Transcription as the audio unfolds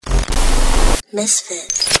Misfit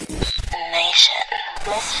Nation.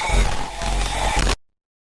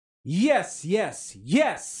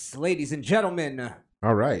 Yes, ladies and gentlemen.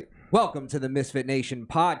 All right. Welcome to the Misfit Nation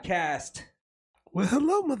podcast. Well,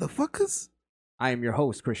 hello, motherfuckers. I am your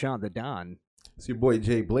host, Krishan the Don. It's your boy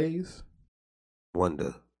Jay Blaze.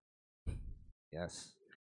 Wonder. Yes.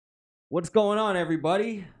 What's going on,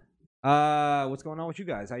 everybody? What's going on with you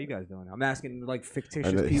guys? How you guys doing? I'm asking like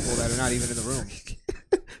fictitious people that are not even in the room.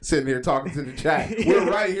 Sitting here talking to the chat. We're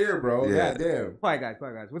right here, bro. Yeah. Goddamn. Quiet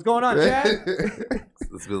guys. What's going on, chat?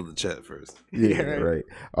 Let's build the chat first. Yeah, right.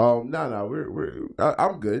 I'm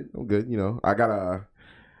good. You know, I got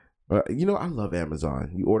I love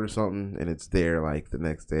Amazon. You order something and it's there like the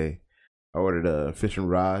next day. I ordered a fishing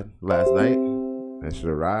rod last night. That should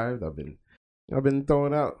arrived. I've been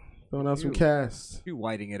throwing out some casts. You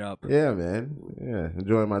whiting it up. Yeah, man. Yeah,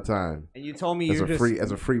 enjoying my time. And you told me as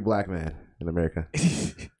a free black man in America.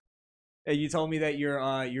 And you told me that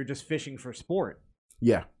you're just fishing for sport.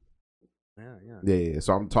 Yeah. Yeah.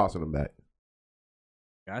 So I'm tossing them back.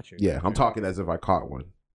 Gotcha. Yeah, I'm talking as if I caught one.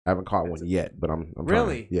 I haven't caught one yet, but I'm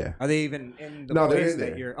really? Trying. Yeah. Are they even in the no, place they're in that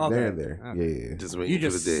there. you're? Okay. They're in there. Okay. Yeah. Just You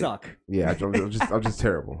just suck. Yeah, I'm just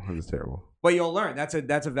terrible. I'm just terrible. But you'll learn. That's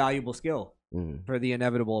a valuable skill for the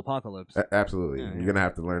inevitable apocalypse. Absolutely. Yeah. You're gonna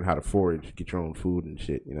have to learn how to forage, get your own food and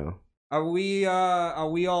shit. You know. Are we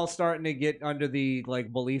all starting to get under the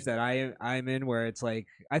like belief that I'm in, where it's like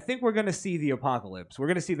I think we're gonna see the apocalypse. We're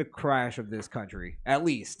gonna see the crash of this country, at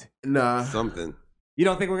least. Nah. Something. You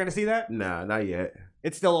don't think we're gonna see that? Nah, not yet.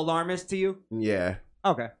 It's still alarmist to you? Yeah.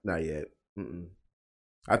 Okay. Not yet.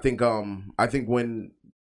 I think when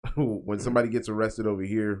somebody gets arrested over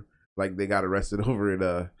here, like they got arrested over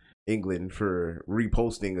in England for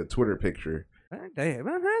reposting a Twitter picture.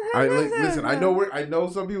 Listen, I know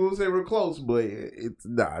some people will say we're close, but it's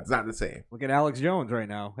not the same. Look at Alex Jones right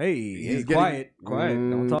now. Hey, he's quiet.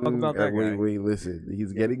 Don't talk about that guy. Wait, listen.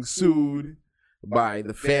 He's getting sued by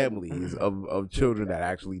the families of children that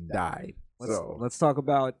actually died. Let's talk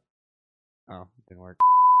about. Oh, it didn't work.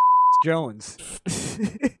 Jones.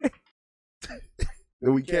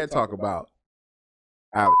 We can't talk about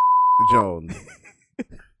Alex Jones,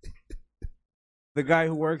 the guy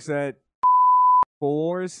who works at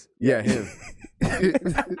Wars. Yeah, him.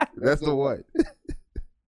 That's the one.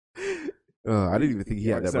 I didn't even think he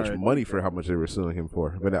had that much money for how much they were suing him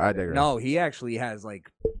for. But I digress. No, he actually has like,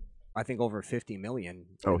 I think over 50 million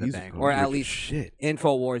in the bank, or at least shit.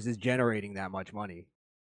 InfoWars is generating that much money.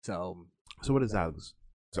 So what is Alex?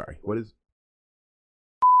 Sorry, what is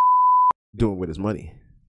doing with his money?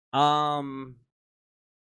 Buying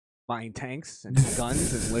tanks and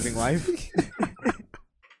guns and living life.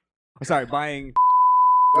 I'm sorry, buying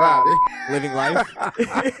living life.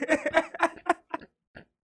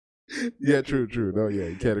 Yeah, true. No, yeah,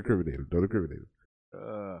 you can't incriminate him. Don't incriminate him.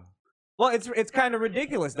 Well, it's kind of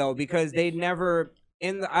ridiculous though, because they never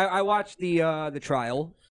I watched the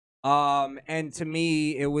trial, and to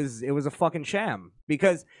me it was a fucking sham,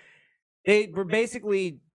 because they were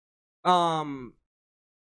basically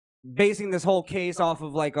basing this whole case off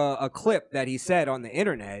of like a clip that he said on the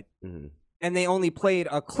internet, and they only played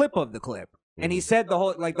a clip of the clip, and he said the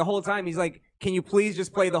whole time he's like, "Can you please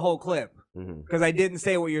just play the whole clip?" Because I didn't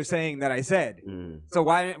say what you're saying that I said. So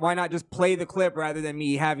why not just play the clip rather than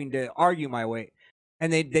me having to argue my way?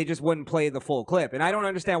 And they just wouldn't play the full clip. And I don't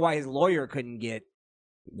understand why his lawyer couldn't get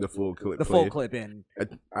the full clip. Full clip in.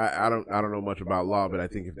 I don't know much about law, but I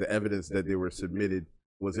think if the evidence that they were submitted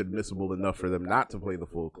was admissible enough for them not to play the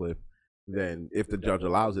full clip, then if the judge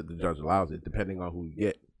allows it, the judge allows it, depending on who you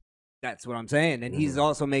get. That's what I'm saying. And he's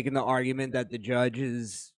also making the argument that the judge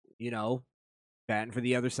is, batting for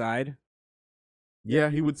the other side.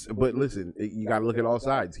 Yeah, he would. But listen, you got to look at all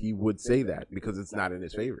sides. He would say that because it's not in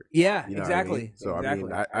his favor. Yeah, you know exactly. What I mean? So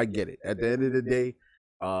exactly. I mean, I get it. At the end of the day,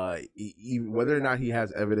 whether or not he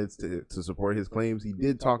has evidence to support his claims, he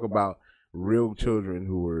did talk about real children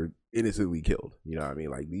who were innocently killed. You know what I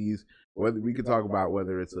mean? Like these. Whether we could talk about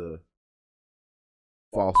whether it's a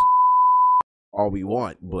false all we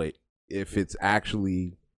want, but if it's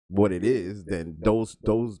actually what it is, then those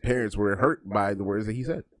parents were hurt by the words that he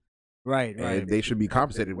said. Right. And they should be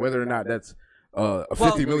compensated, whether or not that's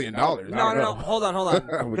 $50 million. No. Hold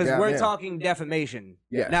on. Because we're talking defamation.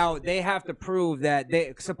 Yeah. Now, they have to prove that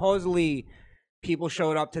they supposedly people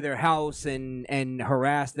showed up to their house and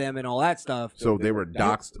harassed them and all that stuff. So they were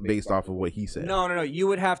doxxed based off of what he said. No. You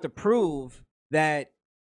would have to prove that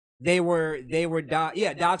they were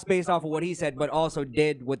doxxed based off of what he said, but also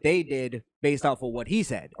did what they did based off of what he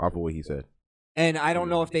said. Off of what he said. And I don't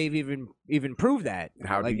know if they've even proved that.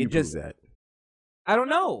 How do you prove that? I don't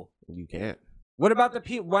know. You can't. What about the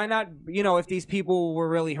people? Why not? You know, if these people were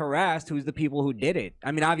really harassed, who's the people who did it?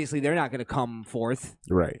 I mean, obviously they're not going to come forth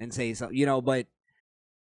and say something. You know, but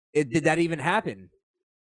did that even happen?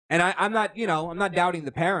 And I'm not, you know, I'm not doubting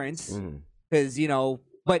the parents because you know,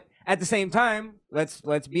 but at the same time, let's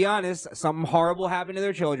be honest. Something horrible happened to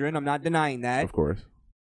their children. I'm not denying that, of course.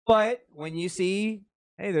 But when you see,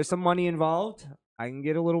 hey, there's some money involved, I can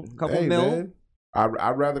get a couple mil. Man,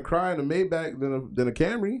 I'd rather cry in a Maybach than a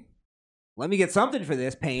Camry. Let me get something for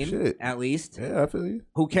this pain, Shit. at least. Yeah, I feel you.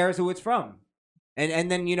 Who cares who it's from? And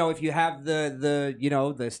then, you know, if you have the you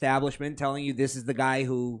know, the establishment telling you this is the guy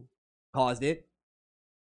who caused it.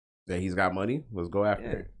 That he's got money, let's go after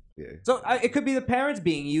it. Yeah. So it could be the parents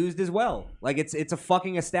being used as well. Like it's a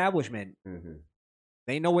fucking establishment.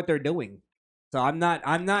 They know what they're doing. So I'm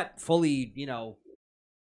not fully, you know,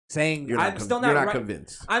 saying you're not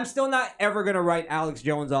convinced. I'm still not ever gonna write Alex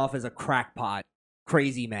Jones off as a crackpot,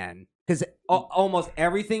 crazy man. Because almost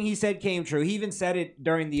everything he said came true. He even said it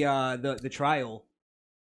during the trial,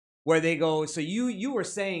 where they go. So you were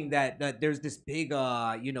saying that there's this big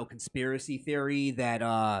you know, conspiracy theory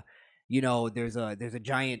that you know, there's a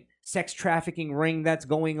giant sex trafficking ring that's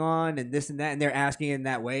going on and this and that, and they're asking it in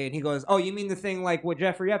that way. And he goes, "Oh, you mean the thing like with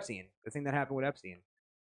Jeffrey Epstein, the thing that happened with Epstein?"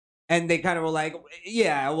 And they kind of were like,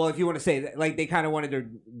 "Yeah, well, if you want to say that," like they kind of wanted to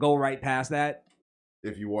go right past that.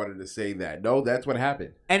 If you wanted to say that. No, that's what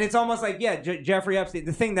happened. And it's almost like, yeah, Jeffrey Epstein,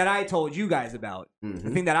 the thing that I told you guys about, the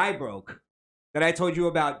thing that I broke, that I told you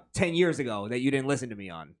about 10 years ago that you didn't listen to me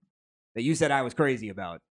on, that you said I was crazy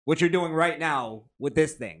about, what you're doing right now with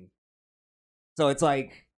this thing. So it's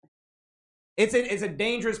like, it's a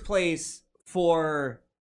dangerous place for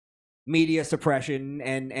media suppression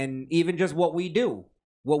and even just what we do,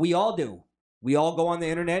 what we all do. We all go on the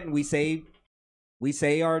internet and we say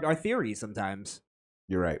our theories sometimes.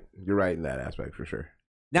 You're right. You're right in that aspect for sure.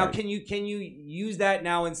 Now, right. can you use that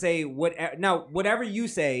now and say whatever you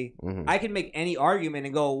say, I can make any argument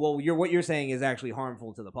and go, well, what you're saying is actually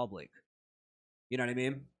harmful to the public. You know what I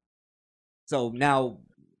mean? So now,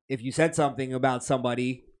 if you said something about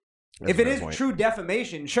somebody, if it is true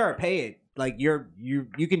defamation, sure, pay it. Like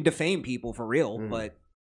you can defame people for real, but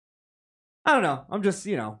I don't know. I'm just,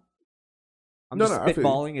 you know. I'm just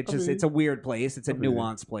spitballing. It's a weird place. It's a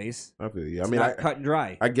nuanced place. I feel you. I mean, not cut and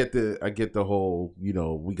dry. I get the whole, you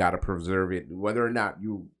know, we got to preserve it. Whether or not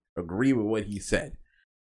you agree with what he said,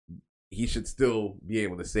 he should still be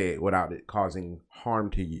able to say it without it causing harm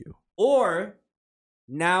to you. Or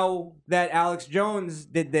now that Alex Jones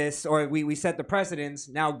did this, or we set the precedence,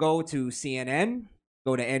 now go to CNN,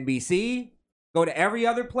 go to NBC, go to every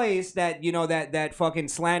other place that, you know, that fucking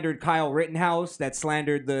slandered Kyle Rittenhouse, that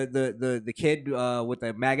slandered the kid with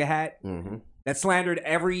the MAGA hat, that slandered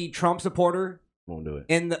every Trump supporter. Won't do it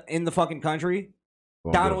in the fucking country.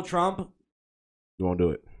 Donald Trump. You won't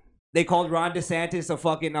do it. They called Ron DeSantis a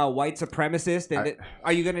fucking white supremacist, and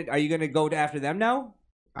are you gonna go after them now?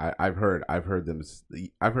 I've heard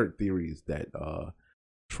theories that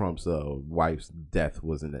Trump's wife's death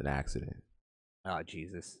wasn't an accident. Oh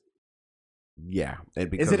Jesus. Yeah.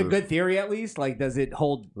 And is it a good theory at least? Like, does it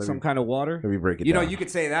hold some kind of water? Let me break it down. You know, you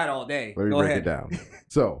could say that all day. Let me break it down.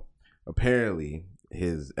 So, apparently,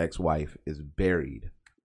 his ex-wife is buried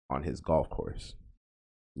on his golf course.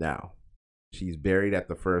 Now, she's buried at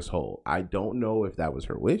the first hole. I don't know if that was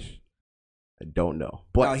her wish. I don't know.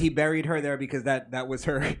 But no, he buried her there because that was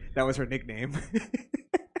her nickname.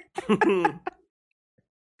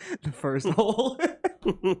 The first hole.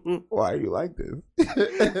 Why are you like this?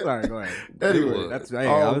 Sorry, go ahead. Anyway,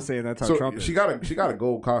 I was saying that's how Trump is. She got a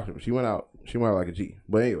gold costume. She went out like a G.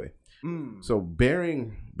 But anyway, so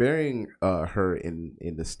burying her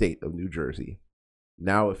in the state of New Jersey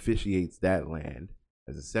now officiates that land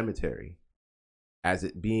as a cemetery. As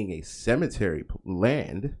it being a cemetery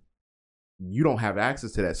land, you don't have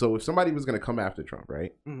access to that. So if somebody was going to come after Trump,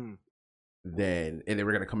 right? And they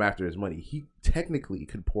were going to come after his money, he technically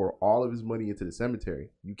could pour all of his money into the cemetery.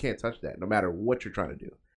 You can't touch that no matter what you're trying to do.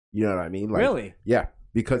 You know what I mean? Like, really? Yeah,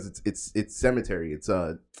 because it's cemetery. It's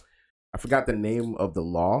I forgot the name of the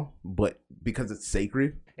law, but because it's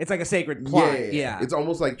sacred, it's like a sacred plot. Yeah. It's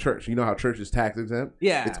almost like church. You know how church is tax exempt?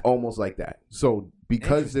 Yeah, it's almost like that. So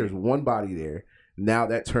because there's one body there, now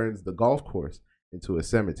that turns the golf course into a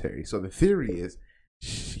cemetery. So the theory is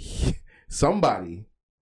somebody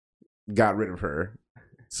got rid of her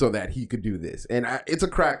so that he could do this. And it's a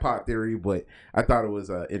crackpot theory, but I thought it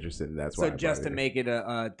was interesting. That's why. So just to make it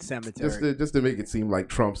a cemetery. Just to make it seem like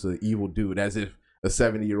Trump's an evil dude, as if a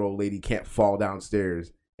 70-year-old lady can't fall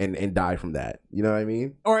downstairs and die from that. You know what I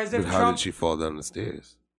mean? Or as if how did she fall down the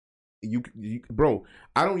stairs? You bro,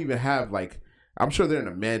 I don't even have I'm sure they're in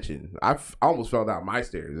a mansion. I almost fell down my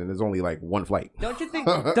stairs, and there's only like one flight. Don't you think?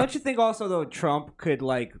 Don't you think also though Trump could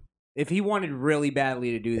like, if he wanted really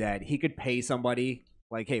badly to do that, he could pay somebody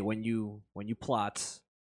like, hey, when you plot,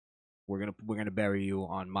 we're gonna bury you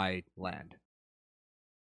on my land.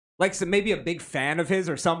 Like, so maybe a big fan of his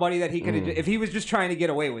or somebody that he could, if he was just trying to get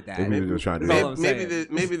away with that. Maybe he was trying to.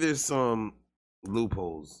 Maybe there's some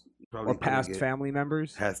loopholes. Or past family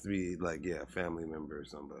members. Has to be like family member or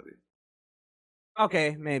somebody.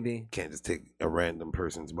 Okay, maybe. Can't just take a random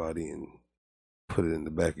person's body and put it in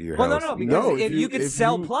the back of your house. Well, no, because if you could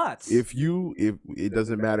sell plots. If it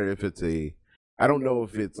doesn't matter if it's I don't know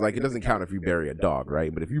if it's like, it doesn't count if you bury a dog,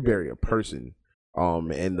 right? But if you bury a person,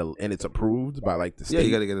 and it's approved by like the state. Yeah,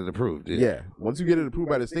 you got to get it approved. Yeah. Once you get it approved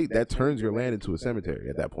by the state, that turns your land into a cemetery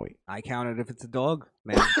at that point. I count it if it's a dog.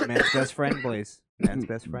 Man's best friend, boys. Man's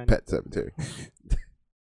best friend. Pet cemetery.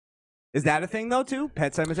 Is that a thing though too?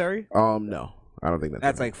 Pet cemetery? No. I don't think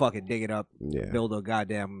that's like fucking dig it up. Yeah. Build a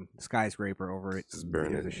goddamn skyscraper over it. Just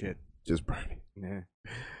burn it. The shit. Just burn it. Yeah.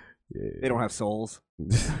 They don't have souls.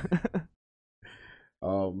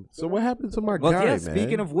 So what happened to my guy, man?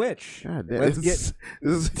 Speaking of which, God damn, this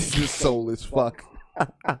is just soulless fuck.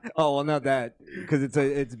 Oh well, not that, because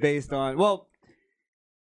it's based on, well,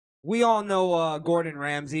 we all know Gordon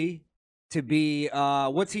Ramsay to be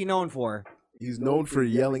what's he known for? He's known for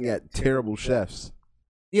yelling at terrible chefs.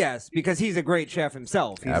 Yes, because he's a great chef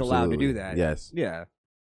himself. He's allowed to do that. Yes. Yeah. I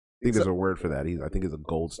think there's a word for that. I think it's a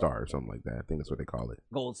gold star or something like that. I think that's what they call it.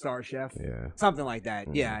 Gold star chef? Yeah. Something like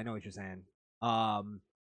that. Yeah, I know what you're saying.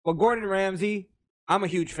 But Gordon Ramsay, I'm a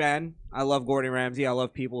huge fan. I love Gordon Ramsay. I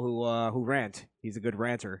love people who rant. He's a good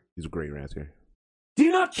ranter. He's a great ranter. Do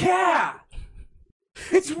you not care?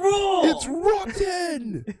 It's raw. It's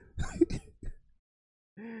rotten.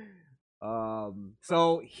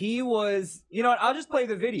 So he was, you know what? I'll just play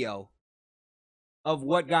the video of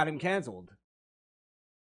what got him canceled.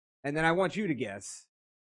 And then I want you to guess.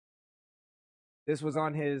 This was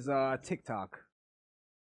on his TikTok.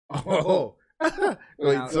 Oh.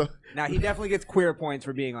 Wait, now he definitely gets queer points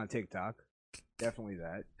for being on TikTok. Definitely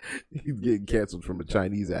that. He's getting canceled from a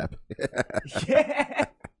Chinese app. Yeah.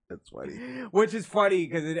 That's funny. Which is funny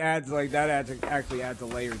because it adds actually adds a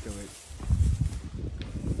layer to it.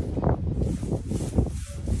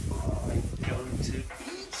 I'm going to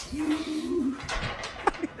eat you.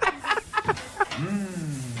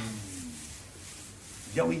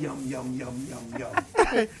 Yummy, yum, yum, yum, yum, yum.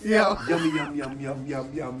 Yeah. Yummy, yum, yum, yum,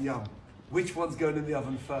 yum, yum, yum. Which one's going in the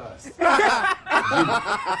oven first?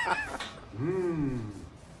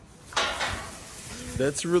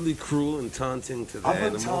 That's really cruel and taunting to the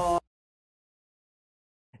animal.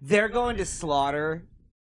 They're going to slaughter,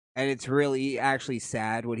 and it's really actually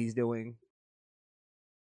sad what he's doing.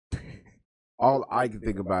 All I can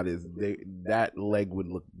think about is that leg would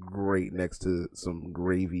look great next to some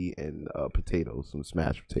gravy and potatoes, some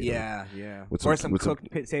smashed potatoes. Yeah. Or some cooked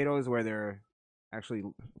potatoes where they're actually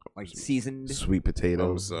like seasoned. Sweet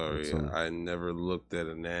potatoes. I'm sorry. I never looked at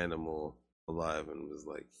an animal alive and was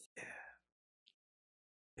like, yeah,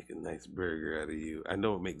 make a nice burger out of you. I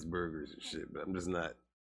know it makes burgers and shit, but I'm just not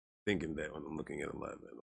thinking that when I'm looking at a live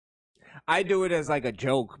animal. I do it as like a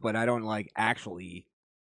joke, but I don't like actually.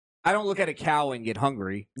 I don't look at a cow and get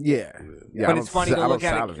hungry. Yeah. But it's funny to look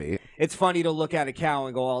at it. It's funny to look at a cow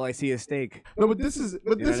and go, all I see is steak. No, but this is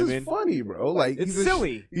funny, bro. Like, it's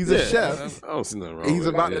silly. He's a chef. I don't see nothing wrong. He's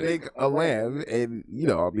about to make a lamb, and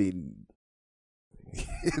I mean,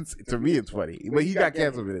 to me, it's funny. But he got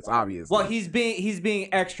canceled for this, obviously. Well, he's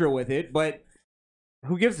being extra with it, but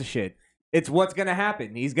who gives a shit? It's what's gonna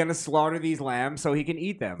happen. He's gonna slaughter these lambs so he can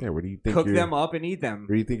eat them. Yeah, where do you think cook them up and eat them?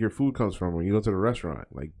 Where do you think your food comes from when you go to the restaurant?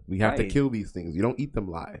 Like, we have to kill these things. You don't eat them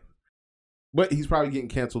live. But he's probably getting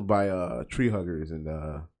canceled by tree huggers and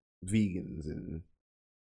vegans and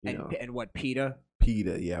and what, PETA?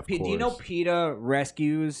 PETA, yeah, of course. Do you know PETA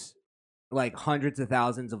rescues like hundreds of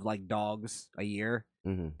thousands of like dogs a year?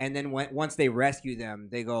 Mm-hmm. And then once they rescue them,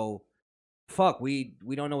 they go, "Fuck, we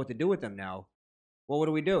don't know what to do with them now. Well, what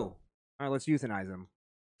do we do? All right, let's euthanize them."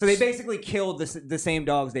 So they basically killed the same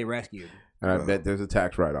dogs they rescued. And I bet there's a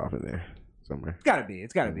tax write-off in there somewhere. It's gotta be.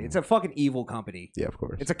 It's gotta be. It's a fucking evil company. Yeah, of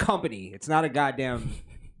course. It's a company. It's not a goddamn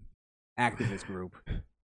activist group.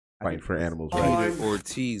 Fighting for animals' rights.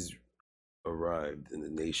 Ortiz arrived in the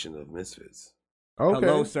nation of misfits. Okay.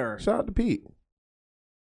 Hello, sir. Shout out to Pete.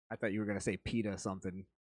 I thought you were gonna say PETA something.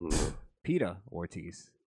 Mm. PETA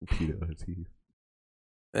Ortiz. PETA Ortiz.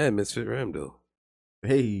 And Misfit Ramdo.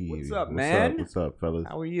 Hey, what's up, man? What's up, fellas?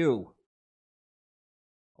 How are you?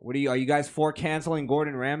 Are you guys for canceling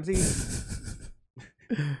Gordon Ramsay?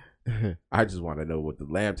 I just want to know what the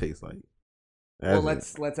lamb tastes like. Well,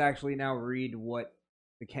 let's actually now read what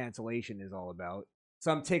the cancellation is all about.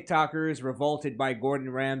 Some TikTokers revolted by Gordon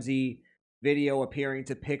Ramsay video appearing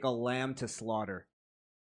to pick a lamb to slaughter.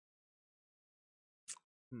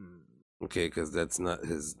 Okay, because that's not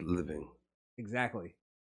his living. Exactly.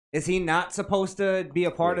 Is he not supposed to be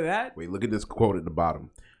a part of that? Wait, look at this quote at the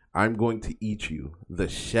bottom. "I'm going to eat you," the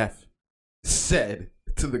chef said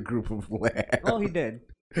to the group of lambs. Oh, he did.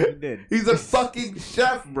 He did. He's a fucking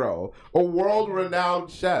chef, bro. A world-renowned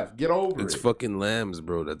chef. Get over it. It's fucking lambs,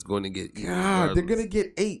 bro. That's going to get eaten. God, they're gonna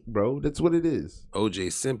get ate, bro. That's what it is.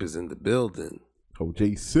 OJ Simp is in the building.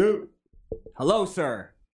 OJ Simp. Hello,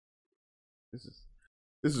 sir.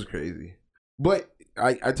 This is crazy. But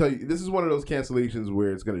I tell you, this is one of those cancellations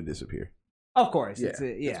where it's gonna disappear. Of course.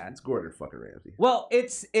 Yeah, It's Gordon fucking Ramsay. Well,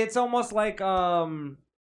 it's almost like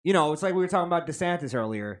it's like we were talking about DeSantis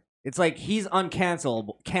earlier. It's like he's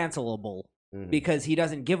cancelable because he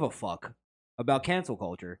doesn't give a fuck about cancel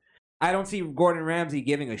culture. I don't see Gordon Ramsay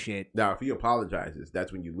giving a shit. Now, if he apologizes,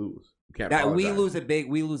 that's when you lose. You can't. That apologize.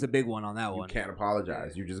 we lose a big one on that You one. can't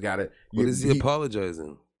apologize. You just gotta. What is he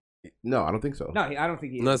apologizing? No, I don't think so. No, I don't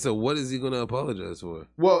think he is. No, so what is he going to apologize for?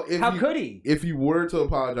 Well, how could he? If he were to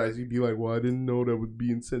apologize, he'd be like, "Well, I didn't know that would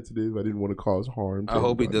be insensitive. I didn't want to cause harm." I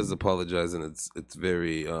hope he does apologize, and it's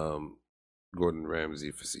very Gordon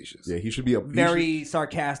Ramsay facetious. Yeah, he should be very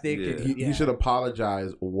sarcastic. Yeah. He should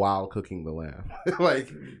apologize while cooking the lamb.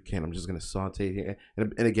 Like, Ken, I'm just gonna saute here,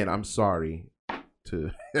 and again, I'm sorry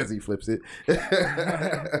to as he flips it.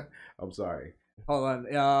 I'm sorry. Hold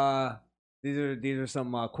on. These are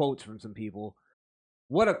some quotes from some people.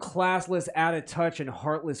 What a classless, out of touch, and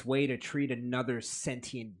heartless way to treat another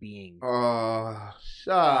sentient being.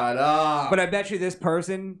 Shut up. But I bet you this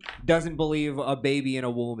person doesn't believe a baby in a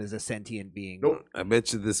womb is a sentient being. Nope. I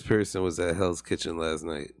bet you this person was at Hell's Kitchen last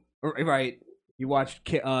night. Right. You watched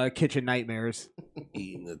Kitchen Nightmares.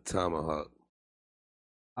 Eating a tomahawk.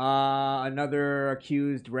 Another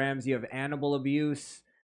accused Ramsay of animal abuse.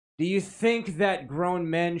 Do you think that grown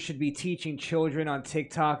men should be teaching children on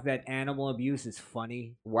TikTok that animal abuse is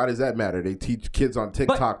funny? Why does that matter? They teach kids on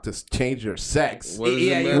TikTok to change their sex. What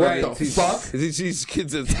yeah, you're right. What the fuck? He teaches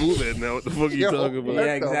kids at school that now. What the fuck are you talking about?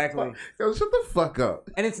 Yeah, exactly. Yo, shut the fuck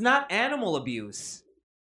up. And it's not animal abuse.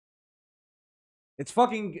 It's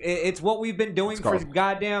what we've been doing for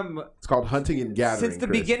goddamn... It's called hunting and gathering. Since the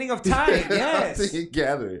Chris. beginning of time, yes. Hunting and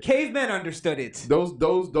gathering. Cavemen understood it.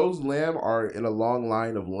 Those lamb are in a long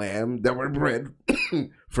line of lamb that were bred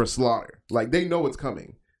for slaughter. Like, they know it's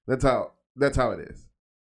coming. That's how it is.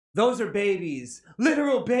 Those are babies.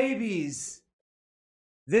 Literal babies.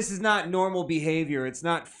 This is not normal behavior. It's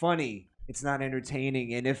not funny. It's not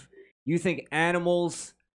entertaining. And if you think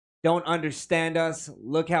animals don't understand us,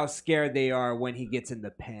 look how scared they are when he gets in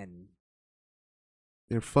the pen.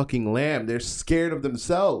 They're fucking lamb. They're scared of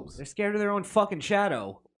themselves. They're scared of their own fucking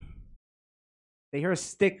shadow. They hear a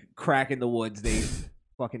stick crack in the woods, they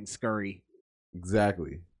fucking scurry.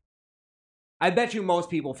 Exactly. I bet you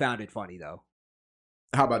most people found it funny though.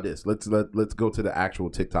 How about this? Let's go to the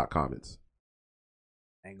actual TikTok comments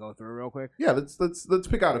and go through real quick. Yeah, let's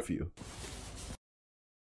pick out a few.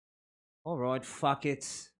 All right, fuck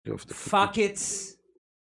it. Fuck it.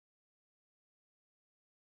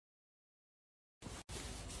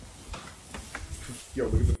 Yo,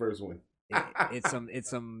 look at the first one. It's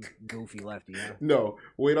some goofy lefty. Huh? No,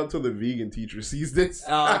 wait until the vegan teacher sees this.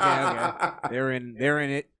 Oh, okay. They're in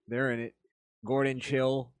it. Gordon,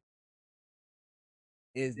 chill.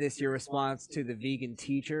 Is this your response to the vegan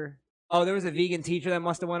teacher? Oh, there was a vegan teacher that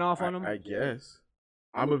must have went off on him? I guess.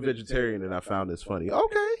 I'm a vegetarian and I found this funny.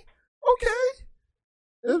 Okay.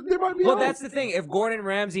 There might be that's the thing. If Gordon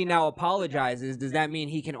Ramsay now apologizes, does that mean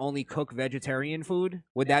he can only cook vegetarian food?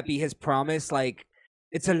 Would that be his promise? Like,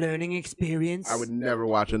 it's a learning experience? I would never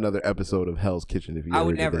watch another episode of Hell's Kitchen if you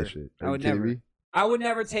ever did that shit. I would never. I would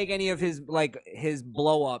never take any of his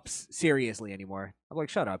blow-ups seriously anymore. I'm like,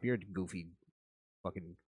 shut up. You're a goofy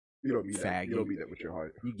fucking you don't be fag. That. You don't be that with your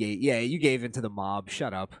heart. You gave into the mob.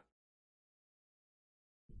 Shut up.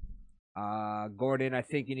 Gordon, I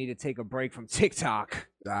think you need to take a break from TikTok.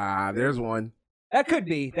 There's one. That could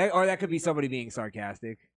be. That could be somebody being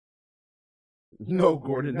sarcastic. No,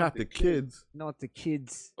 Gordon, not the kids. Not the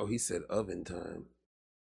kids. Oh, he said oven time.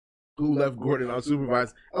 Who left Gordon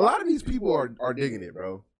unsupervised? A lot of these people are digging it,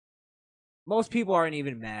 bro. Most people aren't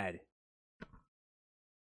even mad.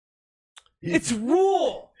 It's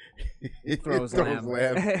rule! He throws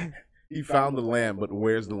lamb. He found the lamb, but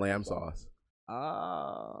where's the lamb sauce?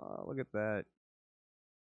 Look at that.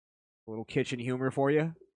 A little kitchen humor for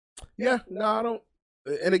you. Yeah, no, I don't.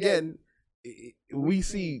 And again, we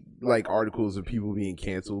see like articles of people being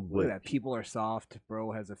canceled, Look but at that. People are soft.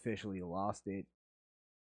 Bro has officially lost it.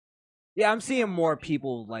 Yeah, I'm seeing more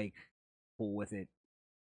people like cool with it.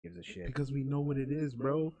 Gives a shit. because we know what it is,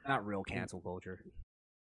 bro. Not real cancel culture.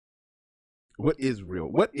 What is real?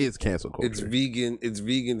 What is cancel culture? It's vegan. It's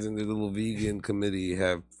vegans and the little vegan committee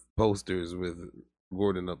have posters with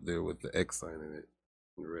Gordon up there with the X sign in it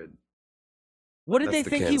in red. What did That's they the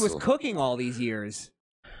think he was cancel. cooking all these years?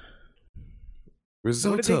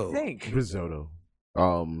 Risotto. What did they think? Risotto.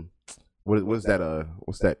 What's that?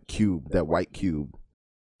 What's that cube? That white cube?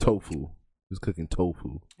 Tofu. He was cooking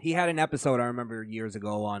tofu. He had an episode I remember years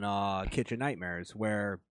ago on Kitchen Nightmares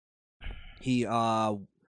where he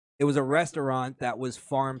it was a restaurant that was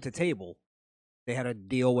farm to table. They had a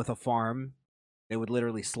deal with a farm. They would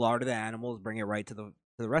literally slaughter the animals, bring it right to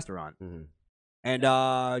the restaurant. Mm-hmm.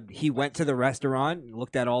 And he went to the restaurant,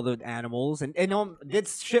 looked at all the animals, and did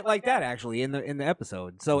shit like that actually in the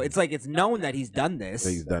episode. So it's like it's known that he's done this.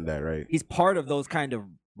 He's done that, right? He's part of those kind of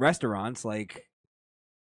restaurants. Like,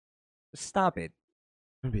 stop it.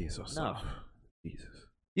 I'm being so soft. Jesus.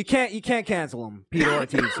 You can't cancel him, Peter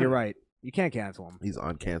Ortiz. You're right. You can't cancel him. He's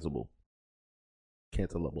uncancelable.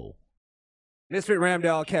 Cancelable. Misfit Ramdell,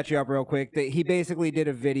 I'll catch you up real quick. He basically did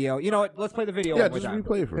a video. You know what? Let's play the video Yeah, one more just time.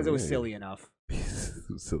 replay it for because me. it was Yeah, silly enough. It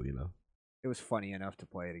was silly enough. It was funny enough to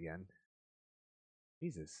play it again.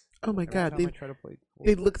 Jesus. Oh my Every God, time I try to play.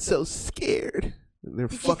 they looked so scared. They're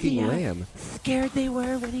fucking lamb. Scared they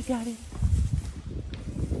were when he got it.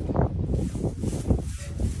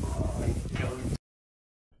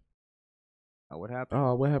 Oh, what happened?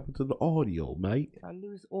 Oh, what happened to the audio, mate? I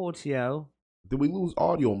lose audio. Did we lose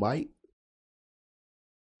audio, mate?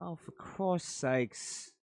 Oh, for Christ's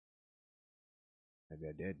sakes. Maybe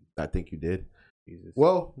I did. I think you did. Jesus.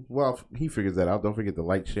 Well, he figures that out. Don't forget to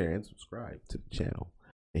like, share, and subscribe to the channel.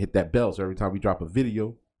 And hit that bell so every time we drop a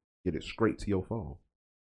video, get it straight to your phone.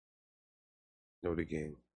 Know the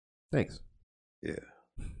game. Thanks. Yeah.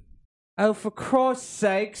 Oh, for Christ's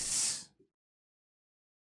sakes.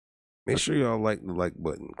 Make sure y'all like the like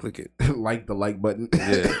button. Click it. Like the like button.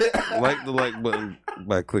 Yeah. Like the like button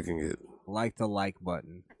by clicking it. Like the like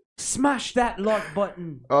button. Smash that like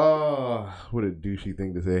button. Oh, what a douchey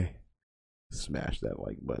thing to say. Smash that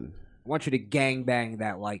like button. I want you to gangbang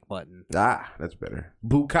that like button. Ah, that's better.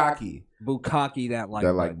 Bukkake. Bukkake that like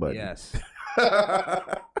That button. like button. Yes.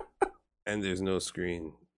 And there's no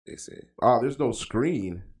screen, they say. Oh, there's no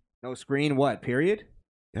screen. No screen, what? Period?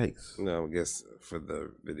 Yikes. No, I guess for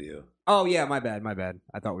the video. Oh, yeah, my bad.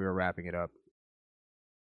 I thought we were wrapping it up.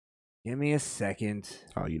 Give me a second.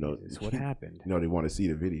 Oh, you know. Jesus, what happened? You know they want to see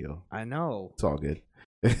the video. I know. It's all good.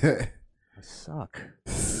 I suck.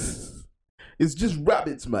 It's just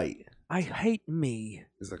rabbits, mate. I hate me.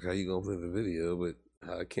 It's like how you gonna play the video, but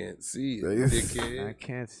I can't see it, I dickhead.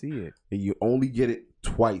 can't see it. And you only get it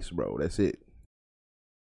twice, bro. That's it.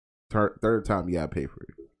 Third time you gotta pay for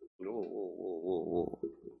it. Whoa.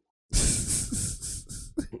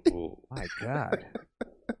 Whoa. My God.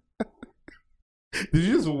 Did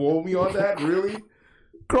you just whoa me on that? Really?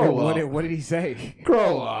 Grow up. What did he say?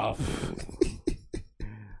 Grow up.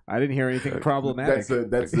 I didn't hear anything problematic.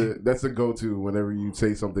 That's a go-to whenever you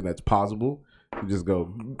say something that's possible. You just go,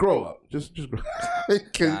 grow up. Just grow. Because you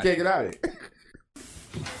can't get out of it.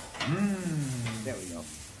 There we go.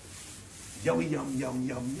 Yummy, yum, yum,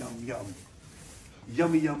 yum, yum, yum.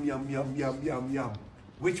 Yummy, yum, yum, yum, yum, yum, yum.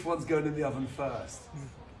 Which one's going in the oven first?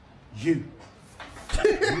 You.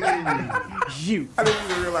 You. I didn't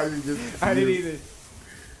even realize you just. I didn't either.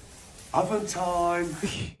 Oven time.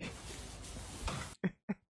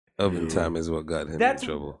 Oven time is what got him in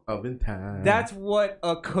trouble. Oven time. That's what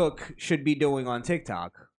a cook should be doing on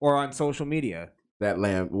TikTok or on social media. That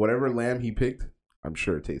lamb, whatever lamb he picked, I'm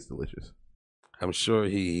sure it tastes delicious. I'm sure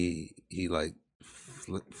he like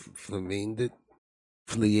flamed it,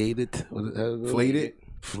 flayed it,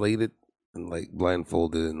 flayed it, and like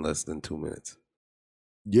blindfolded in less than 2 minutes.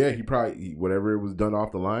 Yeah, he probably whatever it was done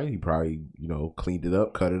off the line, he probably cleaned it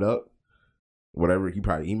up, cut it up, whatever. He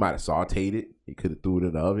might have sautéed it. He could have threw it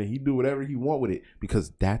in the oven. He do whatever he want with it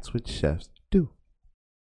because that's what chefs do.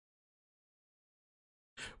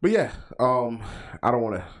 But yeah, I don't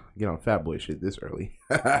want to get on fat boy shit this early.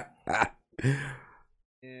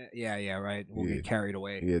 Yeah, right. We'll get carried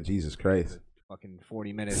away. Yeah, Jesus Christ. Fucking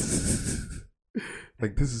 40 minutes.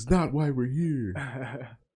 Like, this is not why we're here.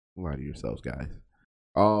 Lie to yourselves, guys.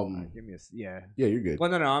 Give me Yeah, you're good. Well,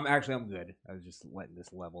 no, I'm good. I was just letting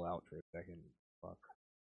this level out for a second.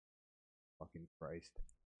 Fucking Christ.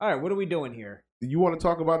 All right, what are we doing here? You want to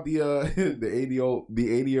talk about the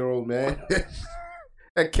 80-year-old man?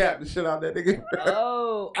 And cap the shit out that nigga.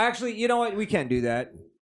 Oh, actually, you know what? We can't do that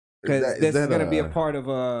because this is going to be a part of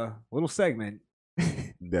a little segment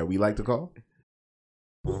that we like to call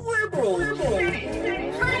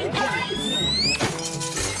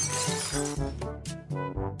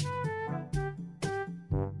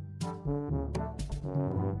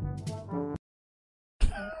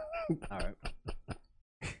All right.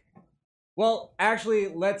 Well, actually,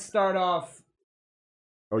 let's start off.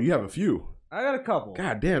 Oh, you have a few. I got a couple.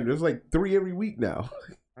 God damn, there's like 3 every week now.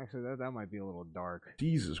 Actually, that might be a little dark.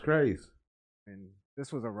 Jesus Christ. And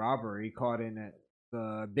this was a robbery caught in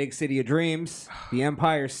the big city of dreams, the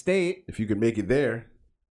Empire State. If you can make it there,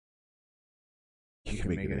 you can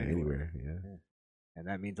make it anywhere. Yeah. And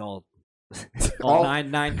that means all All-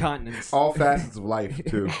 nine continents. All facets of life,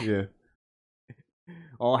 too. Yeah.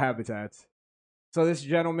 All habitats. So this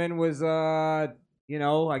gentleman was, I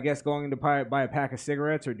guess going to buy a pack of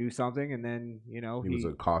cigarettes or do something, and then, he was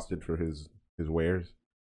accosted for his wares.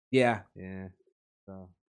 Yeah. So,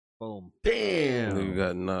 boom. Damn. Nigga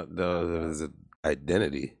got knocked out of his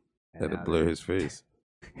identity. Had to blur his face.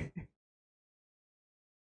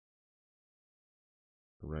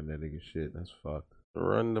 Run that nigga shit. That's fucked.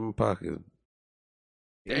 Run them pockets.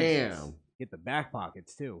 Damn. Get the back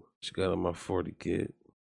pockets, too. She got on my 40, kid.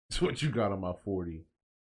 That's what you got on my 40.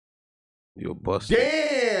 You a buster.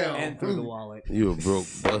 Damn. And through the wallet. You a broke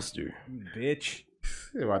buster. You bitch.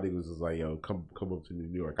 Yeah, my nigga was just like, yo, come up to New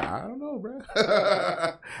York. I don't know, bro.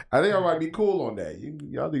 I think I might be cool on that.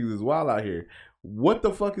 Y'all niggas is wild out here. What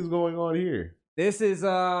the fuck is going on here? This is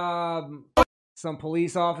some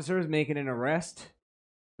police officers making an arrest.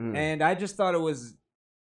 And I just thought it was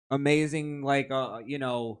amazing,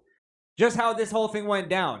 just how this whole thing went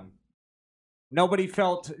down. Nobody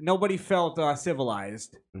felt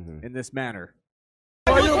civilized in this manner.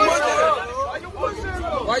 Why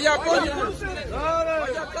y'all pushing him?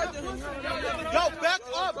 Yo, back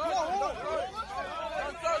up.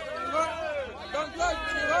 Don't touch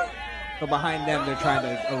me, right? So behind them, they're trying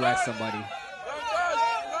to arrest somebody.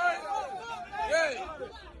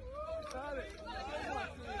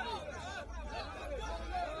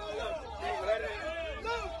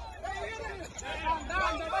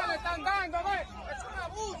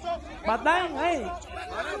 Batang, hey.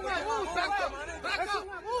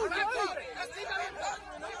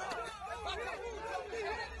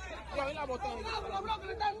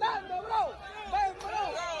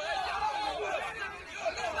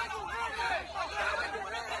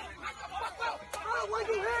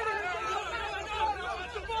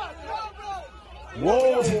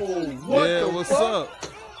 Whoa! What's up?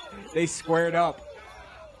 They squared up.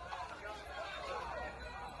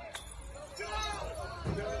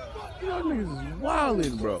 Y'all niggas is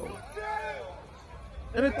wildin', bro.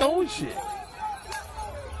 And they're throwing shit.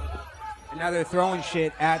 And now they're throwing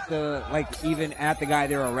shit at even at the guy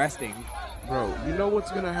they're arresting. Bro, you know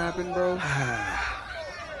what's gonna happen, bro?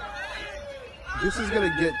 This is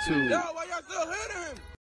gonna get to.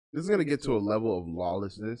 This is gonna get to a level of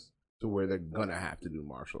lawlessness to where they're gonna have to do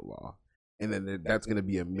martial law, and then that's gonna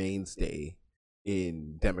be a mainstay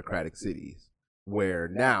in democratic cities. Where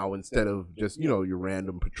now, instead of just your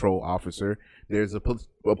random patrol officer, there's a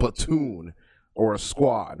platoon or a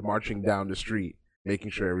squad marching down the street, making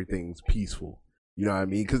sure everything's peaceful. You know what I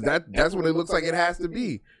mean? Because that's what it looks like it has to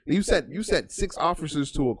be. You sent 6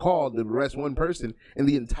 officers to a call to arrest one person, and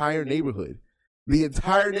the entire neighborhood came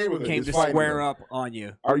to square up on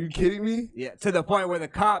you. Are you kidding me? Yeah, to the point where the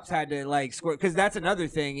cops had to square, because that's another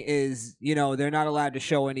thing is they're not allowed to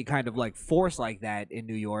show any kind of force like that in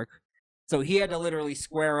New York. So he had to literally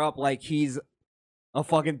square up like he's a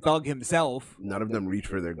fucking thug himself. None of them reach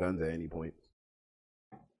for their guns at any point.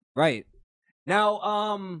 Right.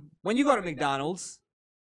 Now, when you go to McDonald's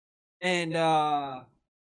and in a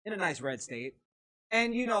nice red state,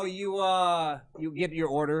 and you get your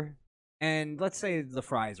order, and let's say the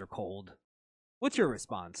fries are cold, what's your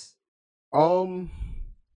response? I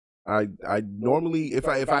normally, if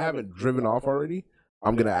I haven't driven off already,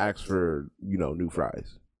 I'm gonna ask for new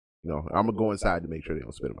fries. I'm gonna go inside to make sure they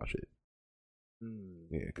don't spit in my shit.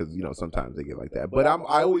 Yeah, because sometimes they get like that. But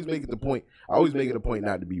I always make it a point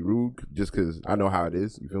not to be rude, just because I know how it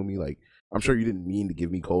is. You feel me? Like, I'm sure you didn't mean to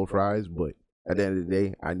give me cold fries, but at the end of the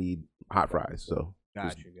day, I need hot fries. So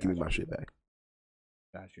give me my shit back.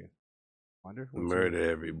 Got you. Wonder.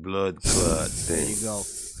 Murder every blood clot thing. There you go.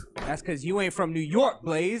 That's because you ain't from New York,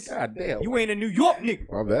 Blaze. God damn. You ain't a New York nigga.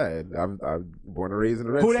 My bad. I'm born and raised in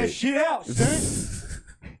the red Pull state. that shit out, son.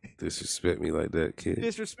 Disrespect me like that, kid.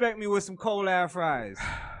 Disrespect me with some cold ass fries.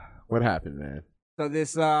 What happened, man? So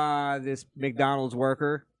this McDonald's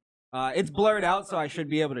worker, it's blurred out, so I should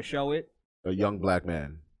be able to show it. A young black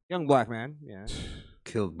man. Young black man, yeah.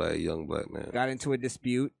 Killed by a young black man. Got into a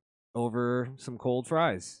dispute over some cold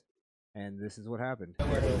fries. And this is what happened.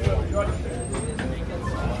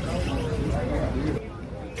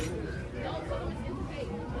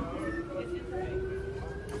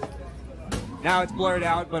 Now it's blurred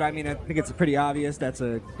out, but I mean, I think it's pretty obvious that's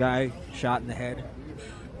a guy shot in the head.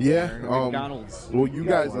 Yeah. McDonald's. Well, you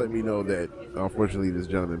guys let me know that unfortunately this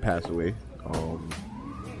gentleman passed away.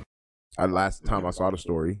 Last time I saw the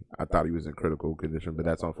story, I thought he was in critical condition, but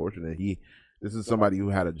that's unfortunate. This is somebody who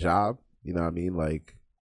had a job. You know what I mean? Like,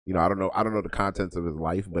 you know, I don't know the contents of his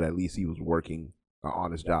life, but at least he was working an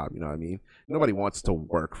honest job. You know what I mean? Nobody wants to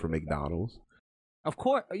work for McDonald's. Of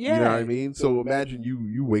course, yeah. You know what I mean? So imagine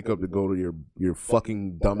you wake up to go to your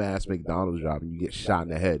fucking dumbass McDonald's job and you get shot in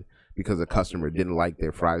the head because a customer didn't like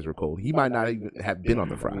their fries were cold. He might not even have been on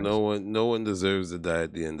the fries. No one deserves to die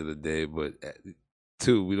at the end of the day, but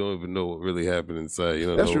two, we don't even know what really happened inside. You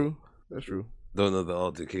know, That's true. That's true. Don't know the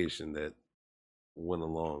altercation that went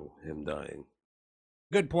along him dying.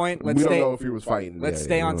 Good point. We don't know if he was fighting. Let's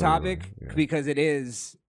stay on topic because it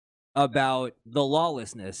is about the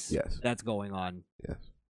lawlessness that's going on. Yes.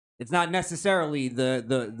 It's not necessarily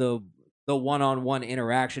the one-on-one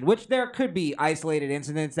interaction, which there could be isolated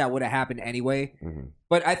incidents that would have happened anyway. Mm-hmm.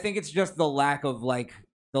 But I think it's just the lack of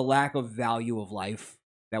value of life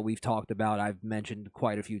that we've talked about. I've mentioned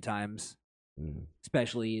quite a few times,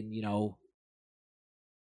 especially in, you know,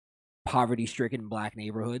 poverty-stricken black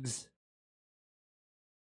neighborhoods.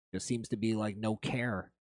 There seems to be like no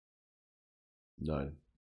care. None.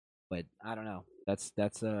 But I don't know. That's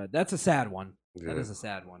a sad one. Yeah. That is a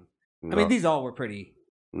sad one. I mean, these all were pretty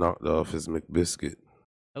knocked off his McBiscuit.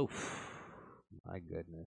 Oh, my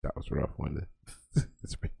goodness. That was a rough one.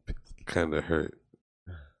 Kind of hurt.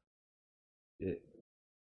 Yeah.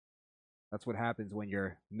 That's what happens when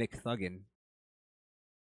you're McThuggin.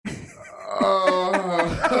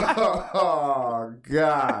 Oh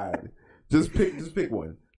God! Just pick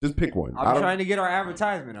one. Just pick one. I'm trying to get our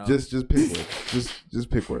advertisement up. Just pick one. Just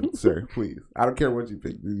pick one, sir. Please. I don't care what you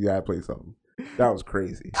pick. You gotta play something. That was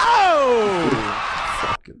crazy. Oh!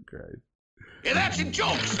 Fucking Christ. Yeah, that's a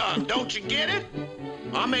joke, son. Don't you get it?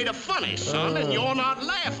 I made a funny, son, and you're not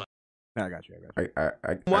laughing. I got you.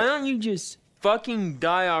 Why don't you just fucking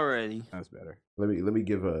die already? That's better. Let me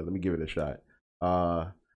give it a shot.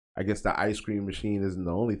 I guess the ice cream machine isn't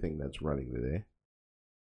the only thing that's running today.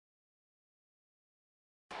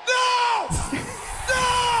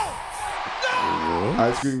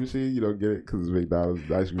 Ice cream machine, you don't get it because it's McDonald's.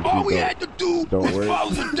 The ice cream machine. All we had to do was work.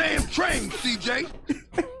 follow the damn train, CJ.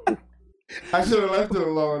 I should have left it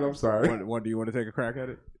alone. I'm sorry. Do you want to take a crack at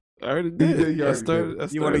it? I already did. You I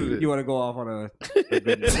started You want to go off on a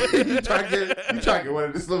you try to get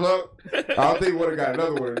one to slip up? I don't think one got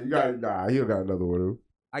another one. He don't got another one.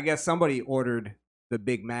 I guess somebody ordered the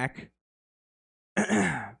Big Mac. What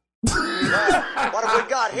have we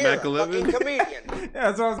got here? Mac A 11? fucking comedian. Yeah,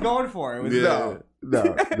 that's what I was going for. It was No.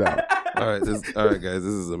 All right, guys.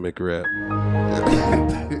 This is a McRap.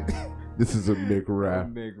 This is a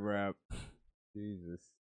McRap. Big rap. Jesus.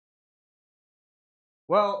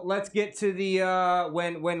 Well, let's get to the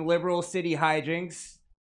when liberal city hijinks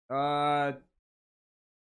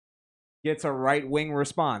gets a right-wing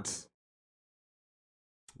response.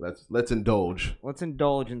 Let's indulge. Let's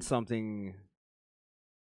indulge in something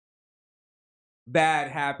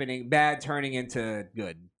bad turning into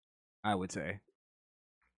good, I would say.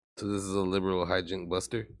 So this is a liberal hijink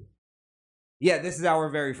buster? Yeah, this is our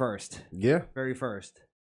very first. Yeah. Very first.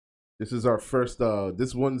 This is our first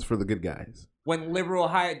this one's for the good guys. When liberal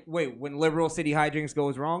city hijinks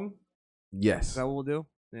goes wrong? Yes. Is that what we'll do?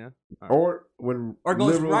 Yeah. Or when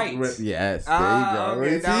goes right. Yes, there you go.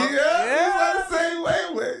 Okay,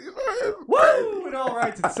 Woo! It all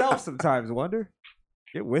writes itself sometimes, Wonder.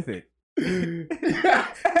 Get with it. Hey,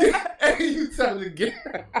 you tell it again.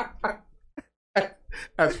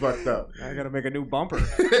 That's fucked up. I gotta make a new bumper.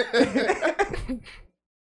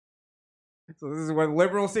 So this is when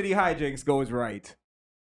liberal city hijinks goes right.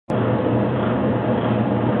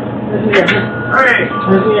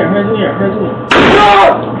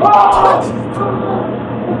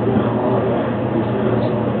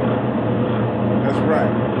 That's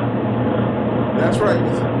right. That's right,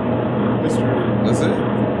 Mr. That's it?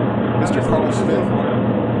 Mr. Carl Smith.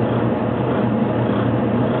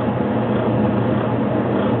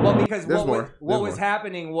 Well, because There's what was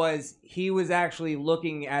happening was he was actually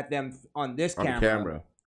looking at them on this camera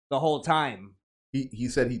the whole time. He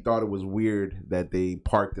said he thought it was weird that they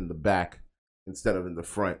parked in the back instead of in the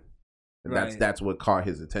front. And Right. that's what caught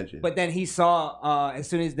his attention. But then he saw as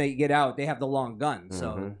soon as they get out, they have the long gun.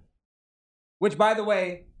 So Which, by the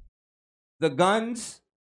way, the guns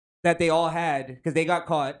that they all had, because they got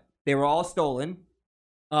caught, they were all stolen.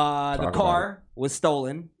 The car was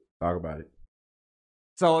stolen. Talk about it.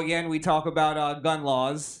 So again, we talk about gun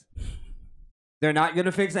laws. They're not going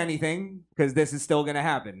to fix anything because this is still going to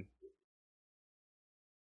happen.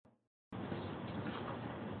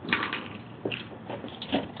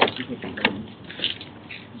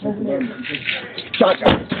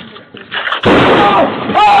 Shotgun. It's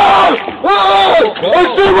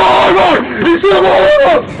survival! It's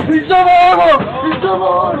survival! It's survival! It's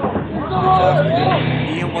survival!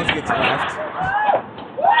 He almost gets left.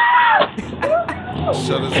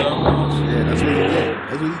 Shut us up. Yeah, that's what you get.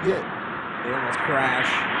 That's what you get. They almost crash.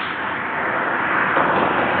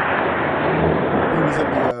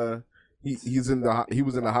 He was in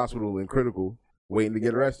the hospital in critical, waiting to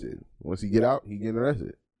get arrested. Once he get out, he getting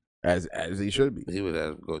arrested, as he should be. He would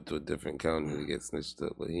have to go to a different county to get snitched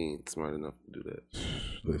up, but he ain't smart enough to do that.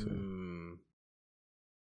 Listen,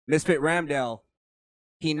 Misfit Ramdell,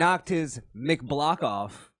 he knocked his McBlock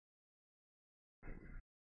off.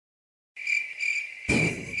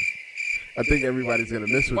 I think everybody's gonna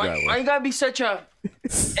miss with that Why one. you gotta be such a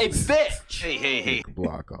bitch? Hey.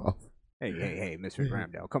 Block off. Hey, Misfit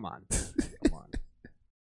Ramdell, come on. Come on.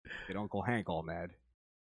 Get Uncle Hank all mad.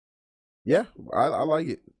 Yeah, I like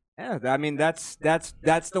it. Yeah, I mean that's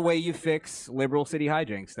the way you fix liberal city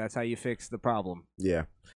hijinks. That's how you fix the problem. Yeah.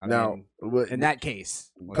 I Now, mean, in that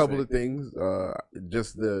case, a couple of things.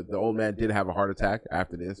 Just the old man did have a heart attack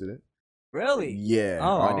after the incident. Really? Yeah.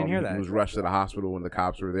 Oh, I didn't hear that. He was rushed to the hospital when the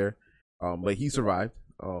cops were there, but he survived.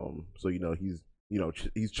 So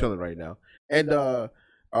he's chilling right now, and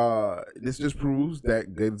this just proves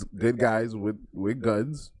that good guys with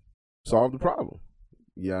guns solve the problem.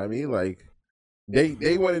 Yeah, I mean, like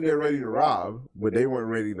they went in there ready to rob, but they weren't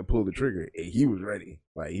ready to pull the trigger. He was ready,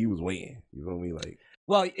 like he was waiting. You feel me? Like,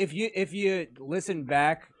 well, if you listen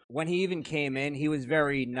back when he even came in, he was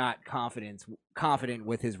very not confident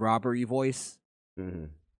with his robbery voice. Mm-hmm.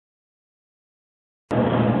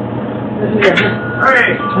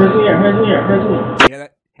 Yeah,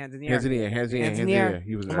 that hands in the air. Hands in the air, hands in the air, Hands in the air.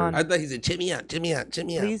 He was Come nervous. on. I thought he said, "Chip me out, chip me out, chip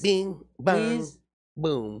me out." Please? Bing, bang, Please?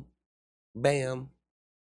 boom, bam.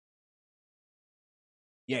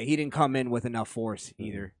 Yeah, he didn't come in with enough force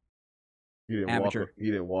either. He didn't Amateur. He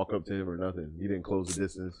didn't walk up to him or nothing. He didn't close the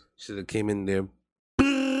distance. Should have came in there.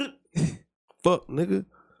 Fuck, nigga.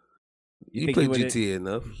 You think play he would've- GTA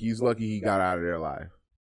enough. He's lucky he got out of there alive,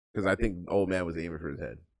 because I think the old man was aiming for his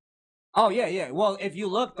head. Oh yeah. Well, if you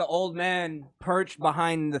look, the old man perched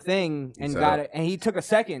behind the thing and Set got up. it, and he took a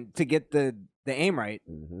second to get the aim right,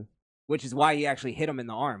 Mm-hmm. which is why he actually hit him in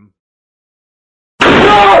the arm.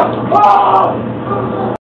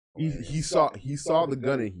 He saw the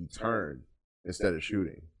gun and he turned instead of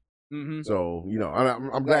shooting. Mm-hmm. So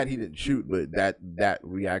I'm glad he didn't shoot, but that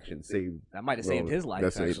reaction saved. That might have saved his life.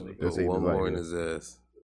 That saved- Actually, that saved One his life, more in yeah. his ass.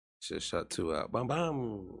 Should have shot 2 out. Bam,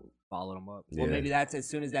 bam. followed him up. Yeah. Well, maybe that's as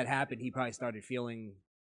soon as that happened, he probably started feeling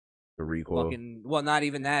The recoil. fucking. Well, not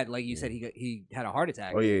even that. Like you said, he had a heart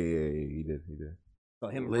attack. Oh yeah, he did. So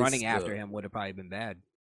him Laced running after up. him would have probably been bad.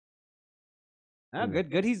 Mm.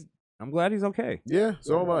 Good. I'm glad he's okay. Yeah,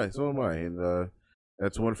 so am I, and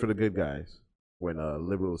that's one for the good guys. When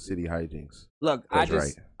liberal city hijinks. Look, That's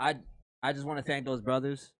I just want to thank those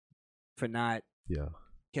brothers for not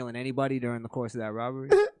killing anybody during the course of that robbery.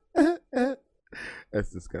 That's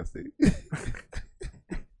disgusting.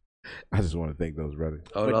 I just want to thank those brothers.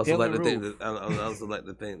 I would But also like Dylan to thank Roof- I would also like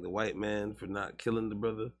to thank the white man for not killing the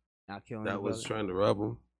brother Not killing that was anybody. trying to rob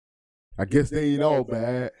him. I guess they ain't all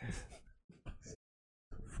bad.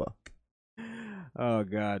 Fuck. Oh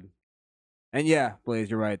God. And yeah, Blaze,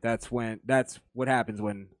 you're right. That's what happens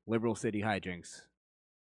when liberal city hijinks.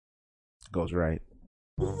 Goes right.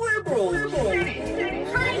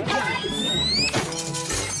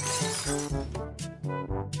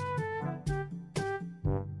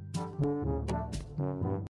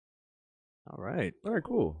 All right. All right,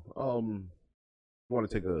 cool. Want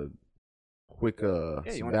to take a quick you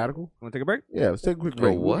sabbatical? Want to take a break? Yeah, let's take a quick Oh,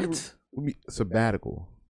 break. what? Sabbatical.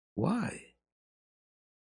 Why?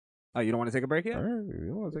 Oh, you don't want to take a break yet? All right,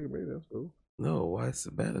 you want to take a break? That's cool. No, why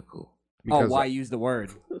sabbatical? Why use the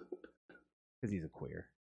word? Because he's a queer.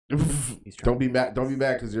 Don't be mad. Don't be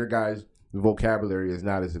mad because your guys' vocabulary is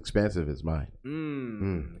not as expansive as mine.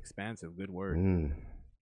 Expansive. Good word.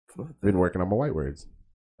 Been working on my white words.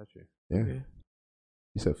 That's you. Yeah. Okay.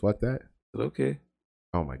 You said fuck that? Okay.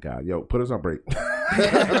 Oh my God. Yo, put us on break. Get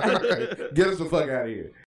us the fuck out of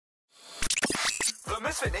here. The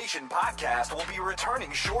Misfit Nation podcast will be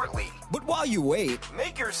returning shortly. But while you wait,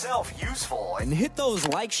 Make yourself useful and hit those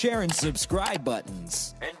like, share, and subscribe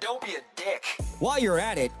buttons. and don't be a dick. While you're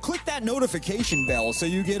at it, click that notification bell so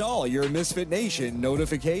you get all your Misfit Nation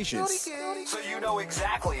notifications. So you know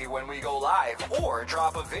exactly when we go live or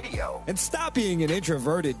drop a video. And stop being an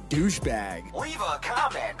introverted douchebag. Leave a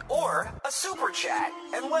comment or a super chat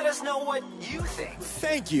and let us know what you think.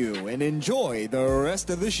 Thank you, and enjoy the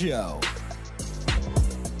rest of the show.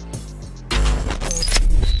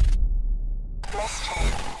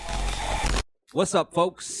 What's up,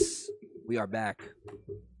 folks? We are back.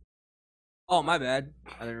 Oh, my bad.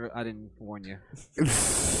 I didn't warn you.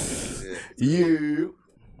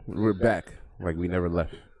 We're back like we never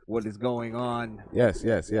left. What is going on? Yes.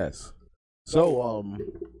 So,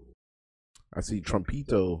 I see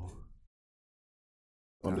Trumpito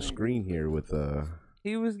on the screen here with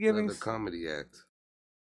He was giving the comedy act.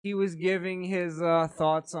 He was giving his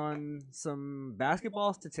thoughts on some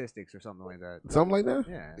basketball statistics or something like that. something like that.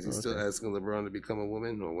 Yeah. Is he still asking LeBron to become a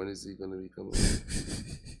woman, or when is he going to become a woman?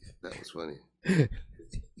 That was funny. Kind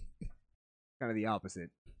of the opposite.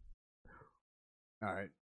 All right.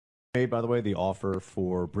 Made, by the way, the offer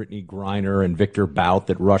for Brittany Griner and Victor Bout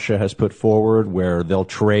that Russia has put forward, where they'll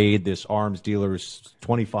trade this arms dealer's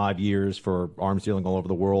 25 years for arms dealing all over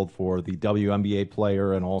the world for the WNBA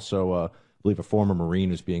player and also, I believe, a former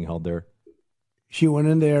Marine is being held there. She went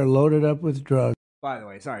in there loaded up with drugs. By the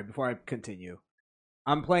way, sorry, before I continue,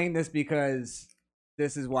 I'm playing this because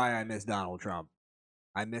this is why I miss Donald Trump.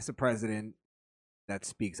 I miss a president that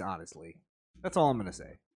speaks honestly. That's all I'm going to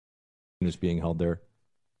say. Is being held there.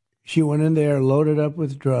 She went in there loaded up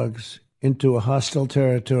with drugs into a hostile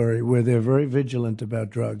territory where they're very vigilant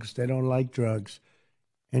about drugs. They don't like drugs.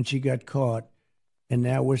 And she got caught. And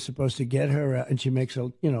now we're supposed to get her out. And she makes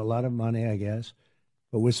a lot of money, I guess.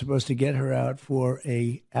 But we're supposed to get her out for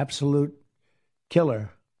a absolute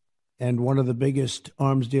killer and one of the biggest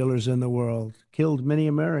arms dealers in the world. Killed many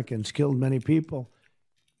Americans, killed many people.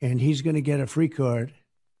 And he's going to get a free card.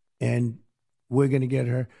 And we're going to get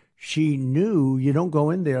her. She knew you don't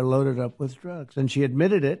go in there loaded up with drugs. And she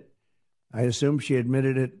admitted it. I assume she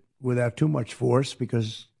admitted it without too much force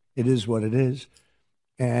because it is what it is.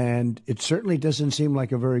 And it certainly doesn't seem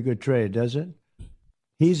like a very good trade, does it?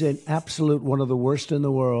 He's an absolute one of the worst in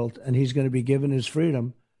the world, and he's going to be given his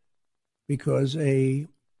freedom because a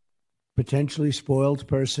potentially spoiled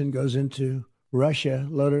person goes into Russia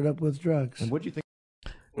loaded up with drugs. And what do you think?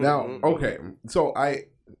 Now, okay, so I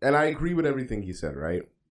agree with everything he said, right?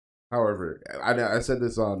 However, I said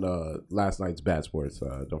this on last night's Bad Sports.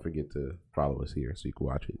 Don't forget to follow us here so you can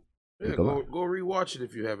watch it. Yeah, go rewatch it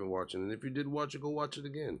if you haven't watched it, and if you did watch it, go watch it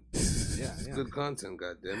again. Yeah. It's good content,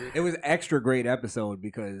 goddammit. It was extra great episode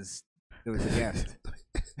because it was a guest.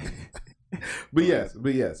 but yes.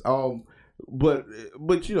 But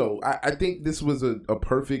you know, I think this was a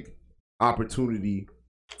perfect opportunity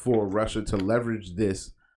for Russia to leverage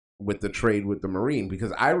this with the trade with the Marine,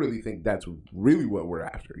 because I really think that's really what we're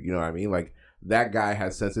after. You know what I mean? Like, that guy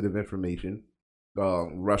has sensitive information.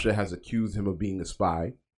 Russia has accused him of being a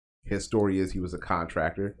spy. His story is he was a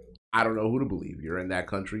contractor. I don't know who to believe. You're in that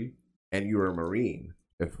country and you're a Marine.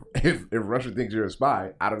 If Russia thinks you're a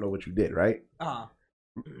spy, I don't know what you did, right?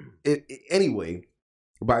 Anyway,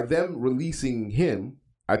 by them releasing him,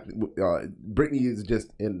 Brittany is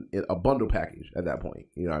just in a bundle package at that point.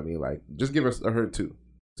 You know what I mean? Like, just give her too,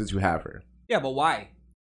 since you have her. Yeah, but why?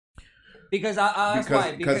 Because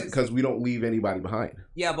we don't leave anybody behind.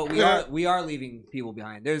 Yeah, but we are leaving people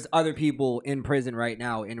behind. There's other people in prison right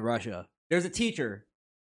now in Russia. There's a teacher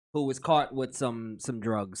who was caught with some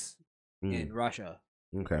drugs in Russia.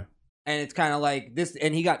 Okay. And it's kind of like this,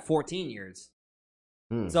 and he got 14 years.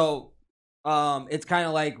 So, it's kind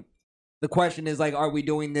of like the question is like, are we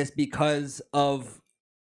doing this because of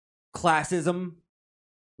classism?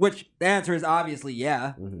 Which the answer is obviously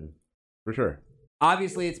yeah. For sure.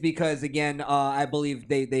 Obviously, it's because, again, I believe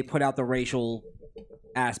they put out the racial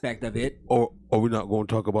aspect of it. Or are we not going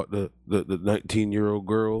to talk about the 19-year-old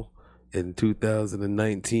girl in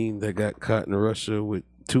 2019 that got caught in Russia with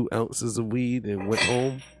 2 ounces of weed and went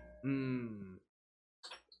home?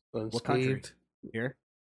 What country? Here?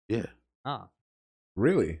 Yeah.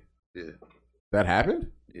 Really? Yeah. That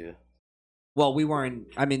happened? Yeah. Well, we weren't.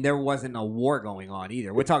 I mean, there wasn't a war going on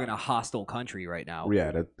either. We're talking a hostile country right now.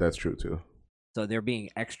 Yeah, that's true too. So they're being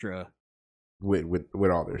extra with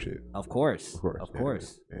all their shit. Of course. Of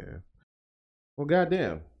course. Yeah. Well,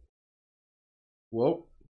 goddamn. Well,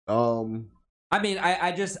 I mean,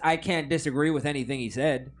 I can't disagree with anything he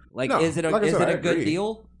said. Like, No, is it a like I is said, it I a good agree.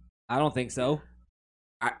 deal? I don't think so.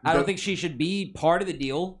 I don't think she should be part of the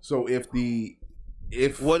deal. So if the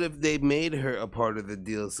What if they made her a part of the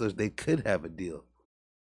deal so they could have a deal?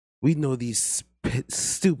 We know these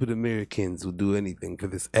stupid Americans will do anything for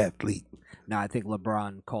this athlete. Nah, I think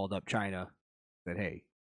LeBron called up China, said, "Hey,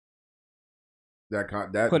 that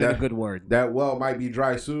put in a good word. That well might be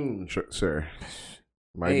dry soon, sir.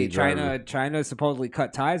 Might Hey, be dry. China supposedly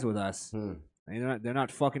cut ties with us. They're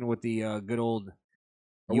not fucking with the good old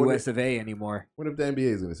U.S. of A. anymore. What if the NBA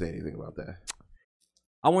is going to say anything about that?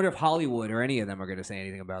 I wonder if Hollywood or any of them are going to say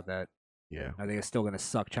anything about that. Yeah. Are they still going to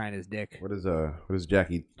suck China's dick? What does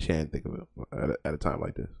Jackie Chan think of it at a time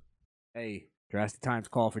like this? Hey, drastic times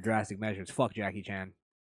call for drastic measures. Fuck Jackie Chan.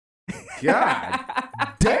 God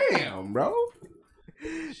damn, bro.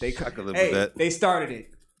 I could live with that. They started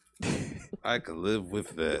it. I could live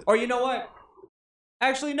with that. Or you know what?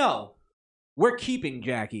 Actually, no. We're keeping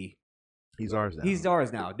Jackie. He's ours now. He's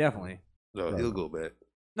ours now, definitely. No, he'll go back.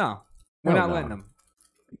 No, we're not letting him.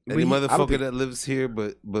 Any motherfucker that lives here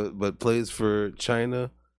but plays for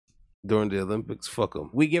China during the Olympics, fuck him.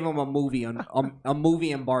 We give him a movie a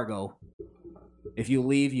movie embargo. If you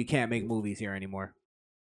leave, you can't make movies here anymore.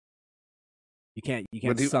 You can't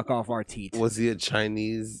suck off our teeth. Was he a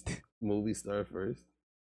Chinese movie star first?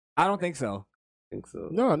 I don't think so. I think so.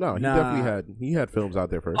 No, he definitely had films out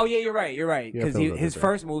there first. Oh yeah, you're right. Because his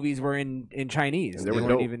first movies were in Chinese. And they were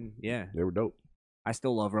dope. They were dope. I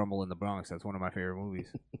still love Rumble in the Bronx. That's one of my favorite movies.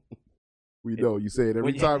 We know you say it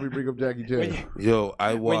every time we bring up Jackie Chan. Yo,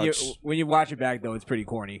 I watched when you watch it back though, it's pretty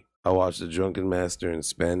corny. I watched The Drunken Master in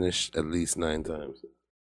Spanish at least 9 times.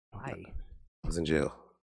 Why? I was in jail.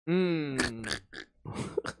 God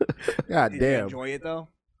Did damn. you enjoy it though?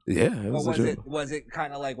 Yeah, Was it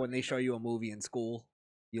kind of like when they show you a movie in school?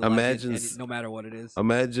 You Imagine like it, no matter what it is.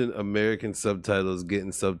 Imagine American subtitles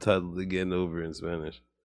getting subtitled again over in Spanish.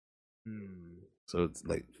 So it's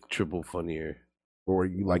like triple funnier. Or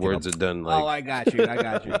you like words are done like. Oh, I got you.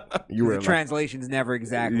 You were the translation's never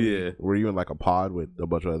exactly. Yeah. Were you in like a pod with a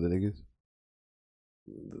bunch of other niggas?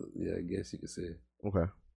 Yeah, I guess you could say.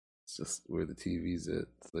 Okay. It's just where the TV's at.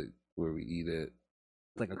 It's like where we eat at.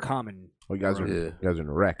 It's like a common. Oh, you guys are in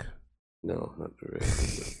a wreck. No, not the wreck.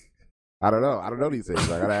 I don't know these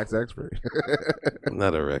things. I gotta ask the expert.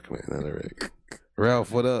 Not a wreck, man. Not a wreck.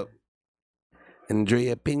 Ralph, what up?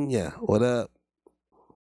 Andrea Pena, what up?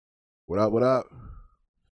 What up?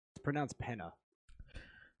 It's pronounced Pena.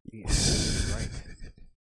 Yeah, that's right.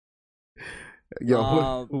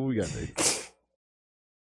 Yo, who we got there?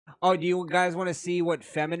 Oh, do you guys want to see what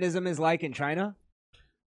feminism is like in China?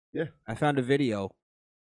 Yeah. I found a video.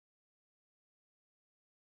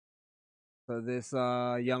 So this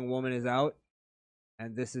young woman is out,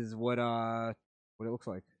 and this is what it looks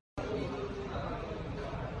like.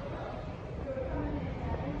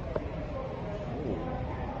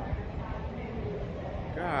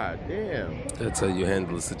 God damn. That's how you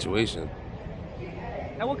handle a situation.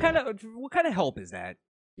 And what kind of help is that?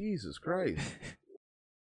 Jesus Christ.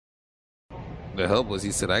 The help was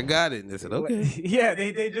he said, I got it. And they said, okay. Yeah,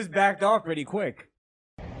 they just backed off pretty quick.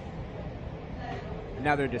 And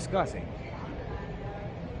now they're discussing.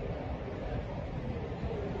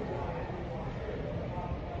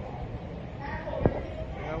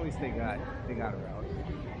 At least they got her out.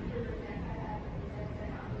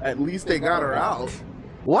 At least they got her out.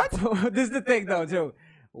 What? This is the thing though, too.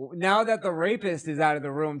 Now that the rapist is out of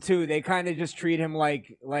the room too, they kind of just treat him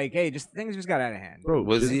like, hey, things just got out of hand. Bro,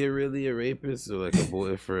 was he really a rapist or like a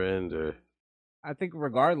boyfriend or? I think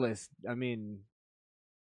regardless, I mean,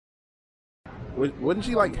 wasn't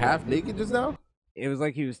she like half naked just now? It was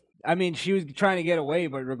like he was. I mean, she was trying to get away,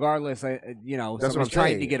 but regardless, That's someone's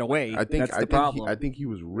trying to get away. That's the problem. I think he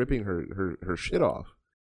was ripping her shit off.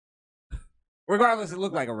 Regardless, it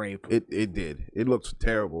looked like a rape. It did. It looked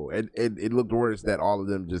terrible, and it looked worse that all of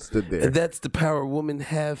them just stood there. And that's the power women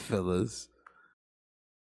have, fellas.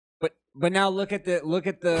 But now look at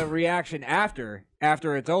the reaction after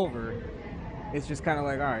it's over. It's just kind of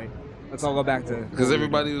like, all right, let's all go back to. Because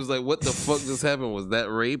everybody was like, "What the fuck just happened? Was that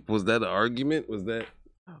rape? Was that an argument? Was that?"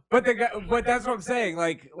 But that's what I'm saying.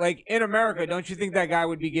 Like in America, don't you think that guy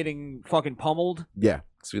would be getting fucking pummeled? Yeah,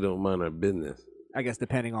 because we don't mind our business. I guess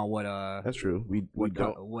depending on what that's true. We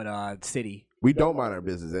don't what city. We don't mind our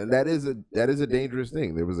business, and that is a dangerous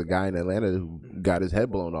thing. There was a guy in Atlanta who got his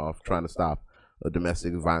head blown off trying to stop a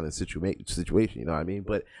domestic violence situation. You know what I mean?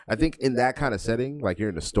 But I think in that kind of setting, like you're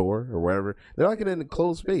in a store or wherever, they're like in a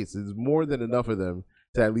closed space. There's more than enough of them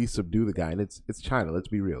to at least subdue the guy. And it's China. Let's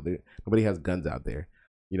be real. Nobody has guns out there.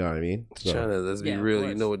 You know what I mean? So, China. Let's be real.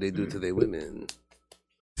 You know what they do to their women.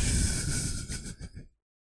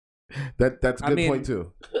 That's a good point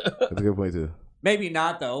too. That's a good point too. Maybe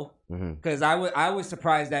not though, because I was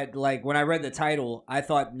surprised that like when I read the title, I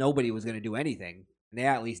thought nobody was going to do anything. And they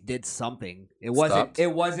at least did something. It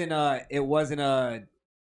wasn't a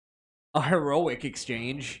heroic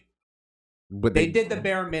exchange. But they did the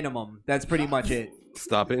bare minimum. That's pretty much it.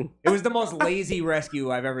 Stopping. It was the most lazy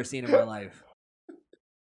rescue I've ever seen in my life.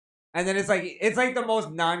 And then it's like the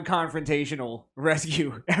most non-confrontational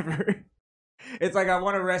rescue ever. It's like, I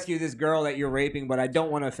want to rescue this girl that you're raping, but I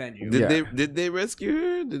don't want to offend you. Did they rescue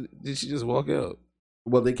her? Did she just walk out?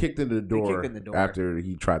 Well, they kicked in the door after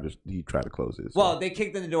he tried to close it. So. Well, they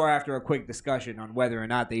kicked in the door after a quick discussion on whether or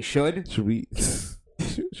not they should. Should we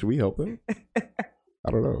help them? I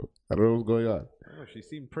don't know what's going on. Oh, she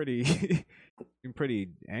seemed pretty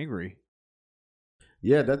angry.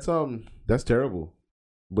 Yeah, that's terrible.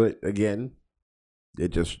 But again, it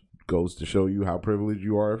just goes to show you how privileged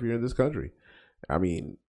you are if you're in this country. I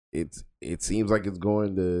mean, it seems like it's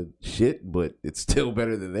going to shit, but it's still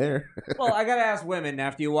better than there. Well, I gotta ask women,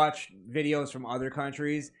 after you watch videos from other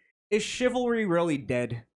countries, is chivalry really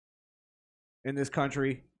dead in this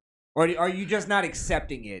country? Or are you just not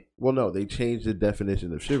accepting it? Well, no, they changed the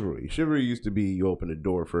definition of chivalry. Chivalry used to be you open a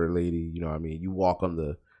door for a lady, you know what I mean? You walk on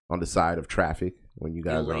the side of traffic when you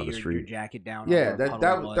guys are on the street. Your jacket down. Yeah,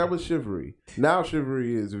 that was chivalry. Now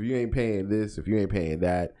chivalry is if you ain't paying this, if you ain't paying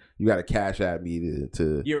that, you got to cash at me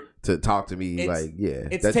to talk to me.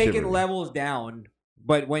 It's taking chivalry. Levels down.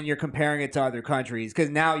 But when you're comparing it to other countries, because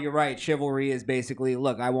now you're right, chivalry is basically,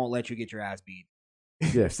 look, I won't let you get your ass beat.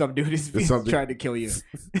 Yeah, some dude is trying to kill you.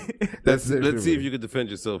 Let's see if you can defend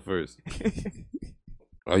yourself first.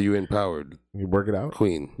 Are you empowered? You work it out,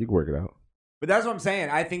 Queen. You can work it out. But that's what I'm saying.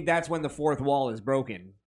 I think that's when the fourth wall is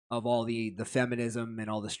broken of all the feminism and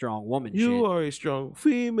all the strong woman shit. You are a strong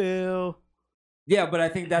female. Yeah, but I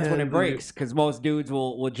think that's when it breaks because most dudes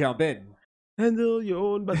will jump in. Handle your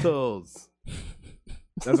own battles.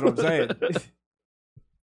 That's what I'm saying.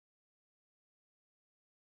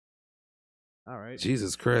 All right.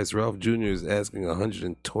 Jesus Christ, Ralph Jr. is asking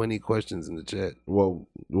 120 questions in the chat. Well,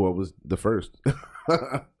 what was the first?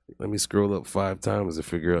 Let me scroll up 5 times to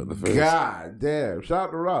figure out the first. God damn. Shout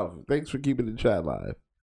out to Ralph. Thanks for keeping the chat live.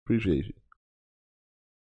 Appreciate you.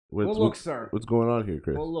 Sir? What's going on here,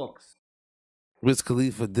 Chris? What looks? Wiz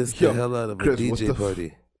Khalifa dissed the hell out of Chris, a DJ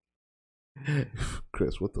party.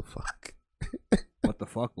 Chris, what the fuck? What the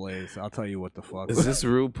fuck, Blaze? I'll tell you what the fuck. Is this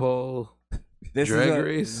RuPaul Drag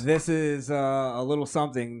Race? This is a little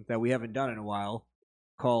something that we haven't done in a while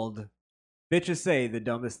called Bitches Say the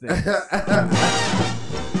Dumbest Things.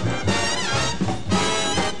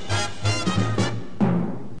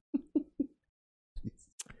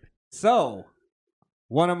 So,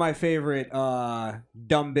 one of my favorite dumb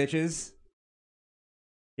bitches.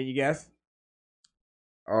 Can you guess?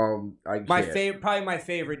 Probably my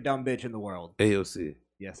favorite dumb bitch in the world. AOC.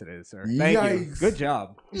 Yes, it is, sir. Thank you. Good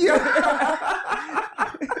job. Yeah.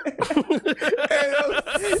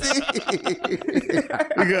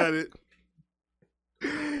 You got it.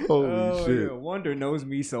 Holy shit. Yeah, Wonder knows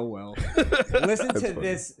me so well. Listen to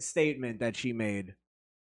this statement that she made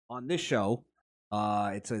on this show.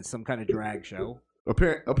 It's some kind of drag show.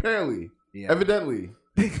 Apparently. Yeah. Evidently.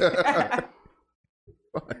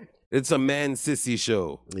 It's a man sissy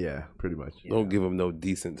show. Yeah, pretty much. Don't give them no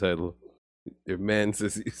decent title. They're man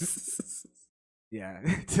sissies. Yeah.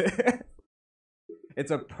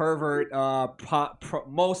 It's a pervert,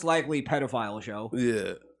 most likely pedophile show.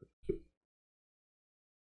 Yeah.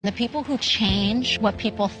 The people who change what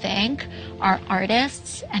people think are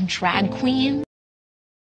artists and drag queens.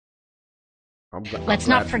 Let's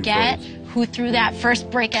not forget who threw that first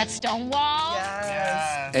brick at Stonewall.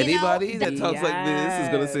 Yes. Anybody that talks like this is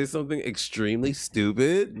going to say something extremely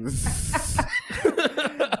stupid.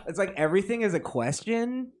 It's like everything is a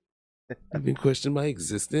question. I've been questioning my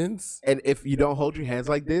existence. And if you don't hold your hands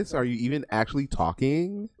like this, are you even actually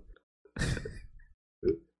talking?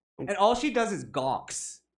 And all she does is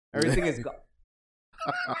gawks. Everything is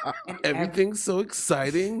Everything's so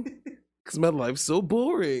exciting because my life's so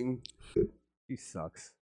boring. She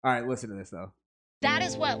sucks. All right, listen to this, though. That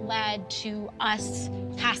is what led to us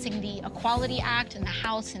passing the Equality Act in the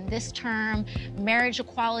House in this term, marriage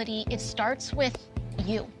equality. It starts with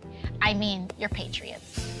you. I mean, you're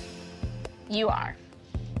patriots. You are.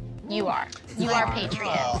 You are. You are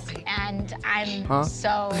patriots. And I'm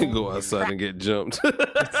so go outside and get jumped.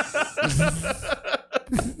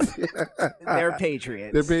 They're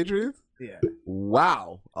patriots. They're patriots? Yeah.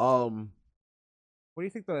 Wow. What do you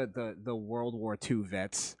think the World War II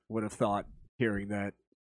vets would have thought hearing that?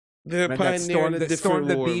 They're pioneering a different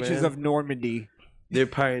war, the beaches man. of Normandy. They're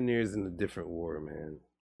pioneers in a different war, man.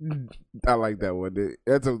 I like that one.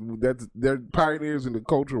 They're pioneers in the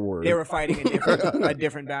culture war. They were fighting a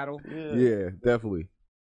different battle. Yeah, definitely.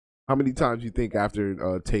 How many times you think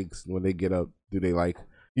after takes when they get up, do they like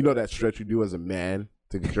that stretch you do as a man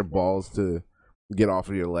to get your balls to get off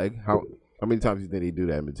of your leg? How many times do you think they do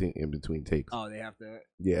that in between takes? Oh, they have to.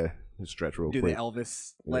 Yeah, stretch real do quick. The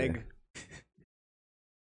Elvis leg. Yeah.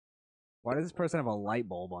 Why does this person have a light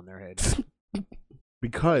bulb on their head?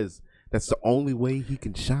 Because that's the only way he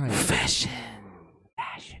can shine. Fashion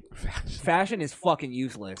is fucking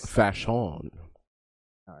useless. Fashion. All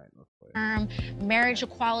right, let's play. Marriage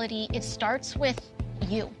equality, it starts with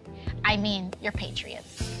you. I mean, you're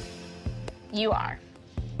patriots. You are.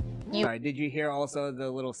 Sorry, did you hear also the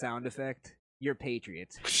little sound effect? You're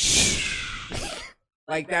patriots.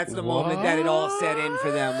 Like, that's the moment that it all set in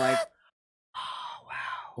for them. Like, oh,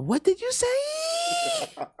 wow. What did you say?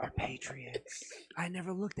 You're patriots. I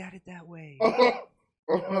never looked at it that way.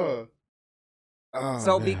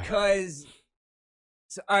 So man. because...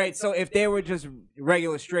 all right, so if they were just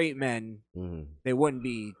regular straight men, they wouldn't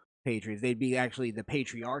be patriots. They'd be actually the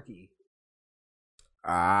patriarchy.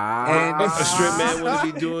 And a straight man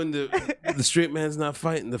wouldn't be doing the straight man's not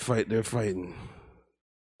fighting the fight they're fighting.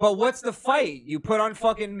 But what's the fight? You put on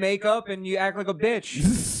fucking makeup and you act like a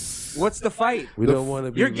bitch. What's the fight? We don't want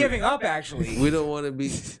to be. You're giving up, actually. We don't want to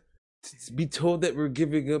be told that we're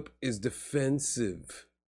giving up is defensive.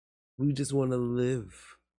 We just want to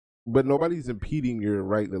live. But nobody's impeding your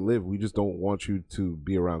right to live. We just don't want you to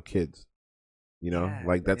be around kids.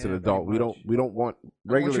 Like that's an adult. We don't want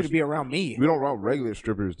regular. I want you to be around me. We don't want regular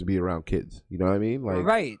strippers to be around kids. You know what I mean? Like,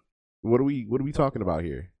 right. What are we talking about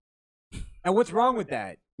here? And what's wrong with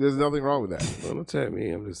that? There's nothing wrong with that. Well, don't tell me.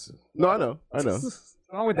 I'm just. No, I know. What's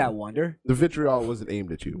wrong with that, Wonder? The vitriol wasn't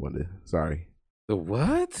aimed at you, Wonder. Sorry. The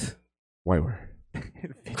what? White word.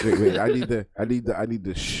 wait. I need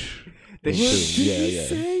the shh. The shh.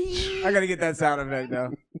 Yeah. I gotta get that sound effect now.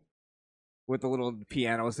 With the little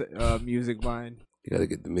piano music behind. You gotta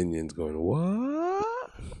get the minions going. What?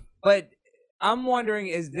 But I'm wondering,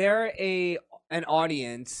 is there an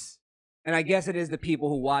audience, and I guess it is the people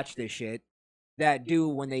who watch this shit, that do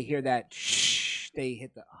when they hear that shh, they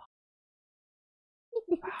hit the. Oh.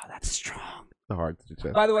 Wow, that's strong. The heart to the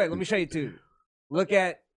chest. By the way, let me show you too. Look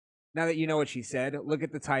at, now that you know what she said, look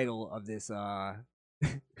at the title of this.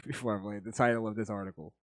 Before I play the title of this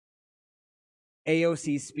article.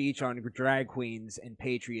 AOC's speech on drag queens and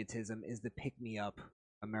patriotism is the pick-me-up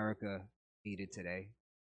America needed today.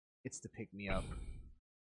 It's the pick-me-up.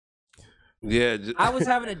 Yeah, I was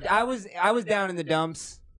down in the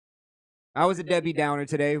dumps. I was a Debbie Downer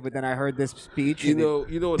today, but then I heard this speech. You know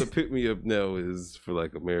what a pick-me-up now is for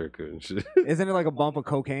like America and shit. Isn't it like a bump of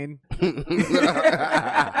cocaine? Off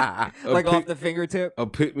the fingertip? A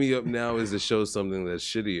pick-me-up now is to show something that's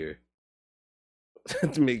shittier.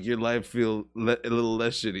 To make your life feel a little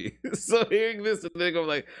less shitty. So hearing this, and then I'm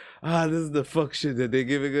like, this is the fuck shit that they're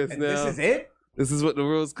giving us now. This is it? This is what the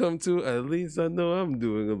world's come to. At least I know I'm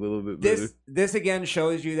doing a little bit better. This again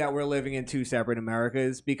shows you that we're living in two separate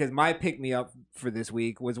Americas, because my pick-me-up for this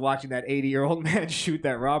week was watching that 80-year-old man shoot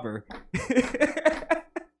that robber.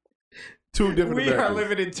 Two different Americas. We are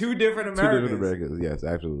living in two different Americas. Two different Americas, yes,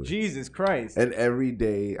 absolutely. Jesus Christ. And every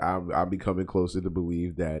day I'm becoming closer to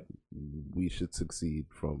believe that we should succeed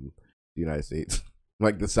from the United States.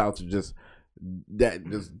 Like the South should just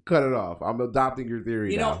cut it off. I'm adopting your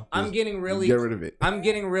theory now. I'm getting really... Get rid of it. I'm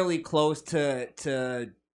getting really close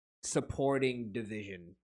to supporting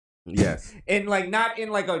division. Yes. And like, not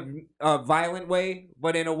in like a violent way,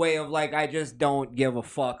 but in a way of like, I just don't give a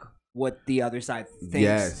fuck what the other side thinks.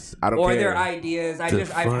 Yes, I don't care. Or their ideas. I've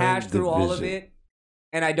hashed through all of it,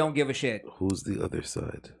 and I don't give a shit. Who's the other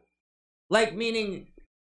side? Like, meaning,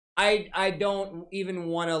 I don't even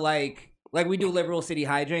want to like we do liberal city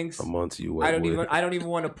hijinks. I'm onto you. I don't even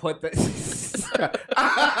want to put the.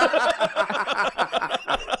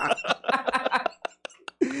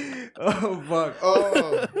 Oh fuck!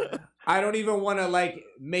 Oh, I don't even want to like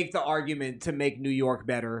make the argument to make New York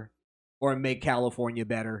better or make California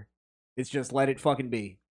better. It's just let it fucking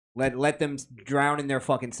be. Let them drown in their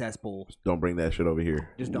fucking cesspool. Don't bring that shit over here.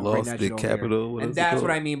 Just don't bring that shit over here. And that's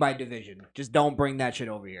what I mean by division. Just don't bring that shit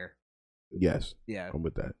over here. Yes. Yeah. I'm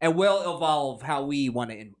with that. And we'll evolve how we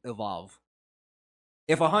want to evolve.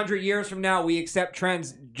 If 100 years from now we accept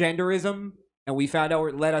transgenderism and we found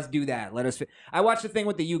out, let us do that. I watched the thing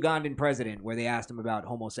with the Ugandan president where they asked him about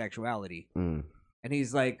homosexuality. And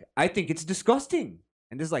he's like, I think it's disgusting.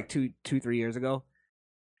 And this is like 3 years ago.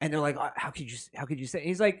 And they're like, how could you say? And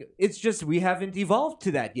he's like, it's just we haven't evolved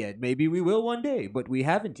to that yet. Maybe we will one day, but we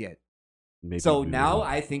haven't yet. So now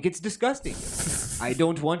I think it's disgusting. I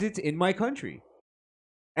don't want it in my country.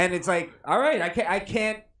 And it's like, all right, I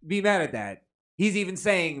can't be mad at that. He's even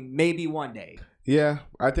saying maybe one day. Yeah,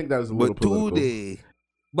 I think that was a little political.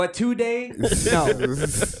 But today, no.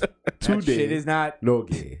 That shit is not. No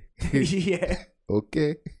gay. Yeah.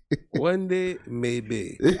 Okay. One day,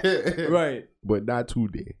 maybe. Right. But not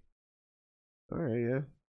today. All right, yeah.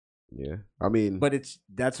 Yeah. I mean. But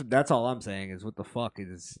that's all I'm saying is what the fuck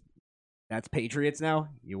is. That's Patriots now?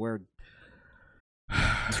 You wear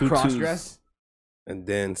cross dress? And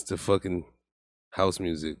dance to fucking house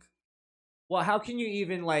music. Well, how can you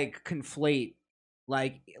even like conflate,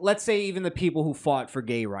 like, let's say even the people who fought for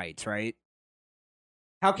gay rights, right?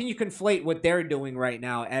 How can you conflate what they're doing right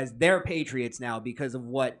now as they're patriots now because of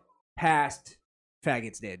what past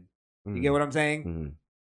faggots did? You get what I'm saying? Mm-hmm.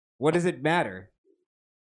 What does it matter?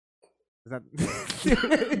 Is that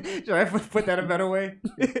should I put that a better way?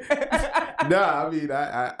 Nah, I mean,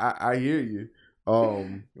 I hear you.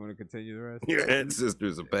 You want to continue the rest? Your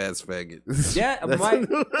ancestors are past faggots. Yeah,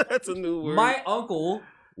 that's a new word. My uncle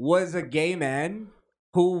was a gay man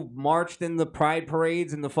who marched in the pride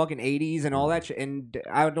parades in the fucking 80s and all that shit. And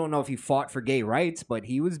I don't know if he fought for gay rights, but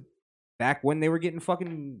he was back when they were getting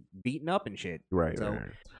fucking beaten up and shit. Right, so, right.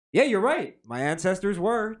 Yeah, you're right. My ancestors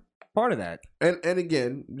were part of that. And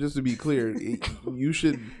again, just to be clear, you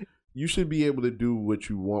should be able to do what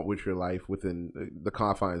you want with your life within the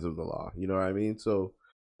confines of the law. You know what I mean? So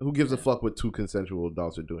who gives a fuck what two consensual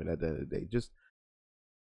adults are doing at the end of the day? Just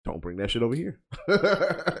don't bring that shit over here.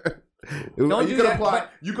 You can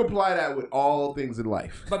apply that with all things in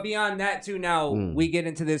life. But beyond that too, now we get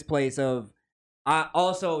into this place of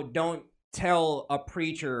also don't tell a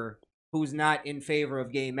preacher who's not in favor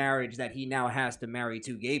of gay marriage that he now has to marry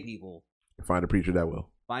two gay people. Find a preacher that will.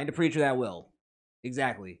 Find a preacher that will.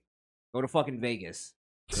 Exactly. Go to fucking Vegas.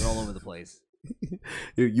 They're all over the place.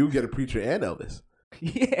 You get a preacher and Elvis.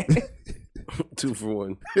 Yeah. 2 for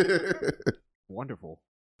 1. Wonderful.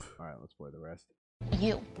 All right, let's play the rest.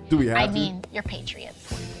 You. Do we have I to? mean, you're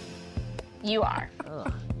patriots. You are.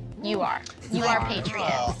 You are. You are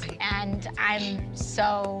patriots. And I'm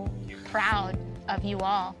so proud of you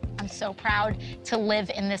all. I'm so proud to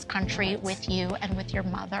live in this country with you and with your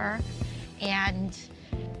mother. And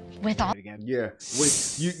with all. Yeah.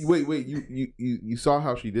 Wait. You saw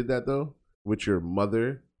how she did that though? With your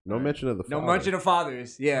mother? No mention of the father. No mention of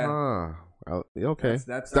fathers. Yeah. Okay.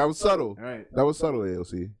 That was subtle. All right. That was subtle,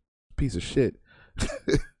 AOC. Piece of shit.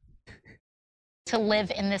 To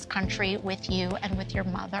live in this country with you and with your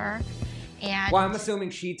mother. And well, I'm assuming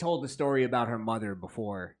she told the story about her mother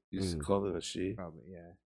before. You just call it a she? Probably,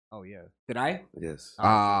 yeah. Oh, yeah. Did I? Yes. Fuck,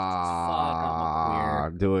 I'm a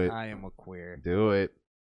queer. Do it. I am a queer. Do it.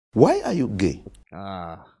 Why are you gay?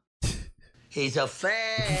 He's a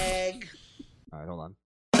fag. All right, hold on.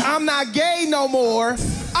 I'm not gay no more.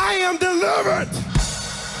 I am delivered.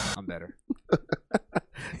 I'm better.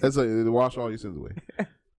 That's wash all your sins away.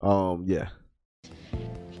 Yeah.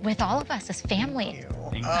 with all of us as family.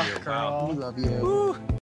 Girl, we love you.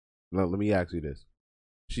 No, let me ask you this.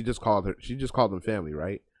 She just called them family,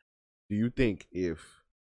 right? Do you think if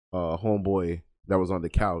a homeboy that was on the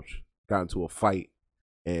couch got into a fight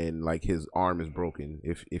and like his arm is broken,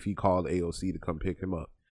 if he called AOC to come pick him up,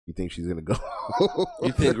 you think she's gonna go?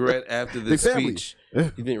 You think right after the speech?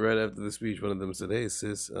 You think right after the speech, one of them said, "Hey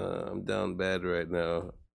sis, I'm down bad right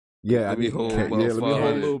now. Yeah, let me hold let me hold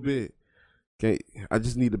a little bit. Okay, I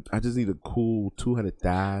just need a cool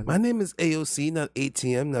 200,000. My name is AOC, not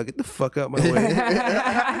ATM. Now get the fuck out my way."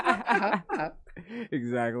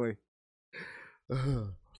 Exactly.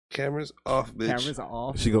 Cameras off, bitch. Cameras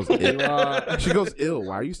off. She goes ill. She goes ill.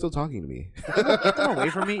 Why are you still talking to me? Get them away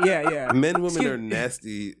from me. Yeah. Men, women are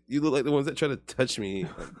nasty. You look like the ones that try to touch me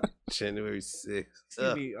on January 6th.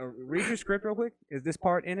 Excuse me. Read your script real quick. Is this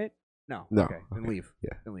part in it? No. No. Okay. Then leave.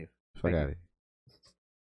 Yeah. Then leave. Fuck out of here.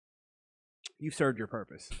 You served your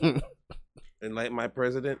purpose. And like my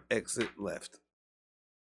president, exit left.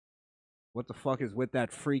 What the fuck is with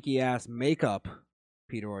that freaky ass makeup,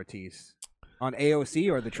 Peter Ortiz? On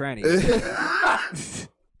AOC or the trannies?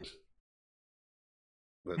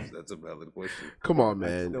 That's a valid question. Come on,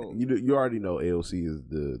 man. You already know AOC is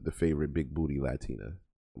the favorite big booty Latina.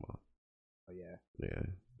 Come on. Oh yeah. Yeah.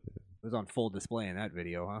 It was on full display in that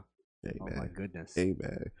video, huh? Hey, oh man. my goodness. Hey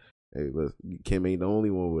man. Hey, look, Kim ain't the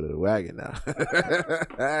only one with a wagon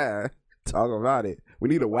now. Talk about it. We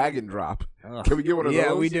need a wagon drop. Can we get one of those?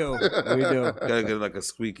 Yeah, we do. We do. Gotta get like a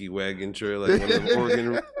squeaky wagon trail, like one of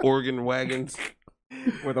them Oregon wagons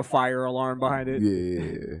with a fire alarm behind it.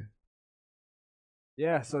 Yeah.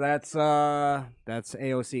 Yeah. So that's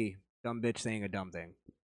AOC, dumb bitch saying a dumb thing.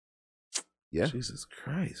 Yeah. Jesus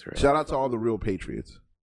Christ, Ralph. Shout out to all the real patriots.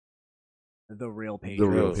 The real Patriots. The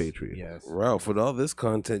real patriots. Yes. Ralph, with all this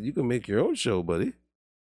content, you can make your own show, buddy.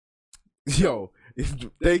 Yo,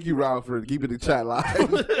 thank you, Ralph, for keeping the chat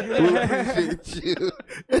live. We appreciate you.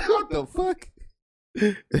 What the fuck?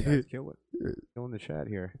 Killing the chat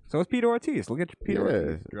here. So it's Peter Ortiz. Look at Peter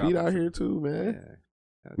Ortiz. Pete out here too, man.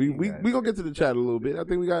 Yeah. We gonna get to the chat a little bit. I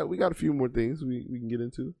think we got a few more things we can get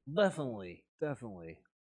into. Definitely.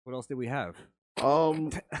 What else did we have? Oh,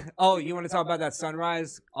 you want to talk about that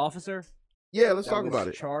Sunrise officer? Yeah, let's talk about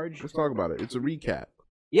it. Charge. Let's talk about it. It's a recap.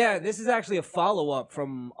 Yeah, this is actually a follow-up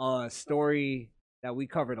from a story that we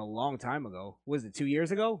covered a long time ago. Was it 2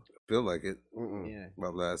 years ago? Feel like it. Yeah.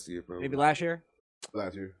 About last year, probably. Maybe last year?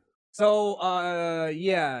 Last year. So,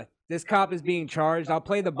 yeah, this cop is being charged. I'll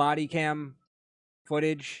play the body cam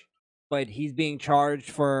footage, but he's being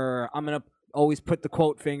charged for, I'm going to always put the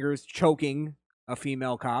quote fingers, choking a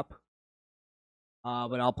female cop.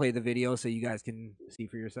 But I'll play the video so you guys can see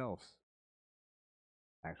for yourselves.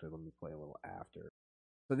 Actually, let me play a little after.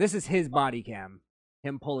 So this is his body cam.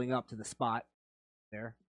 Him pulling up to the spot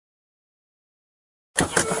there. I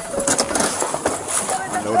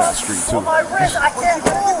know that street too. On my wrist, I can't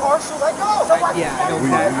move. Marshall, let go. Yeah, I know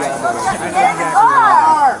exactly.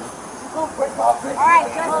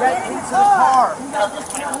 Alright, just get in the car.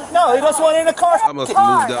 No, he doesn't want in the car. I must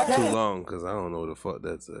have moved up too long because I don't know what the fuck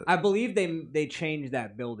that's at. I believe they changed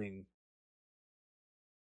that building.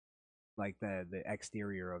 Like the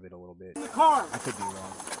exterior of it a little bit. In the car. I could be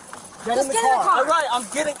wrong. Get in the car. All right, I'm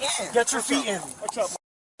getting in. Get your feet in. What's up?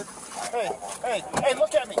 Hey,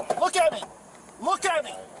 look at me. Look at me. Look at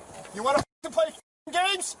me. You want to play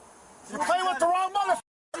games? You play with the wrong mother.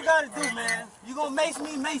 What you gotta do, man? You gonna mace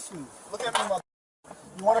me? Look at me, mother.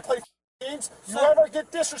 You want to play games? You ever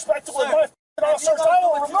get disrespectful with my officers? I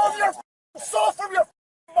will remove your soul from your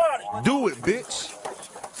body. Do it, bitch.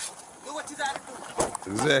 Do what you gotta do.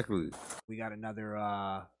 Exactly. We got another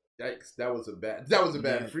Yikes, that was a bad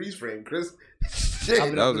freeze frame, Chris.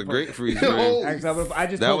 Shit. That was a great freeze frame. I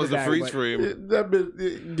just that was the freeze frame. That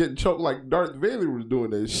bitch getting choked like Darth Vader was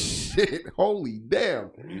doing that shit. Holy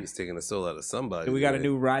damn. He was taking the soul out of somebody. Do we got a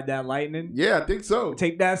new Ride That Lightning? Yeah, I think so.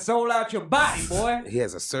 Take that soul out your body, boy. He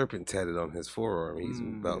has a serpent tatted on his forearm. He's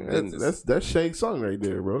about business. That's Shank's song right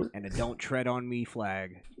there, bro. And a "Don't Tread on Me"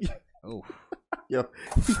 flag. Oh. Yo,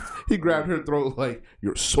 he grabbed her throat like,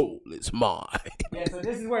 your soul is mine. Yeah, so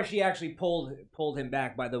this is where she actually pulled him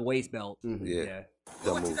back by the waist belt. Mm-hmm. Yeah.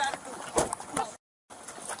 Don't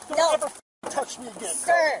ever touch me again.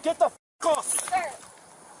 Sir. Get the off me. Sir.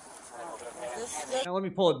 Now let me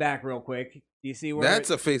pull it back real quick. Do you see where That's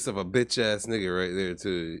a face of a bitch ass nigga right there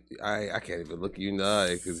too. I can't even look you in the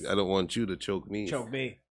eye because I don't want you to choke me. Choke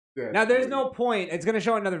me. Now, there's no point. It's going to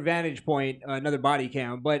show another vantage point, another body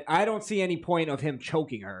cam, but I don't see any point of him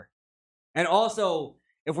choking her. And also,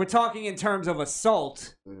 if we're talking in terms of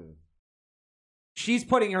assault, she's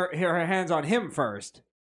putting her hands on him first,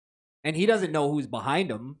 and he doesn't know who's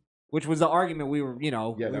behind him, which was the argument we were, kind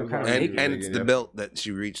of making. And it's the belt that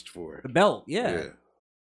she reached for. The belt, yeah.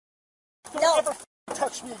 Don't ever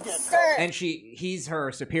touch me again. Sir. And he's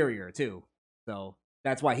her superior, too. So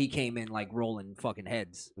that's why he came in like rolling fucking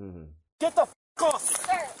heads. Mm-hmm. Get the off me.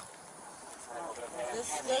 Sir.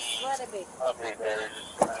 Just let it be.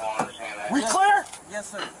 We clear? Yes,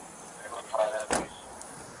 sir.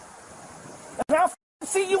 And I'll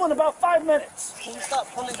see you in about 5 minutes. Can you stop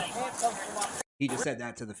pulling the handcuffs from my... He just said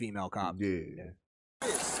that to the female cop. Yeah.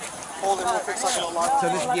 Hold it real quick so I can alarm. So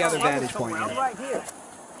this is the other vantage point. I'm right here.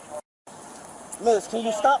 Miss, can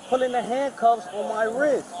you stop pulling the handcuffs on my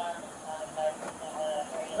wrist?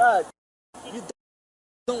 God, you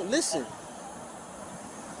don't listen.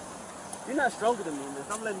 You're not stronger than me, miss.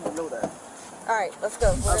 I'm letting you know that. All right, let's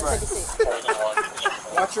go. We're gonna take a seat.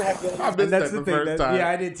 Watch your head. I missed that the first time. Yeah,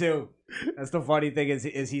 I did too. That's the funny thing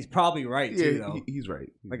is he's probably right too, though. He's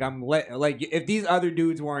right. Like like if these other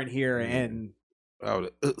dudes weren't here and I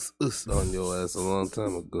would have on your ass a long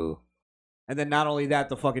time ago. And then not only that,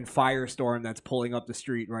 the fucking firestorm that's pulling up the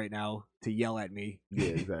street right now to yell at me. Yeah,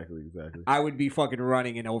 exactly. I would be fucking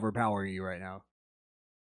running and overpowering you right now.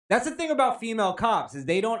 That's the thing about female cops is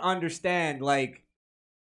they don't understand, like,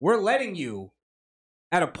 we're letting you,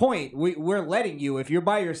 at a point, we're letting you, if you're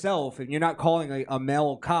by yourself and you're not calling a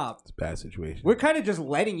male cop. It's a bad situation. We're kind of just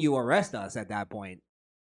letting you arrest us at that point.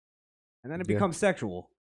 And then it becomes sexual.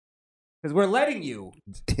 Because we're letting you.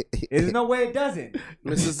 There's no way it doesn't.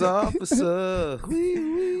 Mrs. Officer.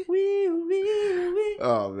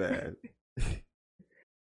 Oh, man.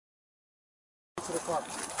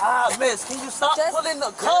 Miss, can you stop pulling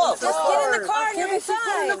the cuffs? Just get in the car and you'll be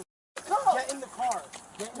fine. Get in the car.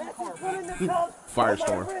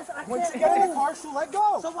 Firestorm. Once you get in the car, she'll let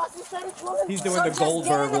go. So what's he saying? He's doing the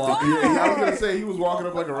Goldberg walk. Yeah, I was gonna say he was walking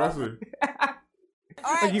up like a wrestler.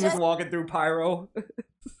 Like he was walking through pyro.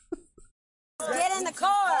 Get in the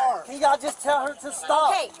car. You gotta just tell her to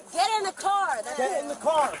stop. Okay, get in the car. Get in the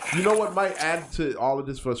car. You know what might add to all of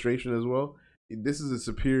this frustration as well? This is a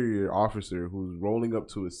superior officer who's rolling up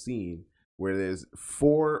to a scene where there's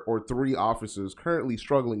 4 or 3 officers currently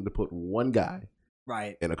struggling to put one guy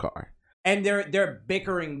right in a car. And they're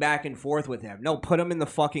bickering back and forth with him. No, put him in the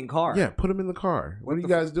fucking car. Yeah, put him in the car. What are you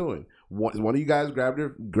guys doing? One of you guys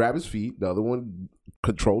grab his feet. The other one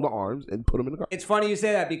control the arms and put him in the car. It's funny you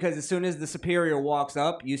say that because as soon as the superior walks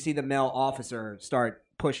up, you see the male officer start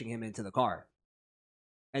pushing him into the car.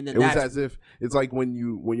 And then it was as if it's like when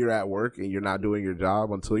you're at work and you're not doing your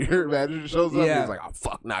job until your manager shows up. Yeah. It's like, oh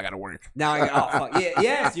fuck, now I gotta work. Now I got fuck. Yeah,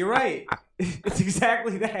 yes, you're right. It's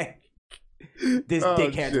exactly that. This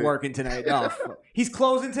dickhead's shit. working tonight. Oh, fuck. He's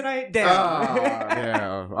closing tonight. Damn.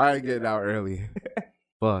 Damn. I ain't getting out early.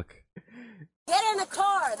 Fuck. Get in the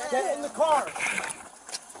car. Get in the car.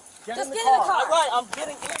 Just get in the car. All right, I'm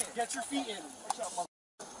getting in. Get your feet in.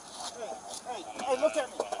 Hey, look at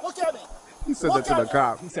me. Look at me. He said that to the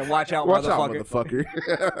cop. He said, "Watch out, Watch motherfucker."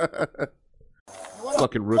 out, motherfucker.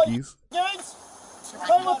 Fucking rookies. Games? You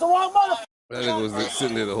playing with the wrong motherfucker. That nigga was like,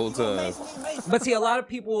 sitting there the whole time. But see, a lot of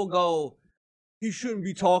people will go, "He shouldn't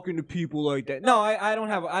be talking to people like that." No, I don't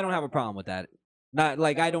have a problem with that. Not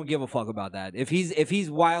like I don't give a fuck about that. If he's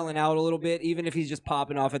wilding out a little bit, even if he's just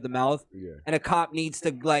popping off at the mouth, and a cop needs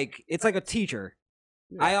to it's like a teacher.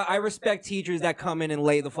 Yeah. I respect teachers that come in and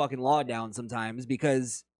lay the fucking law down sometimes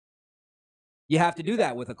because you have to do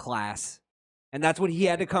that with a class. And that's what he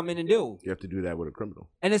had to come in and do. You have to do that with a criminal.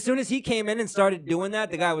 And as soon as he came in and started doing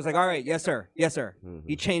that, the guy was like, "All right, yes sir, yes sir." Mm-hmm.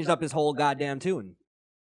 He changed up his whole goddamn tune.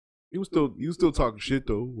 He was still talking shit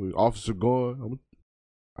though. With officer gone,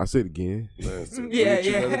 I say it again. Man, so Yeah, do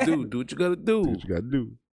what you gotta do. Do what you gotta do. Do what you gotta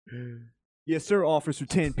do. Yes sir, Officer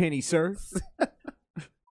Tenpenny, sir.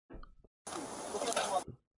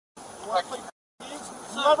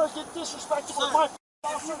 Never get disrespectful with my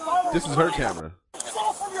officer. This is her camera.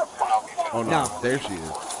 Oh no, there she is.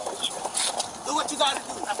 Do what you gotta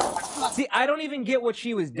do. See, I don't even get what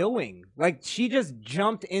she was doing. Like, she just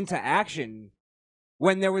jumped into action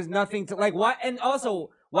when there was nothing to why. And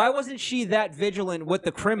also, why wasn't she that vigilant with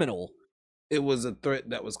the criminal? It was a threat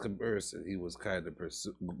that was coercive. He was kind of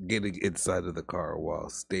getting inside of the car while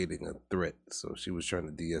stating a threat. So she was trying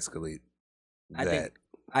to de-escalate that.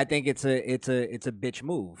 I think it's a bitch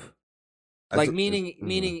move.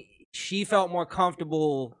 Meaning she felt more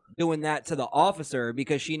comfortable doing that to the officer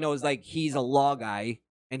because she knows he's a law guy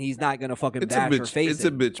and he's not gonna fucking bash her face. It's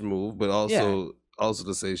a bitch move, but also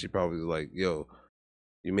to say she probably was like, "Yo,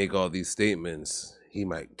 you make all these statements, he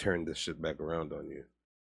might turn this shit back around on you."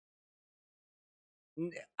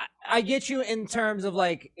 I get you in terms of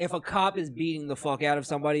if a cop is beating the fuck out of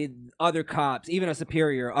somebody, other cops, even a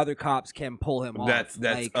superior, other cops can pull him off.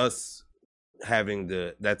 That's us having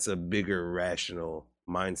that's a bigger rational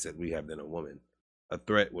mindset we have than a woman. A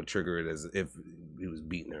threat would trigger it as if he was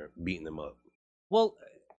beating them up. Well,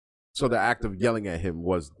 so the act of yelling at him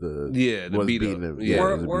was beating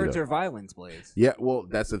him. Words are violence, Blaze. Yeah, well,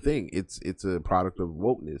 that's the thing. It's a product of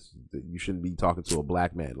wokeness. You shouldn't be talking to a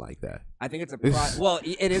black man like that. I think it's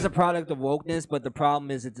it is a product of wokeness, but the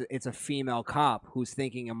problem is it's a female cop who's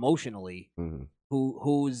thinking emotionally,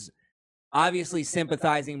 who's obviously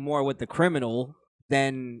sympathizing more with the criminal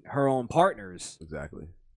than her own partners. Exactly.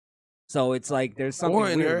 So it's like there's something. Or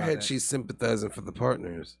in weird her about head, it. she's sympathizing for the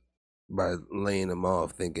partners by laying them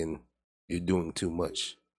off, thinking you're doing too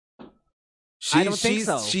much. I don't think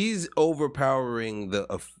so. She's overpowering the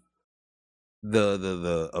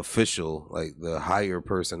official, like the higher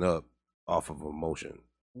person up, off of emotion.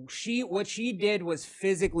 What she did was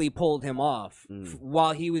physically pulled him off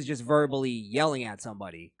while he was just verbally yelling at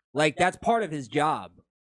somebody. Like that's part of his job.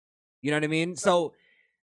 You know what I mean? So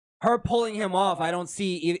her pulling him off, I don't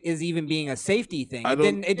see is even being a safety thing.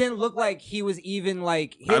 It didn't look like he was even he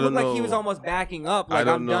looked like he was almost backing up. Like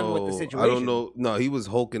I'm done with the situation. I don't know. No, he was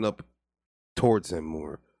hulking up towards him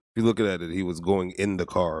more. If you look at it, he was going in the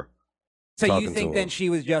car. So you think then she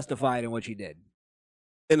was justified in what she did?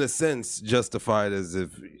 In a sense, justified as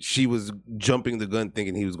if she was jumping the gun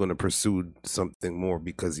thinking he was going to pursue something more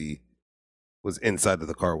because he was inside of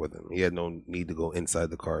the car with him. He had no need to go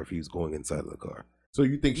inside the car if he was going inside of the car. So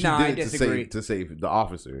you think she did it to save the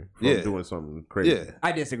officer from doing something crazy? Yeah.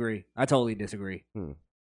 I disagree. I totally disagree.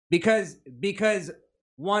 Because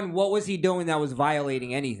one, what was he doing that was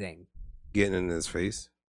violating anything? Getting in his face?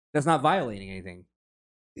 That's not violating anything.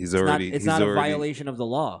 He's already. It's not a violation of the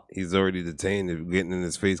law. He's already detained. If getting in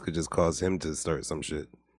his face could just cause him to start some shit.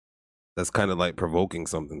 That's kind of like provoking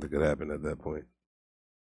something that could happen at that point.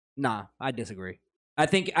 Nah, I disagree. I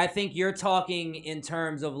think you're talking in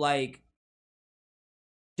terms of like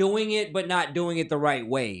doing it but not doing it the right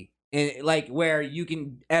way. And like where you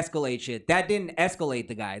can escalate shit. That didn't escalate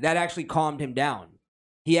the guy. That actually calmed him down.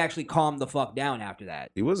 He actually calmed the fuck down after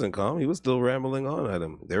that. He wasn't calm. He was still rambling on at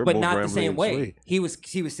him. They were But both not the rambling same way. sweet. He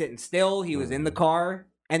was sitting still. He was in the car.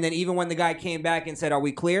 And then even when the guy came back and said, "Are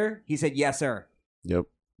we clear?" He said, "Yes, sir." Yep.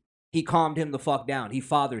 He calmed him the fuck down. He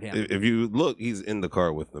fathered him. If you look, he's in the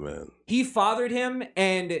car with the man. He fathered him,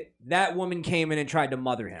 and that woman came in and tried to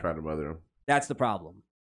mother him. That's the problem.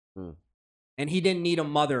 And he didn't need a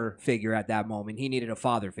mother figure at that moment. He needed a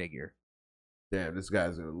father figure. Damn, this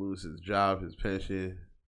guy's gonna lose his job, his pension,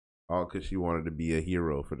 all because she wanted to be a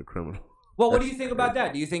hero for the criminal. Well, what do you think about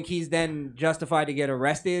that? Do you think he's then justified to get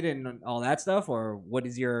arrested and all that stuff, or what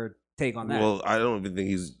is your take on that? Well, I don't even think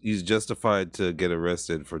he's justified to get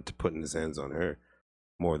arrested for putting his hands on her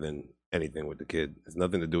more than anything with the kid. It's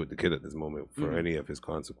nothing to do with the kid at this moment for any of his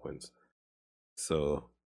consequence. So,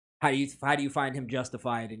 how do you find him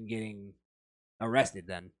justified in getting arrested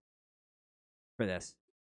then for this?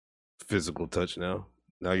 Physical touch now.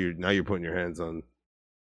 Now you're putting your hands on.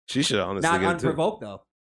 She should honestly not get unprovoked though.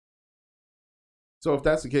 So if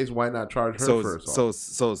that's the case, why not charge her first? So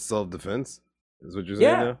self-defense is what you're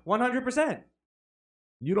saying now? 100%.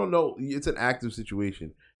 You don't know. It's an active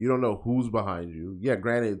situation. You don't know who's behind you. Yeah,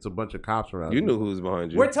 granted, it's a bunch of cops around. You knew who was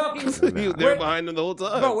behind you. We're talking. They're behind him the whole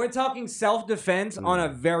time. Bro, we're talking self-defense on a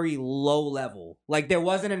very low level. Like, there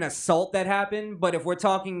wasn't an assault that happened, but if we're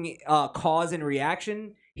talking cause and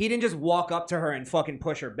reaction, he didn't just walk up to her and fucking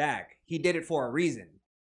push her back. He did it for a reason.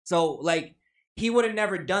 So, like, he would have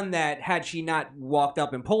never done that had she not walked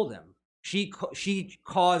up and pulled him. She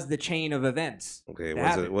caused the chain of events. Okay,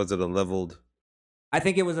 was it a leveled? I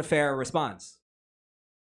think it was a fair response.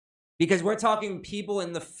 Because we're talking people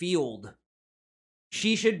in the field.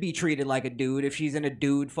 She should be treated like a dude if she's in a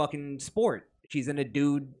dude fucking sport. She's in a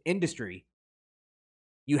dude industry.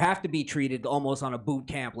 You have to be treated almost on a boot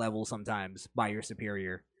camp level sometimes by your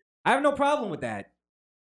superior. I have no problem with that.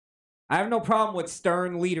 I have no problem with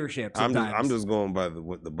stern leadership sometimes. I'm just going by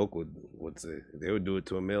what the book would say. They would do it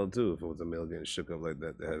to a male too if it was a male getting shook up like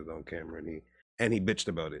that had it on camera and he bitched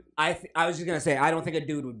about it. I was just gonna say I don't think a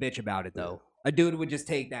dude would bitch about it though. A dude would just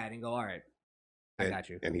take that and go, "All right, I got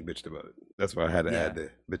you." And he bitched about it. That's why I had to add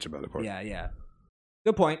the bitch about it part. Yeah.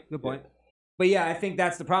 Good point. But yeah, I think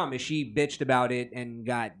that's the problem. Is she bitched about it and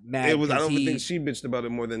got mad? I don't think she bitched about it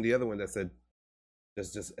more than the other one that said,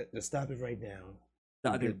 "Just stop it right now."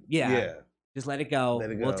 Yeah. Just let it go.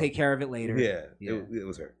 We'll take care of it later. Yeah. It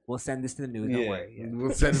was her. We'll send this to the news. Don't worry. Yeah.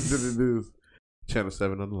 We'll send it to the news. Channel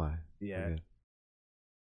 7 on the line. Yeah.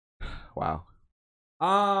 Wow.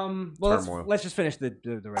 Well, let's just finish the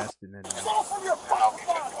rest and then. Do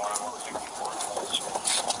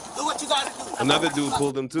what you gotta do. Another dude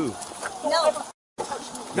pulled him too.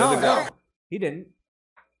 No. He didn't.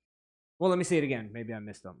 Well, let me see it again. Maybe I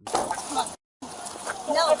missed something.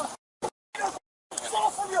 No.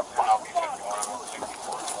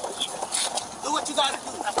 Do what you gotta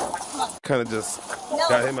do. Kind of just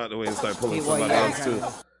got him out the way and started pulling somebody else too.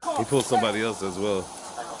 He pulled somebody else as well.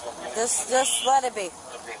 Just let it be. I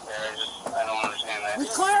don't understand that. We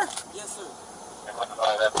clear? Yes, sir.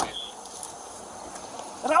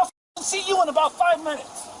 And I'll see you in about 5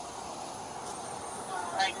 minutes.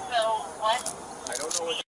 Like, so what?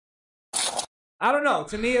 I don't know.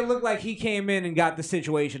 To me, it looked like he came in and got the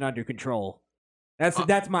situation under control.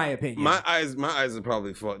 That's my opinion. My eyes are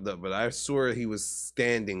probably fucked up, but I swear he was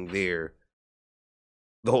standing there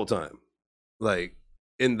the whole time, like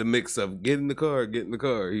in the mix of get in the car.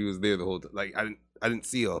 He was there the whole time. Like I didn't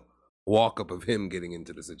see a walk up of him getting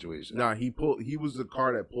into the situation. Nah, he was the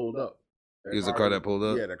car that pulled up. He was the car that pulled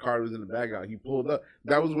up? Yeah, the car was in the background. He pulled up.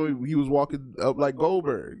 That was when he was walking up like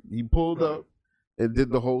Goldberg. He pulled up and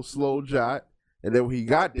did the whole slow jot. And then when he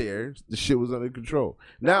got there, the shit was under control.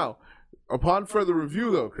 Now, upon further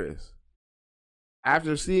review, though, Chris,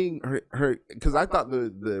 after seeing her, because I thought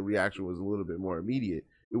the reaction was a little bit more immediate.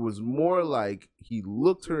 It was more like he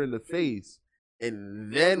looked her in the face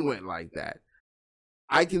and then went like that.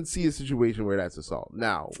 I can see a situation where that's assault.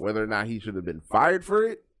 Now, whether or not he should have been fired for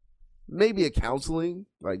it, maybe a counseling,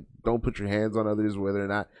 like don't put your hands on others, whether or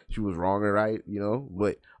not she was wrong or right,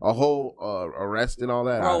 but a whole arrest and all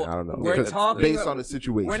that, Bro, I don't know. We're talking based on the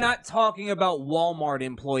situation. We're not talking about Walmart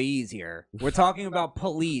employees here. We're talking about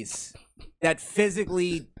police that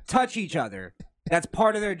physically touch each other. That's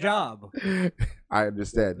part of their job. I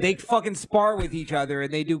understand. They fucking spar with each other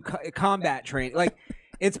and they do combat training. Like,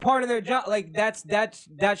 it's part of their job. Like,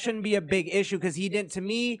 that shouldn't be a big issue because he didn't. To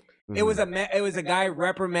me, it was a guy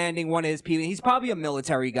reprimanding one of his people. He's probably a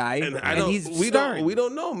military guy, and we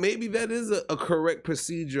don't know. Maybe that is a correct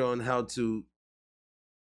procedure on how to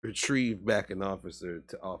retrieve back an officer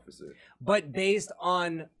to officer. But based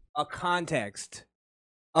on a context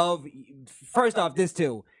of, first off, this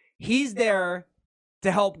too, he's there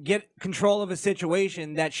to help get control of a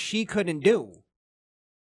situation that she couldn't do.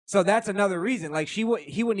 So that's another reason. Like, he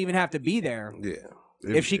wouldn't even have to be there. Yeah.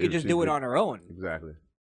 If she could just do it on her own. Exactly.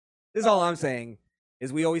 This is all I'm saying,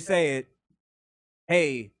 is we always say it,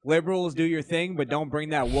 hey, liberals, do your thing, but don't bring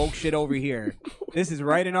that woke shit over here. This is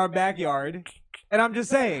right in our backyard. And I'm just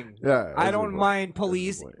saying, I don't mind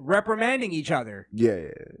police reprimanding each other. Yeah,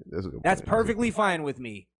 that's a good point. That's perfectly fine with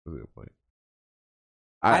me. That's a good point.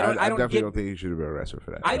 I definitely don't think he should have been arrested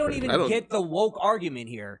for that. I don't even get the woke argument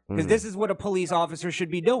here, because this is what a police officer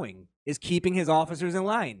should be doing, is keeping his officers in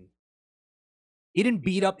line. He didn't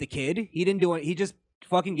beat up the kid. He didn't do it. He just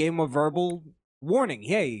fucking gave him a verbal warning.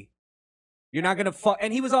 Hey, you're not going to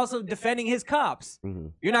and he was also defending his cops.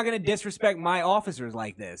 You're not going to disrespect my officers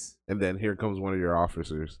like this. And then here comes one of your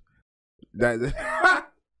officers.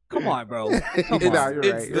 Come on, bro.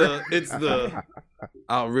 It's the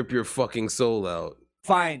I'll rip your fucking soul out.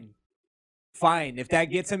 Fine. If that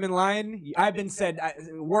gets him in line,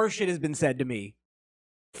 worse shit has been said to me.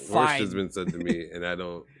 Worse has been said to me, and I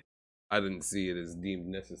didn't see it as deemed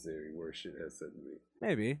necessary. Worse shit has said to me.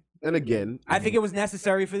 Maybe. And again, I think it was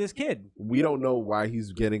necessary for this kid. We don't know why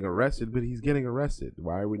he's getting arrested, but he's getting arrested.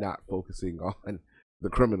 Why are we not focusing on the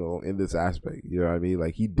criminal in this aspect? You know what I mean?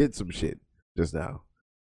 Like, he did some shit just now.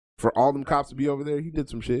 For all them cops to be over there, he did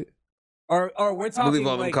some shit. Or we're talking. I believe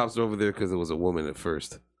all them cops were over there because it was a woman at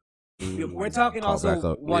first. We're talking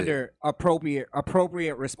also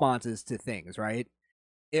appropriate responses to things, right?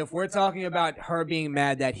 If we're talking about her being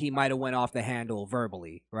mad that he might have went off the handle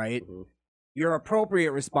verbally, right? Your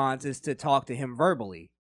appropriate response is to talk to him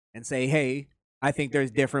verbally and say, hey, I think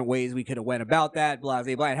there's different ways we could have went about that, blah,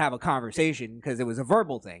 blah, blah, and have a conversation because it was a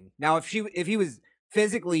verbal thing. Now, if he was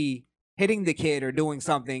physically hitting the kid or doing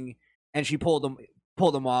something and she pulled him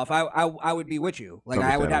off, I would be with you. Like,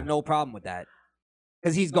 I would have no problem with that.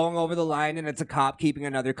 Because he's going over the line and it's a cop keeping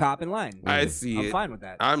another cop in line. I see it. I'm fine with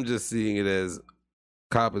that. I'm just seeing it as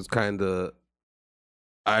cop is kind of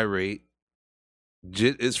irate.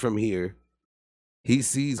 Jit is from here. He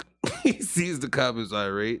sees the cop is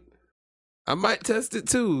irate. I might test it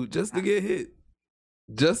too, just to get hit.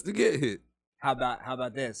 How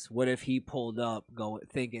about this? What if he pulled up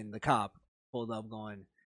thinking the cop pulled up going,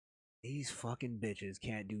 these fucking bitches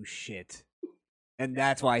can't do shit. And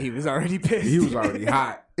that's why he was already pissed. He was already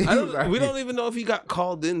hot. We don't even know if he got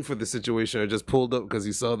called in for the situation or just pulled up because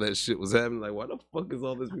he saw that shit was happening. Like, why the fuck is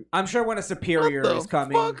all this? I'm sure when a superior is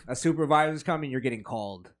coming, a supervisor is coming, you're getting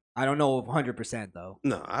called. I don't know 100% though.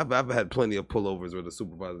 No, I've had plenty of pullovers where the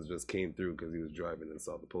supervisor just came through because he was driving and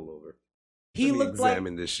saw the pullover. He looked like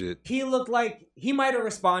this shit. He looked like he might have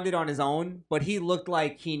responded on his own, but he looked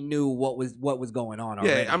like he knew what was going on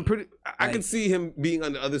already. Yeah, I can see him being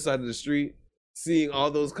on the other side of the street, seeing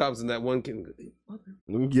all those cops and that one kid.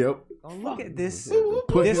 Yep. Oh, look at this.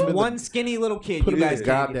 This one skinny little kid. Put you him guys in his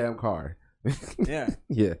goddamn car. Yeah.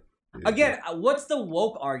 Yeah. Again, what's the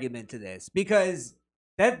woke argument to this? Because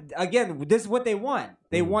this is what they want.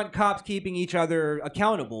 They want cops keeping each other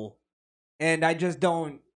accountable, and I just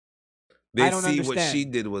don't. They I don't see understand. what she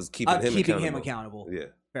did was keeping him accountable. Yeah.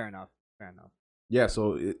 Fair enough. Yeah,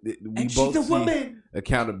 so we both see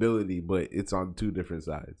accountability, but it's on two different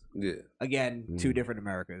sides. Yeah. Again, two different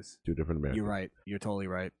Americas. Two different Americas. You're right. You're totally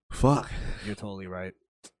right. Fuck. You're totally right.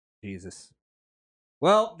 Jesus.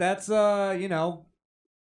 Well, that's that's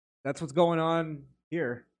what's going on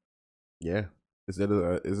here. Yeah. Is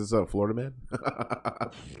this a Florida man?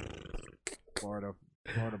 Florida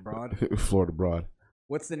broad. Florida broad.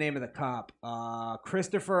 What's the name of the cop?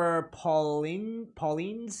 Christopher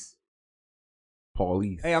Paulines.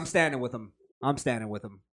 Hey, I'm standing with him.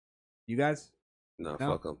 You guys? No?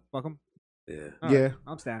 Fuck him. Fuck him. Yeah. All Yeah. right,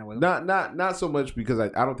 I'm standing with him. Not so much because I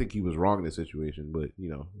don't think he was wrong in this situation, but he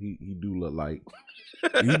do look like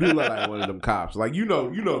one of them cops. Like you know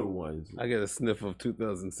the ones. I get a sniff of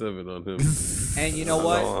 2007 on him. And you know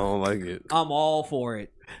what? I don't like it. I'm all for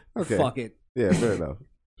it. Okay. Fuck it. Yeah, fair enough.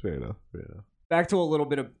 Back to a little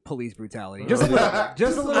bit of police brutality. Just a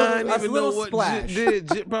little splash.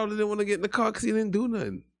 Jit probably didn't want to get in the car because he didn't do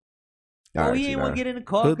nothing. He didn't want to get in the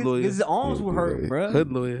car because his arms were hurting, bro.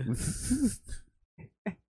 Hood lawyer.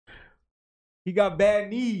 He got bad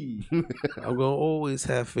knee. I'm gonna always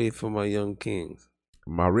have faith for my young kings.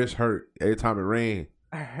 My wrist hurt every time it rained.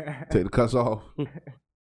 Take the cuts off.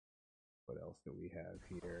 What else do we have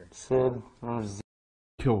here? Sid.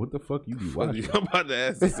 Yo, what the fuck you be watching? I'm about to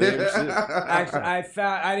ask the same shit. Actually,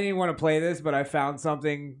 I didn't even want to play this, but I found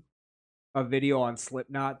a video on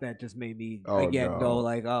Slipknot that just made me go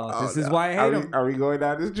like, this is why I hate him. Are we going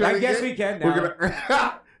down this journey? I guess again? we can now. We're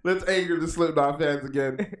gonna let's anger the Slipknot fans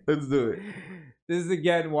again. Let's do it. This is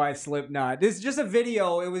again why Slipknot. This is just a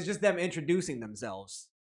video. It was just them introducing themselves.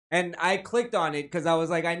 And I clicked on it because I was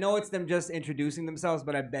like, I know it's them just introducing themselves,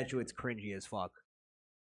 but I bet you it's cringy as fuck.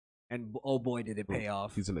 And oh boy, did it pay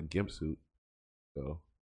off. He's in a gimp suit, so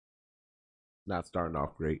not starting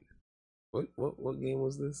off great. What game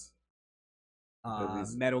was this?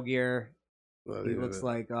 Metal Gear. Well, He looks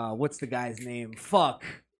like what's the guy's name? Fuck,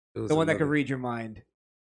 the one that could read your mind.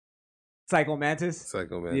 Psycho Mantis.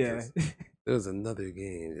 Psycho Mantis. Yeah. There was another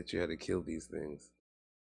game that you had to kill these things.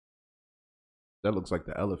 That looks like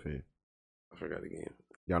the elephant. I forgot the game.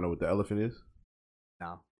 Y'all know what the elephant is?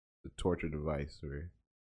 No. The torture device where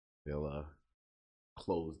they'll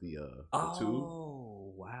close the tube.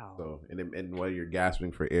 Oh wow! So and while you're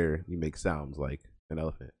gasping for air, you make sounds like an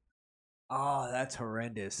elephant. Oh, that's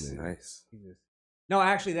horrendous. Yeah. Nice. Jesus. No,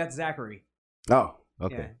 actually, that's Zachary. Oh,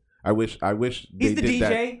 okay. Yeah. I wish He's the did DJ.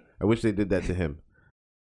 that. I wish they did that to him.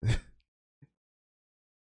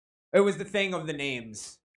 It was the thing of the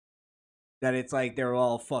names that it's like they're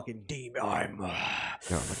all fucking demon. Oh my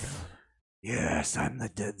god. Yes, I'm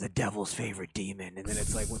the devil's favorite demon, and then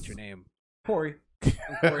it's like, what's your name? Corey. I'm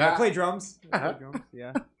Corey. I play drums.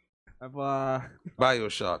 Yeah. I've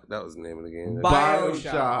BioShock. That was the name of the game.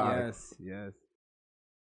 BioShock. Yes.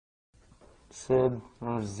 Sid.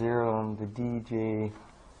 I'm Zero. I'm the DJ.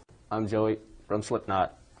 I'm Joey from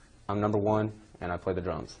Slipknot. I'm number 1, and I play the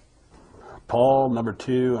drums. Paul, number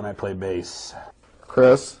 2, and I play bass.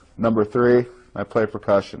 Chris, number 3, I play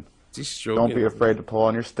percussion. Don't be afraid to pull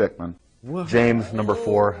on your stickman. James, number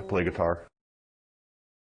 4, I play guitar.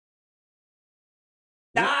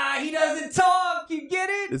 He doesn't talk. You get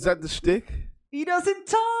it? Is that the shtick? He doesn't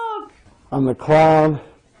talk. I'm the clown.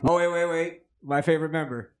 Oh wait. My favorite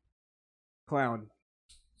member, Clown.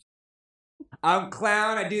 I'm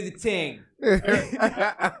Clown. I do the ting.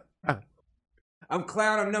 I'm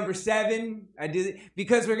Clown. I'm number 7. I do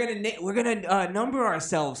because we're gonna number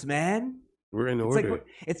ourselves, man. We're in It's order. like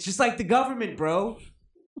it's just like the government, bro.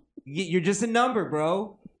 You're just a number,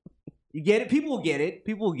 bro. You get it? People will get it.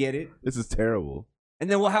 People will get it. This is terrible. And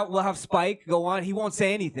then we'll have Spike go on. He won't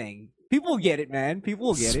say anything. People will get it, man. People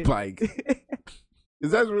will get Spike. Is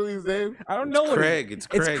that really his name? I don't know. Craig. It's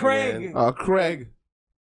Craig. It's Craig. Man. Oh, Craig.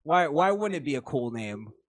 Why wouldn't it be a cool name?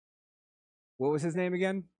 What was his name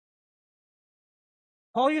again?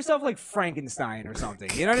 Call yourself like Frankenstein or something.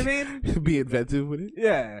 You know what I mean? Be inventive with it.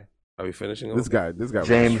 Yeah. Are we finishing? This guy.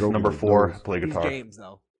 James, number 4, play He's guitar. James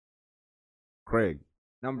though. Craig.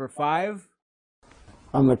 Number 5.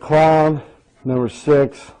 I'm the clown. Number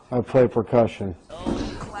 6, I play percussion.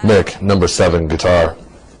 Nick, number 7, guitar.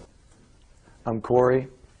 I'm Corey,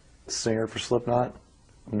 singer for Slipknot.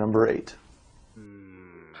 I'm number 8.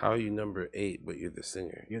 How are you number 8, but you're the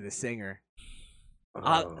singer? You're the singer.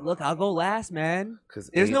 Look, I'll go last, man.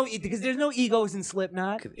 Because there's no egos in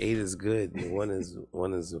Slipknot. Because 8 is good, and 1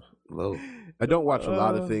 is low. I don't watch a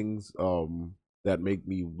lot of things that make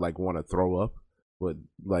me like want to throw up, but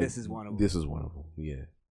like This is one of them. This is one of them. Yeah.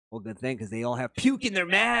 Well, good thing because they all have puke in their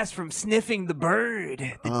mask from sniffing the bird,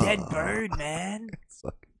 the dead bird, man. It's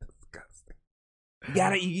fucking disgusting.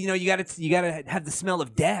 You gotta have the smell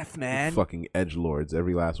of death, man. Fucking edgelords,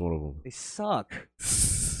 every last one of them. They suck.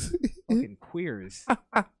 Fucking queers.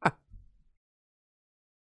 All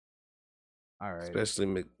right.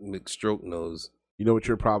 Especially McStroke Nose. You know what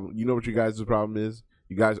your problem? You know what you guys' problem is?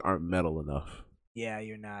 You guys aren't metal enough. Yeah,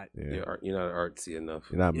 you're not. Yeah. You're not artsy enough.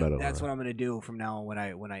 You're not metal. That's what I'm gonna do from now on when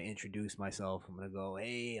I introduce myself. I'm gonna go,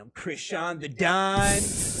 hey, I'm Krishan the Don.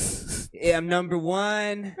 Yeah, I'm number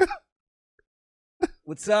 1.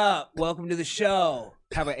 What's up? Welcome to the show.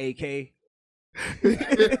 Have an AK.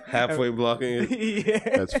 Halfway blocking it.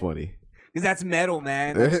 Yeah. That's funny. Because that's metal,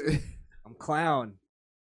 man. I'm Clown.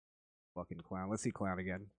 Fucking Clown. Let's see Clown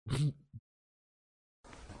again.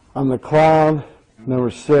 I'm the clown.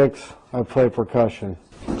 Number 6, I play percussion.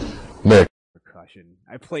 Nick. Percussion.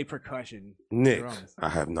 I play percussion. Nick, Drums. I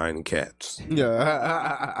have 9 cats.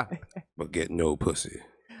 Yeah. But get no pussy.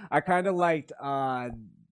 I kind of liked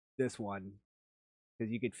this one.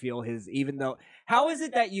 Because you could feel his, even though, how is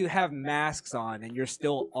it that you have masks on and you're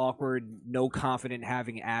still awkward, no confident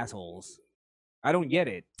having assholes? I don't get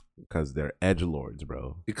it. Because they're edgelords,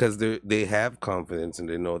 bro. Because they have confidence and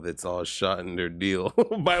they know that's all shot in their deal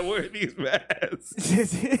by wearing these masks.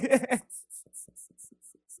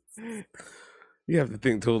 You have to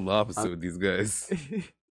think total opposite with these guys.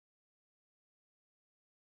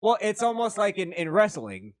 Well, it's almost like in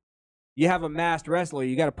wrestling. You have a masked wrestler,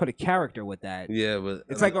 you got to put a character with that. Yeah, but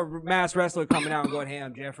it's like a masked wrestler coming out and going, "Hey,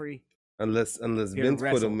 I'm Jeffrey." Unless Vince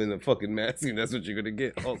put him in a fucking mask, and that's what you're gonna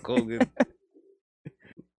get. Hulk Hogan.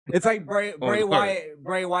 It's like Bray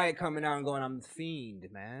Wyatt coming out and going, "I'm the Fiend,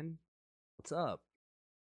 man. What's up?"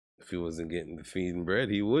 If he wasn't getting the Fiend bread,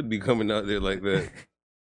 he would be coming out there like that.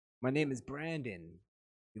 My name is Brandon.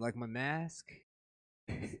 You like my mask?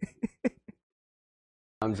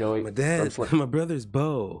 I'm Joey. My dad, my brother's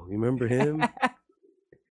Bo. You remember him?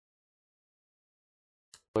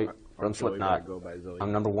 From Slipknot.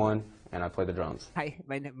 I'm number 1, and I play the drums. Hi,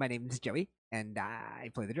 my name is Joey, and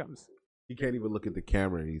I play the drums. He can't even look at the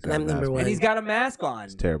camera. And I'm number 1. And he's got a mask on.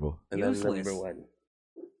 It's terrible. And I'm number 1.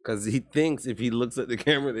 Because he thinks if he looks at the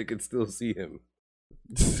camera, they could still see him.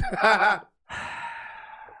 It's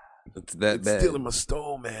that bad. Stealing my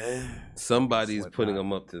stole, man. Somebody's putting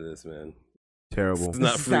him up to this, man. Terrible. It's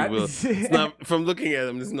not free will. It's not, from looking at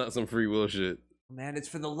him, this is not some free will shit. Man, it's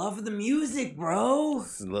for the love of the music, bro.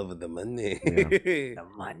 It's the love of the money. Yeah. The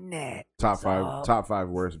money. Top 5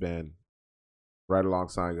 worst band. Right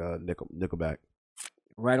alongside Nickelback.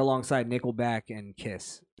 Right alongside Nickelback and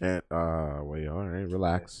Kiss. And wait, all right,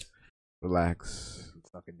 relax.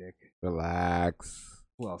 Suck a dick. Relax.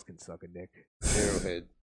 Who else can suck a dick?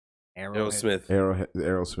 Aerosmith.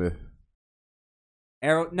 Aerosmith.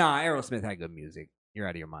 Aerosmith had good music. You're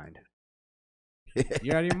out of your mind.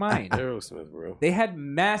 You're out of your mind. Aerosmith, bro. They had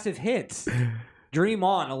massive hits. Dream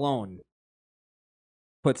On alone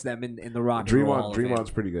puts them in the rock. Dream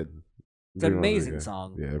On's pretty good. It's an amazing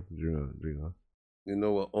song. Yeah, Dream On. You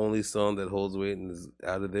know what only song that holds weight and is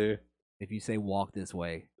out of there? If you say Walk This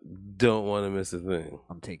Way. Don't want to miss a thing.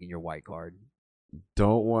 I'm taking your white card.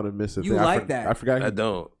 Don't want to miss a thing. You like that. I forgot. I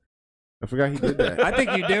don't. I forgot he did that. I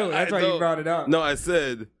think you do. That's why you brought it up. No, I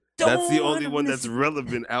said that's the only one that's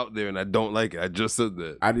relevant out there, and I don't like it. I just said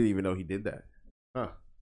that. I didn't even know he did that. Huh.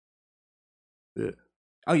 Yeah.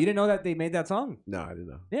 Oh, you didn't know that they made that song? No, I didn't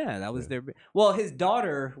know. Yeah, that was their. Well, his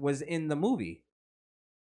daughter was in the movie.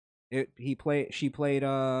 She played. He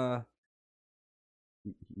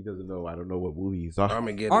doesn't know. I don't know what movie he's on.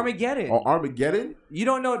 Armageddon. Oh, Armageddon. You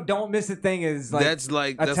don't know. Don't Miss a Thing is like that's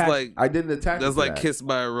like I didn't attack. That's like Kissed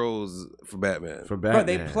by a Rose for Batman. Bro,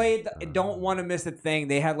 they played Don't Want to Miss a Thing.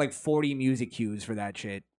 They had like 40 music cues for that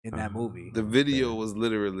shit in that movie. The video was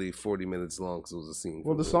literally 40 minutes long, so it was a scene.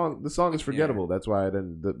 Well, the song is forgettable. That's why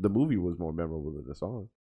the movie was more memorable than the song.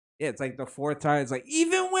 Yeah, it's like the fourth time. It's like,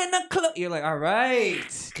 even when you're like, all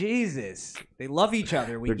right, Jesus. They love each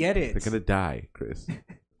other. We get it. They're going to die, Chris.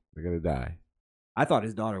 They're going to die. I thought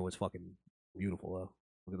his daughter was fucking beautiful, though.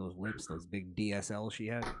 Look at those lips, those big DSLs she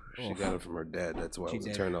had. She got it from her dad. That's why it was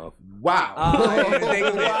a turn off. Wow. Oh, I didn't even think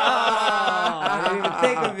of it. I didn't even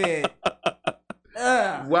think of it.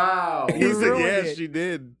 Wow. He said, yeah, she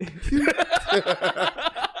did.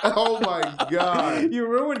 Oh my God. You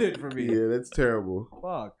ruined it for me. Yeah, that's terrible.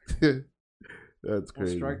 Fuck. That's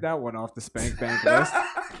crazy. We'll strike that one off the Spank Bank list.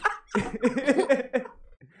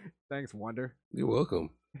 Thanks, Wonder. You're welcome.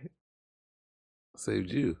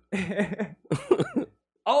 Saved you.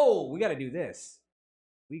 Oh, we got to do this.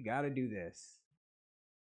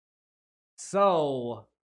 So,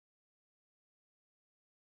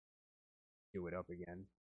 do it up again.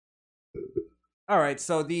 All right,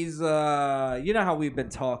 so these, you know how we've been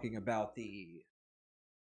talking about the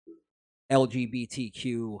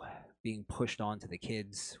LGBTQ being pushed onto the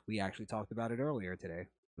kids? We actually talked about it earlier today.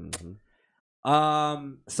 Mm-hmm.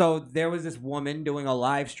 So there was this woman doing a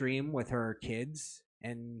live stream with her kids,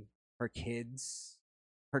 and her kid,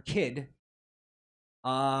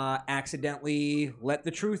 accidentally let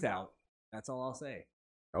the truth out. That's all I'll say.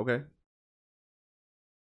 Okay.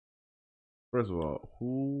 First of all,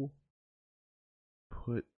 who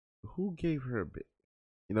gave her a bit?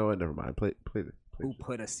 You know what? Never mind. Play Who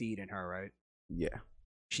put a seed in her, right? Yeah.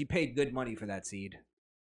 She paid good money for that seed.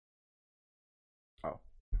 Oh.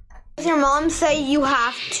 Does your mom say you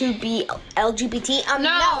have to be LGBT? No,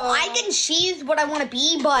 I think she's what I want to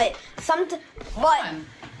be, but Go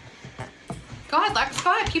ahead, Lex.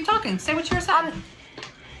 Go ahead. Keep talking. Say what you're saying.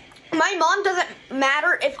 My mom doesn't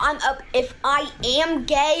matter if I am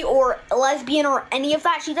gay or lesbian or any of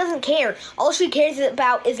that. She doesn't care. All she cares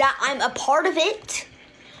about is that I'm a part of it.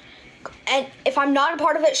 And if I'm not a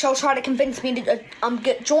part of it, she'll try to convince me to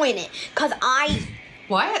join it. Cause I.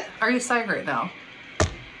 What? Are you saying right now?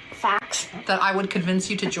 Facts. that I would convince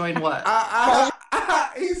you to join what?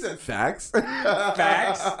 He said facts.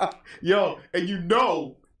 Facts. Yo, and you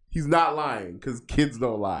know he's not lying because kids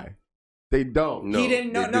don't lie. They don't. He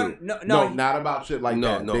didn't know. No, not about shit like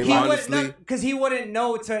that. No, They honestly, because he wouldn't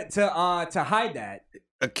know to hide that.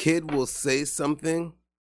 a kid will say something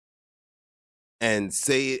and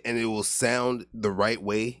say it, and it will sound the right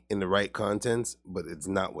way in the right contents, but it's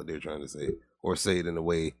not what they're trying to say, or say it in a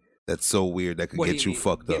way that's so weird that could What do get you mean?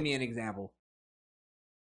 fucked up. Give me an example.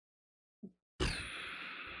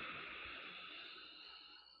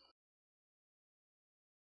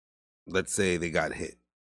 Let's say they got hit,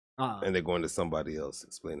 and they're going to somebody else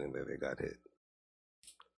explaining that they got hit.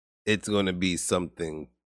 It's going to be something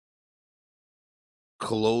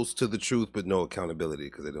close to the truth, but no accountability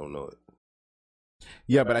because they don't know it.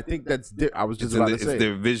 Yeah, but I think that's. I was just It's about to say it's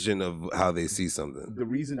their vision of how they see something. the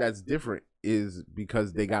reason that's different is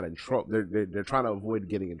because they got in trouble. They're trying to avoid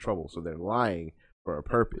getting in trouble, so they're lying for a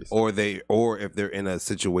purpose. Or if they're in a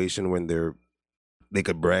situation when they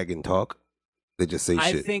could brag and talk, they just say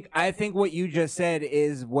shit. I think what you just said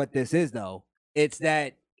is what this is, though. It's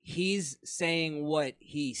that he's saying what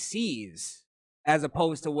he sees as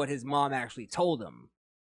opposed to what his mom actually told him.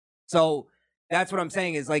 So that's what I'm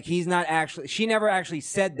saying is like he's not actually. She never actually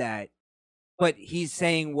said that, but he's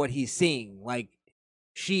saying what he's seeing. Like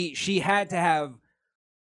she had to have.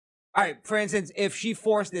 All right, for instance, if she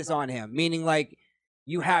forced this on him, meaning like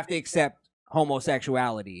you have to accept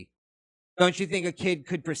homosexuality. Don't you think a kid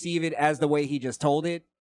could perceive it as the way he just told it?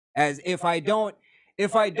 As if I don't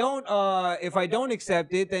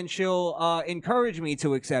accept it, then she'll encourage me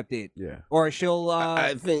to accept it. Yeah. Or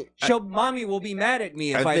mommy will be mad at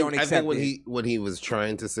me if I don't accept it. What he was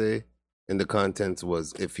trying to say in the contents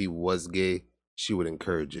was if he was gay, she would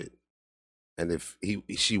encourage it. And if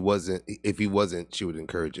he wasn't, she would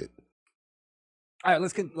encourage it. All right,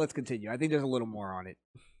 let's continue. I think there's a little more on it.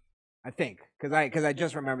 I think because I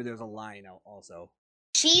just remember there's a line also.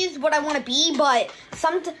 She's what I want to be, but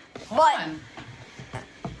Go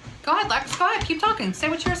ahead, Lex. Go ahead. Keep talking. Say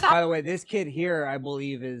what you're saying. By the way, this kid here, I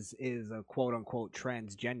believe, is a quote unquote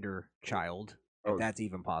transgender child. If that's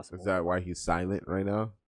even possible. Is that why he's silent right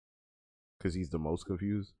now? Because he's the most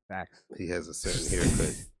confused. Facts. He has a certain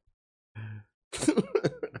haircut.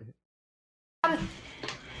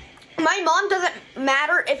 my mom doesn't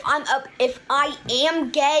matter if I am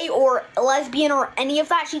gay or lesbian or any of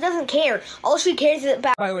that. She doesn't care. All she cares is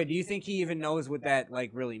about. By the way, do you think he even knows what that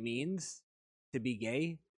like really means to be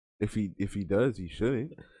gay? If he does, he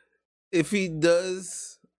shouldn't. If he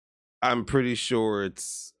does, I'm pretty sure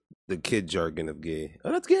it's the kid jargon of gay.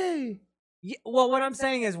 Oh, that's gay. Yeah, well, what I'm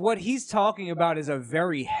saying is what he's talking about is a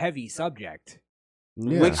very heavy subject.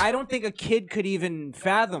 Yeah. Which I don't think a kid could even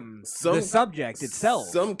fathom the subject itself.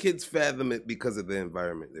 Some kids fathom it because of the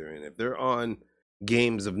environment they're in. If they're on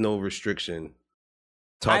games of no restriction,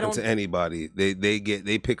 talking to anybody,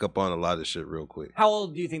 they pick up on a lot of shit real quick. How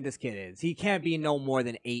old do you think this kid is? He can't be no more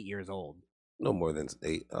than 8 years old. No more than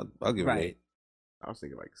 8. I'll give him 8. I was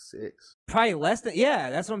thinking like 6. Probably less than. Yeah,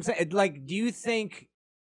 that's what I'm saying. Like, do you think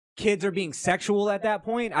kids are being sexual at that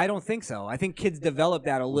point? I don't think so. I think kids develop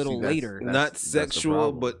that a little later. Not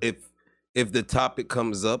sexual, but if the topic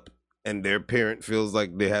comes up and their parent feels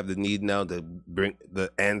like they have the need now to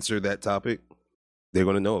answer that topic, they're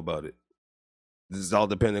going to know about it. This is all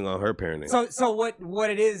depending on her parenting. So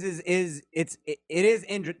what it is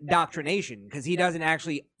indoctrination because he doesn't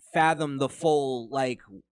actually fathom the full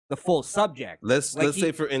subject. Let's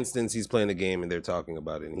say for instance he's playing a game and they're talking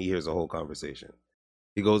about it and he hears a whole conversation.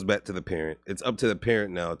 He goes back to the parent. It's up to the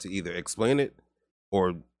parent now to either explain it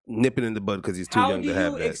or nip it in the bud because he's too young to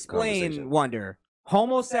have that explain, conversation. Wonder,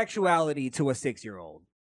 homosexuality to a 6-year-old?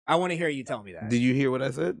 I want to hear you tell me that. Did you hear what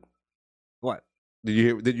I said? What? Did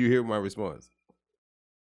you hear my response?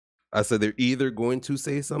 I said they're either going to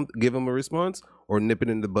say something, give them a response, or nip it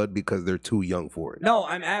in the bud because they're too young for it. No,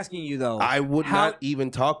 I'm asking you though. I would not even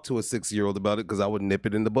talk to a 6-year-old about it because I would nip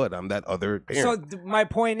it in the bud. I'm that other parent. So my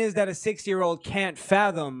point is that a 6-year-old can't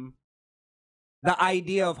fathom the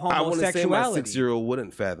idea of homosexuality. I wouldn't say my 6-year-old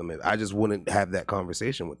wouldn't fathom it. I just wouldn't have that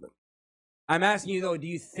conversation with them. I'm asking you though, do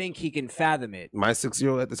you think he can fathom it? My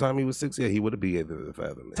 6-year-old at the time he was 6, yeah, he would be able to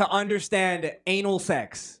fathom it. To understand anal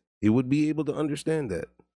sex. He would be able to understand that.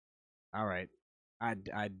 All right. I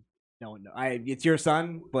don't know. It's your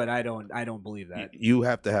son, but I don't believe that. You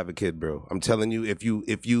have to have a kid, bro. I'm telling you, if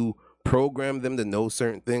you program them to know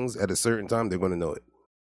certain things at a certain time, they're going to know it.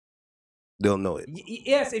 They'll know it.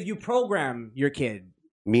 Yes, if you program your kid.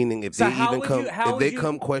 Meaning if they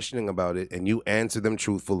come questioning about it and you answer them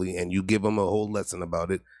truthfully and you give them a whole lesson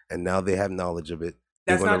about it and now they have knowledge of it,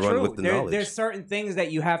 That's gonna not run true. with the knowledge. There's certain things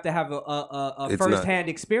that you have to have a It's not. first-hand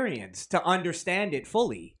experience to understand it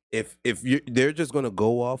fully. If they're just gonna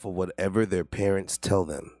go off of whatever their parents tell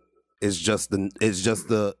them. It's just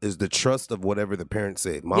the trust of whatever the parents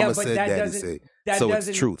say. Mama said, daddy say. So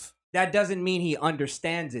it's truth. That doesn't mean he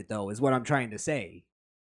understands it, though, is what I'm trying to say.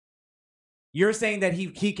 You're saying that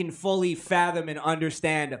he can fully fathom and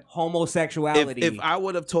understand homosexuality. If I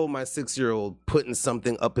would have told my 6-year-old putting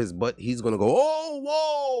something up his butt, he's gonna go, oh,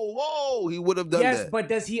 whoa, whoa. He would have done that. Yes, but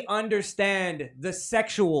does he understand the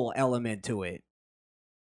sexual element to it?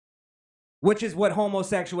 Which is what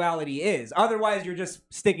homosexuality is. Otherwise, you're just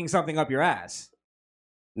sticking something up your ass.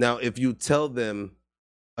 Now, if you tell them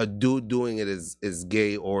a dude doing it is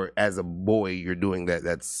gay, or as a boy you're doing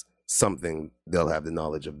that's something, they'll have the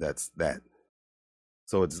knowledge of that.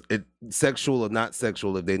 So it's sexual or not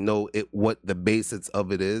sexual. If they know what the basis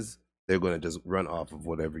of it is, they're going to just run off of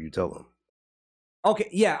whatever you tell them. Okay,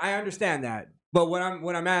 yeah, I understand that. But what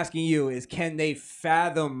I'm asking you is, can they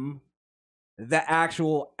fathom the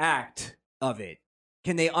actual act of it?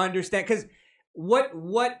 Can they understand? Because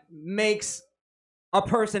what makes a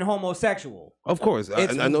person homosexual? Of course,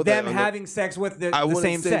 it's I know them that, having sex with the I wouldn't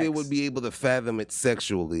same say sex. they would be able to fathom it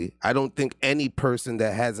sexually. I don't think any person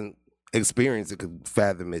that hasn't experienced it could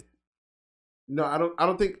fathom it. No, I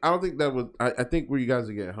don't think that was. I think where you guys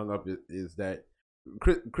are getting hung up is that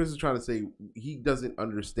Chris is trying to say he doesn't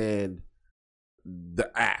understand the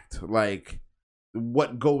act, like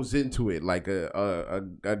what goes into it, like a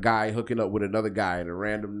guy hooking up with another guy at a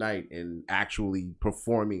random night and actually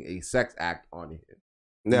performing a sex act on him.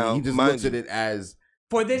 Now he just looks at it as,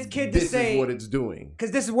 for this kid to say, this is what it's doing.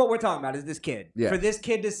 Because this is what we're talking about, is this kid. Yeah. For this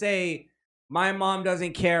kid to say, my mom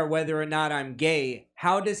doesn't care whether or not I'm gay,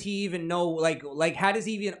 how does he even know, like how does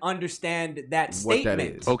he even understand that statement? What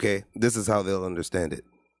that is. Okay, this is how they'll understand it.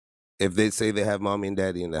 If they say they have mommy and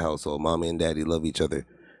daddy in the household, mommy and daddy love each other,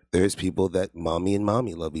 there's people that mommy and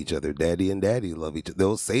mommy love each other, daddy and daddy love each other.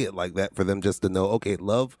 They'll say it like that for them just to know, okay,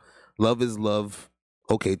 love is love.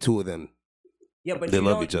 Okay, two of them. Yeah, but they you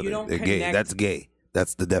love don't- each other. you don't They're gay. connect- That's gay.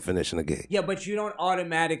 That's the definition of gay. Yeah, but you don't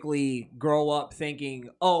automatically grow up thinking,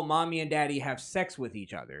 oh, mommy and daddy have sex with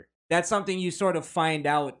each other. That's something you sort of find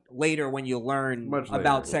out later when you learn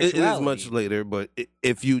about sexuality. It is much later, but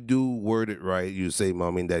if you do word it right, you say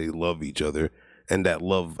mommy and daddy love each other, and that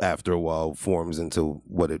love after a while forms into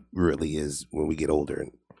what it really is when we get older.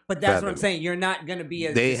 But that's what I'm saying. You're not going to be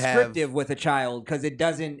as descriptive with a child because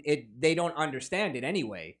they don't understand it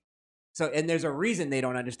anyway. So, and there's a reason they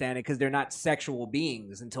don't understand it, because they're not sexual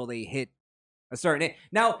beings until they hit a certain age.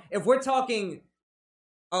 Now, if we're talking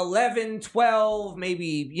 11, 12,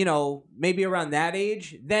 maybe around that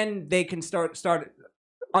age, then they can start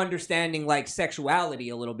understanding like sexuality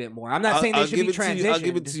a little bit more. I'm not saying they should be transitioned. I'll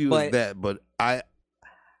give it to you as that, but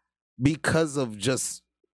because of just,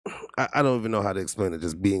 I don't even know how to explain it.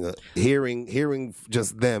 Just being hearing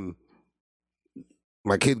just them,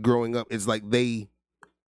 my kid growing up, it's like they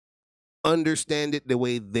understand it the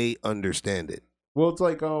way they understand it. Well, it's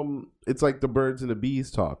like the birds and the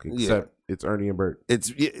bees talk, except it's Ernie and Bert.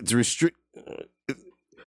 It's restrict.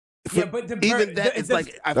 Yeah, but even that, it's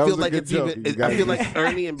like I feel like it's even. I feel like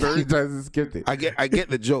Ernie and Bert. You guys skipped it. I get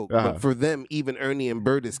the joke, but for them, even Ernie and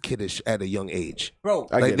Bert is kiddish at a young age, bro.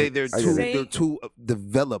 Like they're too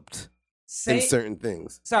developed in certain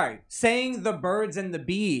things. Sorry, saying the birds and the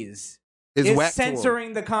bees Is is whack to 'em.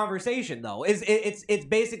 censoring the conversation, though. It's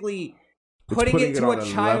basically It's putting it it to on a a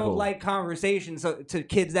childlike conversation, so to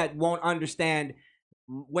kids that won't understand.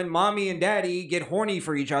 When mommy and daddy get horny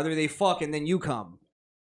for each other, they fuck, and then you come.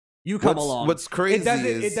 You come along. What's crazy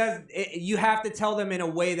you have to tell them in a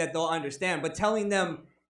way that they'll understand. But telling them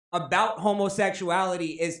about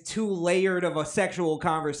homosexuality is too layered of a sexual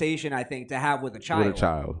conversation, I think, to have with a child. With a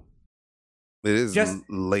child. It is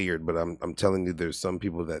layered, but I'm telling you, there's some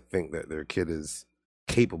people that think that their kid is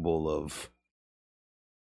capable of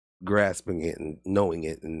grasping it and knowing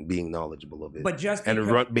it and being knowledgeable of it. But just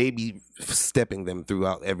maybe stepping them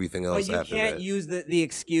throughout everything else. But you after can't that. use the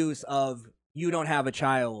excuse of you don't have a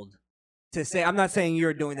child to say. I'm not saying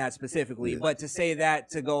you're doing that specifically, but to say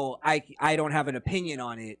that, to go, I don't have an opinion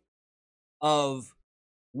on it of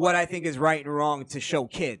what I think is right and wrong to show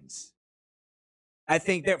kids. I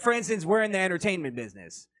think that, for instance, we're in the entertainment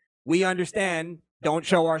business. We understand, don't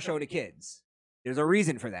show our show to kids. There's a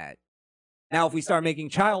reason for that. Now, if we start making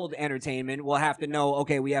child entertainment, we'll have to know,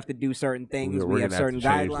 okay, we have to do certain things. We have certain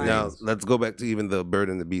guidelines. Now, let's go back to even the bird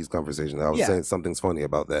and the bees conversation. I was saying something's funny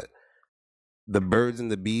about that. The birds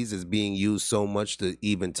and the bees is being used so much to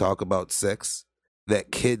even talk about sex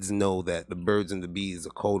that kids know that the birds and the bees is a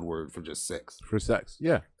code word for just sex. For sex,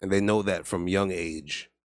 yeah. And they know that from young age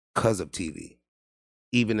because of TV,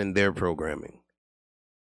 even in their programming.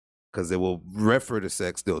 Because they will refer to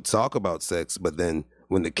sex, they'll talk about sex, but then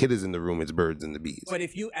when the kid is in the room, it's birds and the bees. But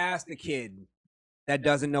if you ask a kid that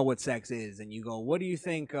doesn't know what sex is, and you go, "What do you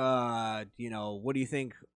think? What do you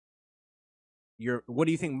think? What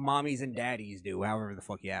do you think mommies and daddies do?" However the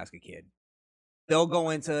fuck you ask a kid, they'll go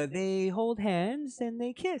into they hold hands and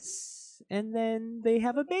they kiss and then they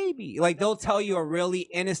have a baby. Like they'll tell you a really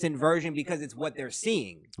innocent version because it's what they're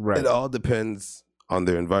seeing. Right. It all depends on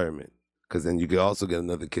their environment. Because then you could also get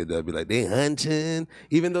another kid that'll be like, they hunching,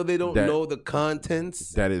 even though they don't know the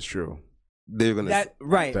contents. That is true. They're gonna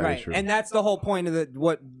right. is true. And that's the whole point of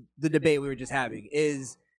the debate we were just having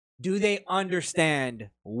is, do they understand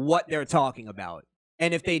what they're talking about?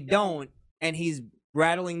 And if they don't, and he's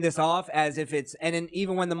rattling this off as if it's, and then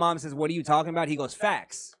even when the mom says, "What are you talking about?" he goes,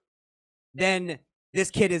 "Facts." Then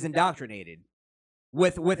this kid is indoctrinated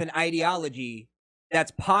with an ideology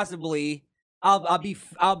that's possibly. I'll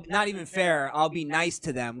not even fair. I'll be nice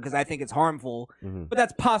to them because I think it's harmful, but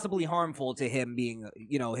that's possibly harmful to him being,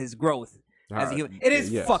 his growth as a human. It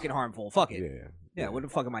is fucking harmful. Fuck it. Yeah. What the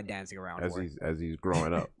fuck am I dancing around for? As he's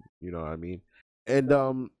growing up, you know what I mean?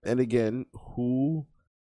 And again, who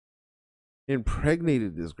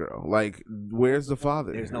impregnated this girl? Like, where's the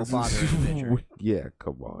father? There's no father in the picture. Yeah,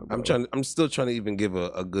 come on. Bro. I'm still trying to even give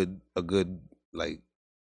a good like.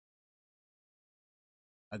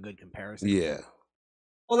 A good comparison. Yeah.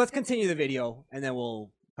 Well, let's continue the video and then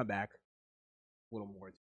we'll come back a little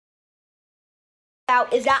more.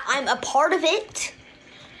 Is that I'm a part of it,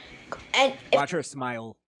 and watch her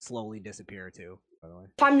smile slowly disappear too. By the way,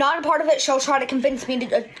 if I'm not a part of it, she'll try to convince me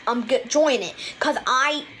to join it. Cause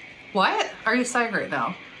I. What are you saying right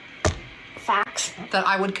now? Facts. That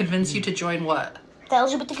I would convince you to join what? The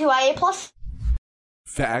LGBTQIA plus.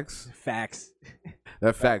 Facts. Facts.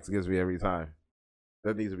 That facts gets me every time.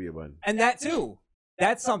 That needs to be a button. And that too.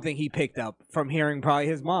 That's something he picked up from hearing probably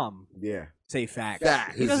his mom. Yeah. Say facts.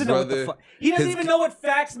 Facts. He doesn't know what the fuck. He doesn't even know what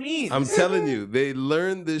facts means. I'm telling you, they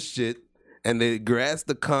learn this shit and they grasp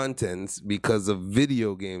the contents because of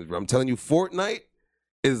video games, bro. I'm telling you, Fortnite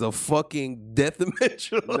is a fucking death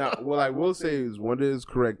dimension. Now, what I will say is Wanda is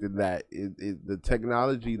correct in that the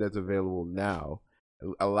technology that's available now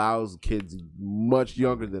allows kids much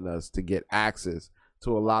younger than us to get access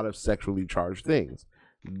to a lot of sexually charged things.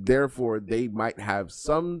 Therefore, they might have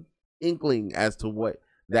some inkling as to what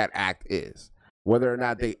that act is. Whether or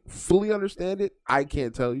not they fully understand it, I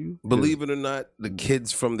can't tell you. Believe it or not, the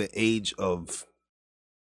kids from the age of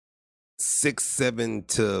 6, 7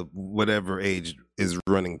 to whatever age is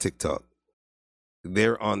running TikTok.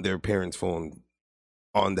 They're on their parents' phone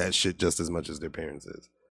on that shit just as much as their parents is.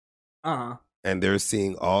 And they're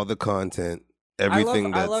seeing all the content.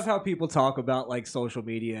 Everything I love how people talk about like social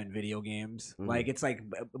media and video games. Like it's like,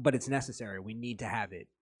 but it's necessary. We need to have it.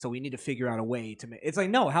 So we need to figure out a way to make it's like,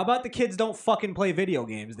 no, how about the kids don't fucking play video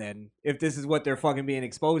games then if this is what they're fucking being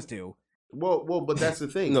exposed to? Well, but that's the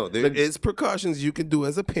thing. No, there is precautions you can do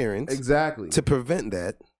as a parent. Exactly. To prevent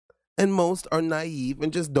that. And most are naive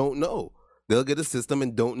and just don't know. They'll get a system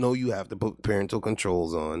and don't know you have to put parental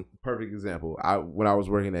controls on. Perfect example. When I was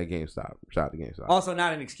working at GameStop, shout out to GameStop. Also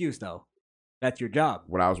not an excuse though. That's your job.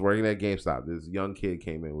 When I was working at GameStop, this young kid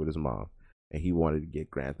came in with his mom, and he wanted to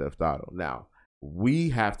get Grand Theft Auto. Now, we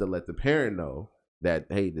have to let the parent know that,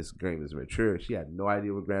 hey, this game is mature. She had no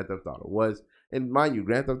idea what Grand Theft Auto was. And mind you,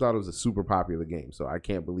 Grand Theft Auto is a super popular game, so I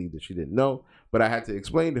can't believe that she didn't know. But I had to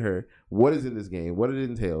explain to her what is in this game, what it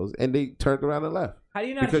entails, and they turned around and left. How do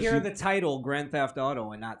you not hear the title Grand Theft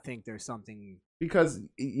Auto and not think there's something... Because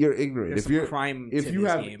you're ignorant. There's some crime to this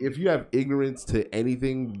game. If you have ignorance to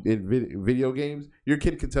anything in video games, your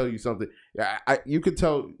kid could tell you something. You could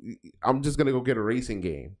tell. I'm just gonna go get a racing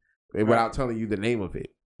game without telling you the name of it.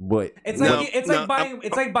 But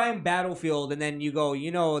it's like buying Battlefield and then you go,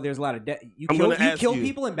 there's a lot of you kill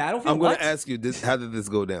people in Battlefield. I'm going to ask you this: how did this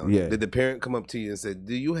go down? Yeah. Did the parent come up to you and say,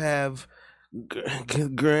 "Do you have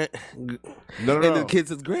Grand?" No. And the kid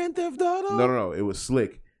says, "Grand Theft Auto." No. It was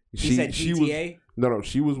slick. She said GTA?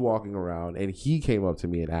 She was walking around and he came up to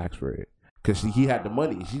me and asked for it because he had the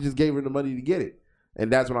money. She just gave her the money to get it,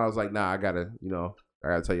 and that's when I was like, "Nah, I gotta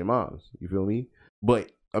tell your moms." You feel me?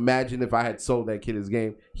 But imagine if I had sold that kid his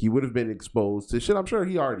game, he would have been exposed to shit. I'm sure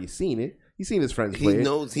he already seen it. He's seen his friends play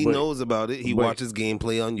it. He knows about it. He watches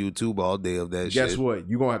gameplay on YouTube all day of that shit. Guess what?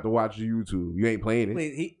 You're gonna have to watch the YouTube. You ain't playing it.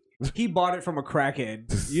 Wait, he bought it from a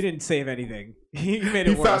crackhead. You didn't save anything. You made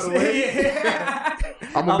it worse. Found a way.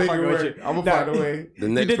 I'm gonna make it work. I'm gonna find a way. The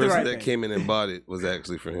next person that came in and bought it was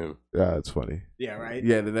actually for him. Yeah, it's funny. Yeah, right.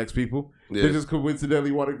 Yeah, the next people. Yeah. They just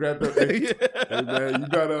coincidentally want to Grand Theft. Hey, hey man, you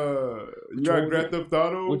got Grand Theft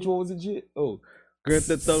Auto. Which one was it? Shit? Oh, Grand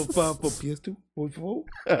Theft Auto 5 for PS2.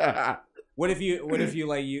 What if you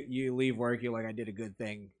like you leave work, you're like, I did a good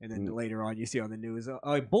thing, and then later on you see on the news,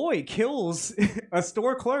 a boy kills a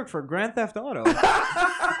store clerk for Grand Theft Auto.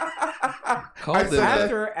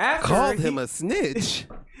 Called him a snitch.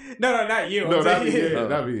 No, not you. No, not me. Yeah,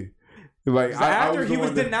 not me. Like after he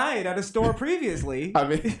was denied at a store previously. I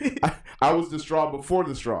mean, I was the straw before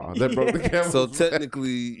the straw that broke the camel. So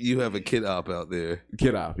technically, you have a kid op out there.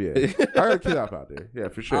 Kid op, yeah. I got a kid op out there, yeah,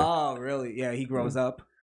 for sure. Oh, really? Yeah, he grows up.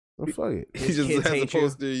 Oh, fuck it. He just has a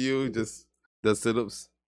poster of you, just does sit-ups.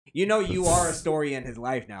 You know, you are a story in his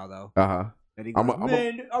life now, though. Uh-huh. When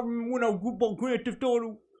I grew up Grand Theft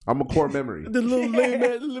Auto. I'm a core memory. The little lame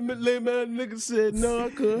man nigga said, no, I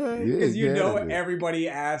couldn't. Because you know everybody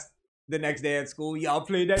asked the next day at school, y'all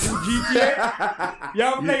play that new GTA?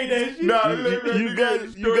 Y'all play that shit? Nah,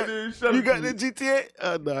 you got the GTA?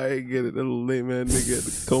 Oh, no, I ain't get it. That little lame man nigga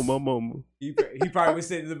had to call my mama. He probably was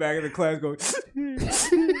sitting in the back of the class going,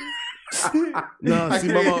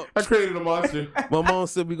 I created a monster. My mom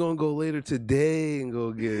said we're gonna go later today and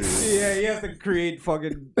go get it. Yeah, he has to create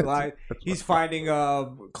fucking live. He's finding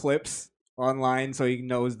clips online so he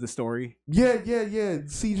knows the story. Yeah.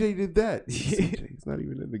 CJ did that. CJ's not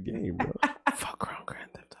even in the game, bro. Fuck around Grand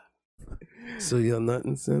Theft Auto. So y'all not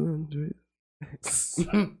in San Andreas?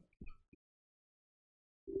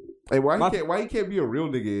 Hey, why he can't be a real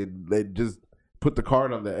nigga and like, just put the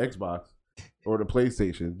card on the Xbox or the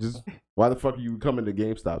PlayStation? Just why the fuck are you coming to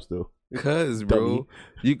GameStop still? Cause bro,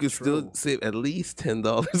 you could still save at least $10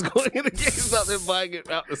 going into GameStop and buying it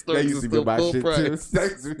out the store. That used to be my full shit price.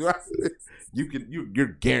 too. You're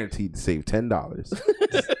guaranteed to save $10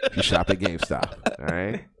 if you shop at GameStop. All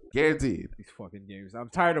right, guaranteed. These fucking games. I'm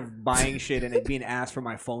tired of buying shit and it being asked for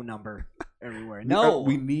my phone number everywhere. No,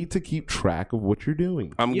 we need to keep track of what you're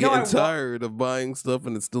doing. I'm getting tired of buying stuff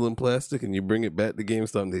and it's still in plastic, and you bring it back to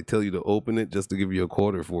GameStop and they tell you to open it just to give you a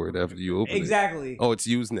quarter for it after you open it. Exactly. Oh, it's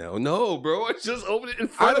used now. No, bro, it's just open it in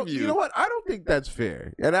front of you. You know what? I don't think that's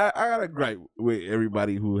fair, and I got a gripe with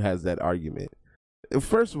everybody who has that argument.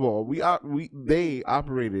 First of all, they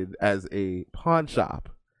operated as a pawn shop,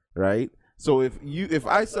 right? So if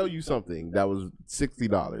I sell you something that was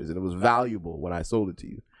 $60 and it was valuable when I sold it to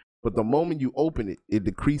you, but the moment you open it, it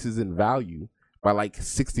decreases in value by like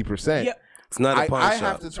 60%. Yeah. It's not a pawn I shop.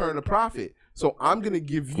 have to turn a profit. So I'm gonna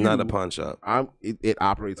give you. It's not a pawn shop. It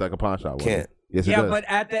operates like a pawn shop. Can't. Yes, it does. but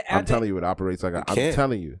I'm telling you, it operates like I'm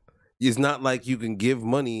telling you. It's not like you can give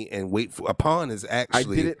money and wait for a pawn. Is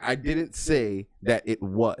actually. I didn't say that it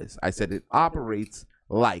was. I said it operates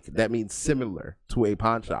like. That means similar to a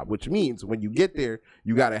pawn shop, which means when you get there,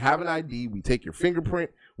 you got to have an ID. We take your fingerprint.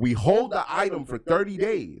 We hold the item for 30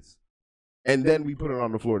 days, and then we put it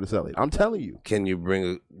on the floor to sell it. I'm telling you. Can you bring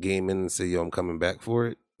a game in and say, "Yo, I'm coming back for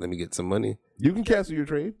it. Let me get some money." You can cancel your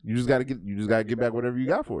trade. You just gotta get back whatever you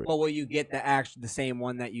got for it. Well, will you get the same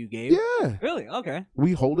one that you gave? Yeah. Really? Okay.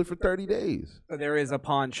 We hold it for 30 days. So there is a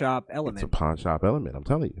pawn shop element. It's a pawn shop element. I'm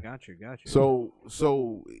telling you. Got you.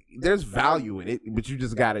 So there's value in it, but you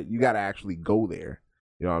gotta actually go there.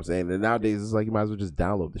 You know what I'm saying? And nowadays it's like you might as well just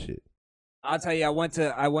download the shit. I'll tell you, I went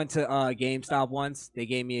to GameStop once. They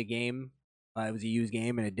gave me a game. It was a used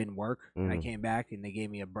game and it didn't work. And I came back and they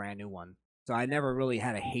gave me a brand new one. So I never really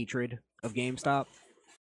had a hatred of GameStop,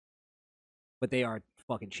 but they are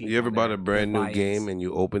fucking cheap. You ever bought a brand new game and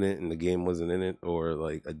you open it and the game wasn't in it, or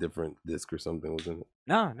like a different disc or something was in it?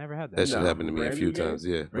 No, never had that. That shit happened to me a few times.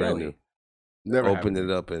 Yeah, brand new. Never opened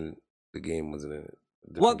it up and the game wasn't in it.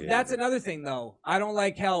 Well, that's another thing though. I don't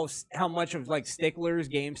like how much of like sticklers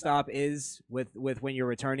GameStop is with when you're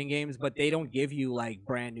returning games, but they don't give you like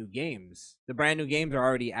brand new games. The brand new games are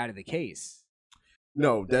already out of the case.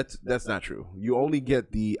 No, that's not true. You only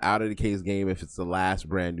get the out of the case game if it's the last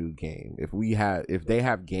brand new game. If they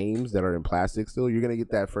have games that are in plastic still, you're gonna get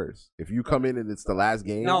that first. If you come in and it's the last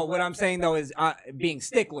game. No, what I'm saying though is being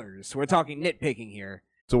sticklers. We're talking nitpicking here.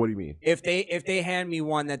 So what do you mean? If they hand me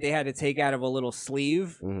one that they had to take out of a little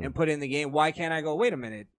sleeve and put in the game, why can't I go? Wait a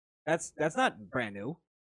minute, that's not brand new.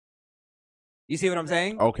 You see what I'm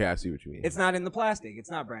saying? Okay, I see what you mean. It's not in the plastic. It's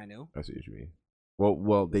not brand new. I see what you mean.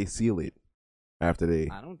 Well, they seal it. After they,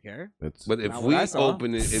 I don't care. But if we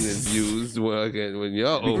open it and it's used, when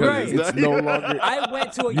y'all open it, it's no longer. I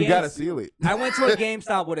went to a you gotta seal it. I went to a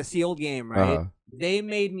GameStop with a sealed game, right? They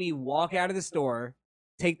made me walk out of the store,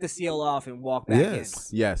 take the seal off, and walk back in.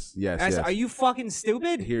 Yes. Are you fucking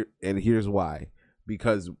stupid? Here's why.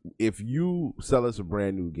 because if you sell us a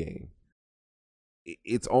brand new game,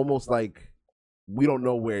 it's almost like we don't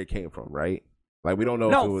know where it came from, right? Like we don't know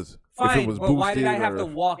if it was fine, if it was but boosted. why did I have or to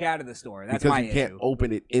walk out of the store? That's because my you can't issue.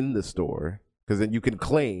 open it in the store, because then you can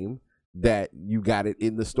claim that you got it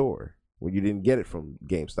in the store when you didn't get it from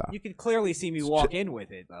GameStop. You could clearly see me walk in with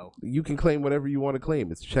it, though. You can claim whatever you want to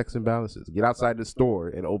claim. It's checks and balances. Get outside the store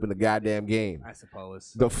and open the goddamn game. I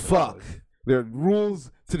suppose. The fuck? There are rules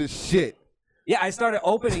to the shit. Yeah, I started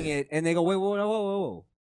opening it, and they go, wait, whoa.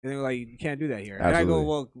 And they're like, you can't do that here. And I go,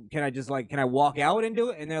 well, can I walk out and do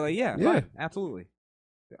it? And they're like, yeah, fine, absolutely.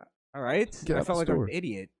 All right. Get I out felt the like store. an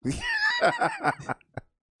idiot.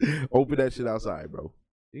 Open that shit outside, bro.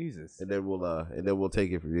 Jesus. And then we'll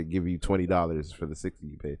take it. Give you $20 for the $60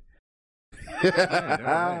 you paid.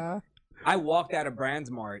 I walked out of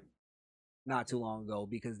Brandsmart not too long ago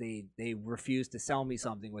because they refused to sell me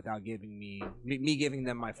something without giving me giving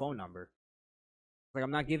them my phone number. Like,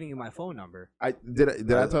 I'm not giving you my phone number.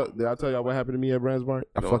 Did I tell y'all what happened to me at Brandsmart?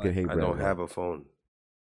 I fucking hate Brandsmart. I don't have a phone.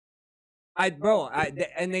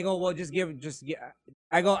 And they go, well,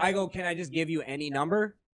 I go, can I just give you any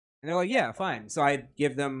number? And they're like, yeah, fine. So I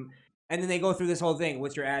give them, and then they go through this whole thing.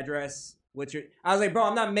 What's your address? I was like, bro,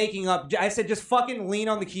 I'm not making up. I said, just fucking lean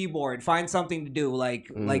on the keyboard, find something to do, like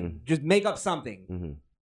just make up something. Mm-hmm.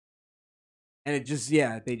 And it just, they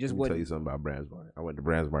just Let me wouldn't. tell you something about Brandsmart. I went to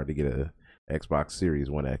Brandsmart to get a Xbox Series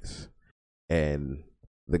 1X, and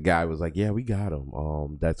the guy was like, yeah, we got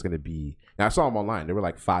them. That's gonna be. And I saw them online. They were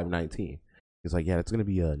like $519. He's like, yeah, it's gonna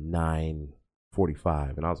be a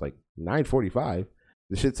 $945, and I was like, $945.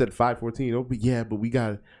 The shit said $514. Oh, but yeah, but we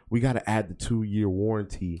gotta add the 2-year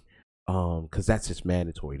warranty, because that's just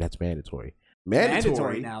mandatory. That's mandatory.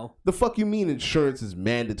 Mandatory now. The fuck you mean insurance is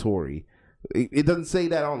mandatory? It doesn't say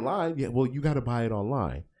that online. Yeah, well, you gotta buy it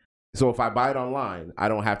online. So if I buy it online, I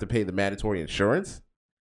don't have to pay the mandatory insurance?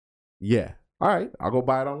 Yeah. All right, I'll go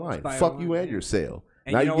buy it online. Fuck you and your sale.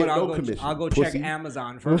 And now you know get what? no commission. I'll go pussy. check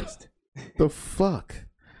Amazon first. The fuck?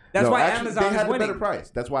 That's why actually, Amazon they is had the winning. better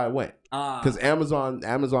price. That's why I went. Because Amazon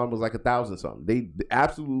was like 1,000 something. They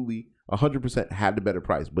absolutely 100% had the better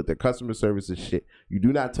price, but their customer service is shit. You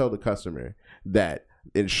do not tell the customer that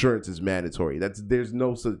insurance is mandatory.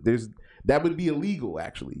 That would be illegal.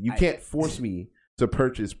 Actually, you can't force me to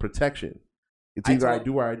purchase protection. It's either I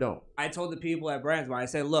do or I don't. I told the people at Brandsmart, I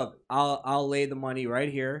said, look, I'll lay the money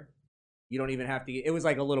right here. You don't even have to. It was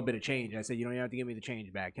like a little bit of change. I said, you don't even have to give me the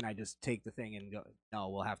change back. Can I just take the thing and go? No,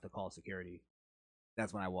 we'll have to call security.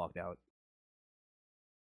 That's when I walked out.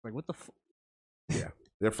 Like, what the fuck? Yeah,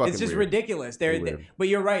 they're fucking. It's just weird. ridiculous. But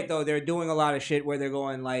you're right though. They're doing a lot of shit where they're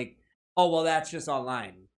going like, oh well, that's just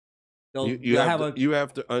online. You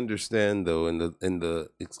have to understand though, in the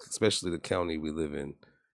especially the county we live in,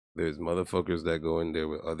 there's motherfuckers that go in there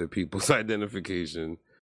with other people's identification,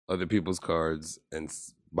 other people's cards, and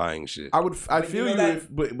buying shit. I feel you,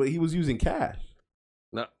 but he was using cash.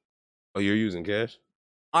 No, oh, you're using cash?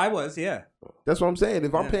 I was, yeah. That's what I'm saying.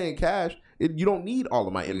 If I'm paying cash, you don't need all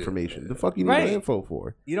of my information. The fuck you need my info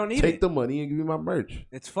for? You don't need Take it. the money and give me my merch.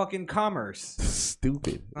 It's fucking commerce.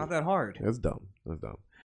 Stupid. Not that hard. That's dumb.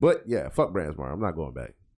 But yeah, fuck Brandsmart. I'm not going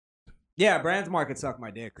back. Yeah, Brandsmart could suck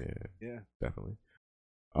my dick. Yeah. Definitely.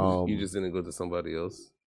 You just didn't go to somebody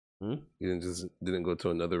else? You didn't go to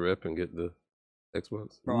another rep and get the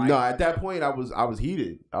Xbox? No, at that point I was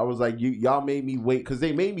heated. I was like, y'all made me wait, because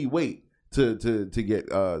they made me wait to get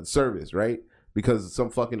service, right? Because some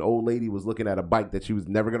fucking old lady was looking at a bike that she was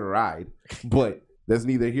never gonna ride, but that's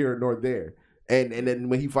neither here nor there. And then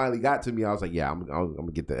when he finally got to me, I was like, yeah, I'm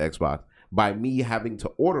gonna get the Xbox. By me having to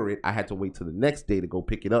order it, I had to wait till the next day to go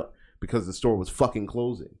pick it up because the store was fucking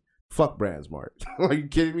closing. Fuck Brandsmart. Are you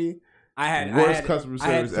kidding me? I had customer service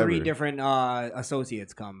I had three ever. different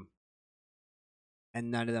associates come, and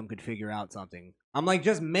none of them could figure out something. I'm like,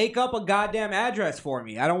 just make up a goddamn address for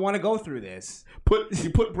me. I don't want to go through this.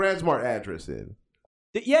 You put Brandsmart address in.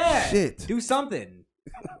 Yeah. Shit. Do something.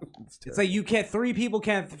 It's like three people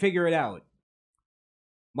can't figure it out.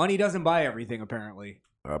 Money doesn't buy everything, apparently.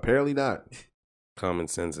 Apparently not. Common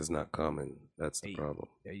sense is not common. That's the problem.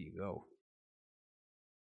 There you go.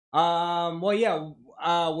 Well, yeah.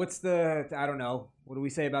 What's the? I don't know. What do we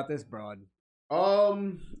say about this broad?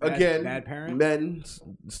 Again, bad parent? Men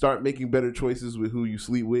start making better choices with who you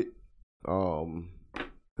sleep with. Because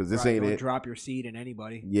this ain't don't it. Drop your seed in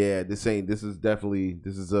anybody. Yeah, this is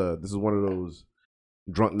one of those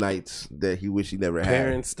drunk nights that he wish he never had.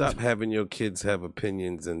 Parents, stop having your kids have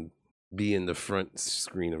opinions and be in the front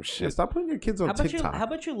screen of shit. Yeah, stop putting your kids on TikTok. How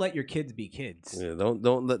about you let your kids be kids? Yeah,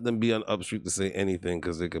 don't let them be on Upstreet to say anything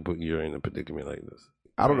because they could put you in a predicament like this.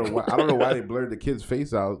 I don't know why. I don't know why they blurred the kid's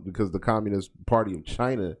face out because the Communist Party of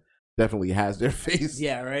China definitely has their face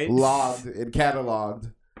logged and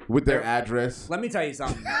cataloged with their address. Let me tell you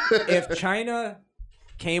something. If China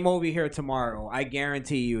came over here tomorrow, I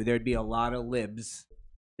guarantee you there'd be a lot of libs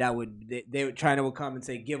that China would come and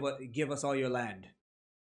say, give us all your land.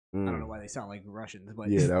 I don't know why they sound like Russians, but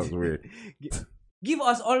yeah, that was weird. Give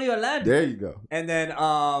us all your land. There you go. And then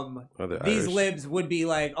these Irish? libs would be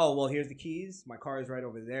like, oh, well, here's the keys. My car is right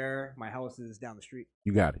over there. My house is down the street.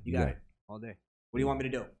 You got it. You got it all day. What do you want me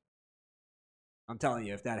to do? I'm telling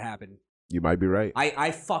you, if that happened. You might be right.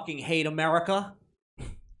 I fucking hate America.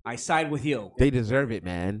 I side with you. They deserve it,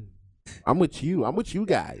 man. I'm with you. I'm with you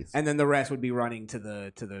guys. And then the rest would be running to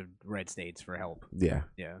the red states for help. Yeah.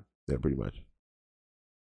 Yeah. Yeah, pretty much.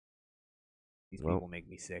 These people make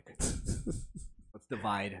me sick. Let's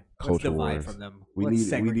divide. Culture Let's divide wars. from them. We Let's need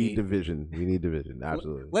segregate. division. We need division.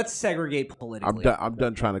 Absolutely. Let's segregate politically. I'm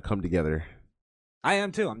done trying to come together. I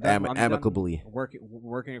am too. I'm done. I'm amicably. done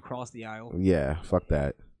working across the aisle. Yeah, fuck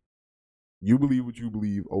that. You believe what you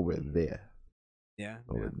believe over there. Yeah.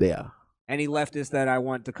 Over there. Any leftist that I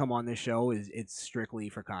want to come on this show it's strictly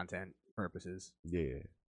for content purposes. Yeah.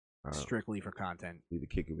 Strictly for content. Need to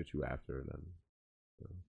kick it with you after and then.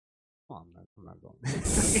 Well, I'm not going.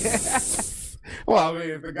 Well, I mean,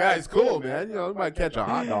 if the guy's cool, man, you know, he might catch a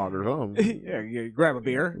hot dog or something. Yeah, grab a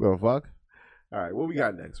beer. The fuck? All right, what we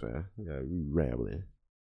got next, man? Yeah, we rambling.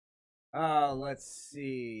 Let's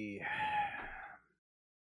see.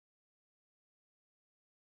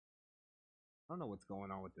 I don't know what's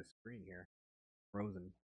going on with this screen here.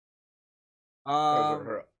 Frozen.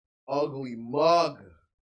 Her ugly mug.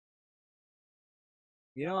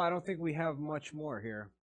 You know, I don't think we have much more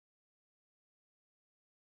here.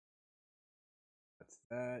 That's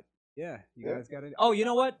that. Yeah, you guys got it. Oh, you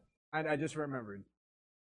know what? I just remembered.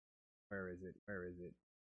 Where is it?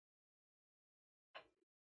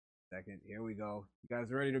 Second. Here we go. You guys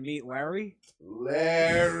ready to meet Larry?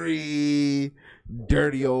 Larry.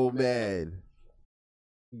 Dirty old man.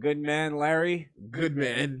 Good man, Larry. Good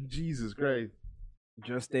man. Jesus Christ.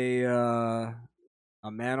 Just a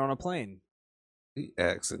man on a plane. He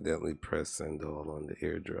accidentally pressed send all on the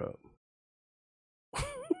airdrop.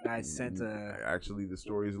 I sent a... Actually, the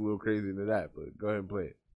story is a little crazier than that, but go ahead and play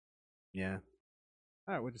it. Yeah.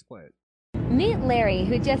 All right, we'll just play it. Meet Larry,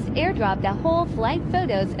 who just airdropped a whole flight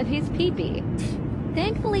photos of his pee-pee.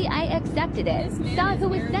 Thankfully, I accepted it, saw who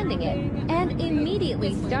was sending it, and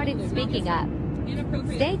immediately started speaking up.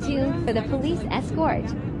 Stay tuned for the police escort.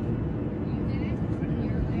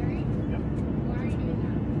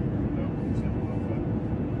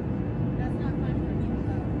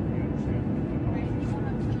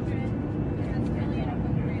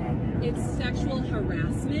 It's sexual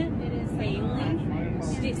harassment. It is failing.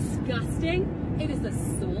 Disgusting. It is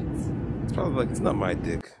assault. It's probably like, it's not my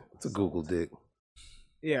dick. It's a Google dick.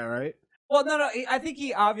 Yeah, right? Well, no. I think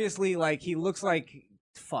he obviously, like, he looks like...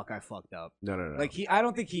 Fuck, I fucked up. No. Like, I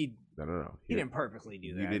don't think he... No. He didn't purposely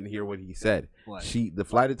do that. You didn't hear what he said. What? The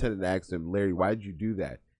flight attendant asked him, Larry, why did you do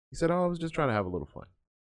that? He said, oh, I was just trying to have a little fun.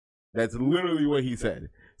 That's literally what he said.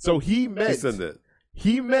 So he meant... He said that.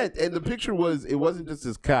 He meant, and the picture was, it wasn't just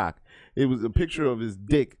his cock. It was a picture of his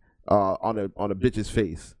dick on a bitch's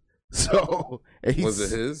face. So... Was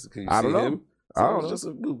it his? Can you I see don't know. him? I don't know. It's just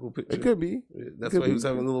a Google picture. It could be. That's why he was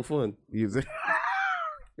having a little fun. Yo,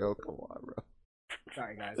 come on, bro.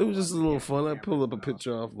 Sorry, guys. It was just a little fun. I pulled up a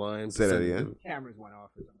picture offline. Say that again. Cameras went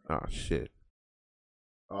off or something. Oh, shit.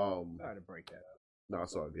 Sorry to break that up. No,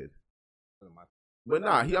 it's all good. But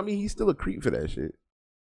nah, he's still a creep for that shit.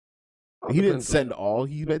 He didn't send all.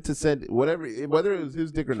 He meant to send whatever, whether it was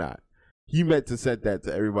his dick or not. He meant to send that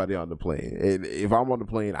to everybody on the plane. And if I'm on the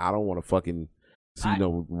plane, I don't want to fucking see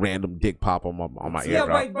no random dick pop on my airdrop.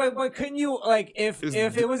 Yeah, but couldn't you, like, if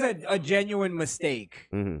it was a genuine mistake,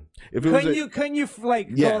 if it couldn't you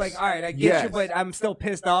like go like, all right, I get you, but I'm still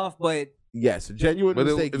pissed off, but. Yes, a genuine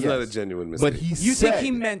mistake. It's not a genuine mistake. But you think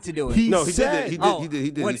he meant to do it? He said, he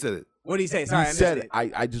did. He said it. What did he say? Sorry, he said,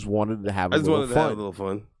 I just wanted to have a little fun. To have a little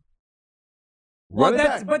fun. Well,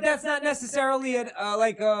 that's not necessarily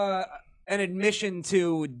an admission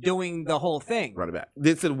to doing the whole thing. Run it back.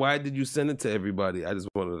 They said, why did you send it to everybody? I just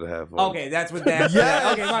wanted to have fun. Okay, that's what that.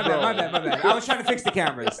 Yes, okay, my bad. I was trying to fix the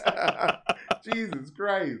cameras. Jesus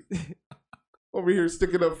Christ. Over here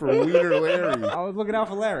sticking up for Wiener Larry. I was looking out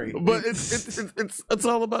for Larry. But it's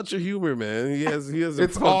all about your humor, man. He has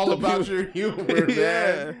It's all about your humor, man.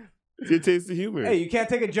 Yeah. Your taste of humor. Hey, you can't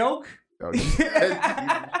take a joke? Oh,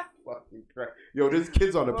 fucking Christ. Yo, there's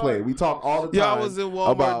kids on the plane. We talk all the time. Yeah, I was in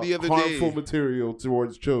Walmart about the other harmful day. material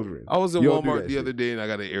towards children. I was in You don't do Walmart that the shit. other day and I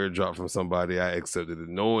got an airdrop from somebody. I accepted it,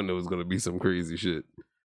 knowing there was gonna be some crazy shit.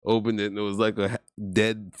 Opened it and it was like a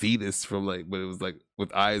dead fetus from like, but it was like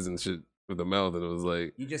with eyes and shit with the mouth, and it was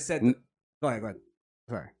like You just said. Go ahead.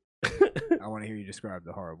 Sorry. I want to hear you describe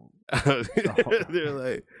the horrible. they're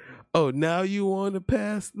like, oh, now you want to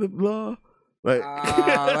pass the law? Like,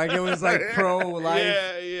 like it was like pro life.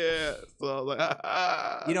 Yeah. So I was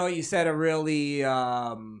like, You know, you said a really,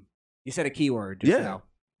 you said a keyword just now.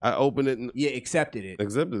 I opened it and You accepted it.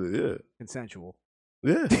 Yeah. Consensual.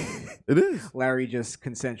 Yeah, it is. Larry just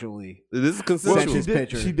consensually. It is Well,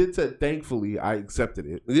 consensual. she did say, thankfully, I accepted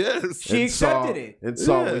it. Yes. She accepted it. And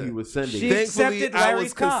saw what he was sending. She Thankfully, accepted I Larry's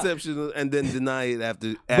was cock. conceptional and then deny it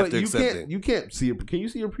after But you accepting. you can't see it. Can you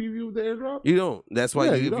see a preview of the airdrop? You don't. That's why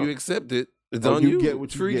Yeah, if you don't. you accept it, it's Oh, on you you. get what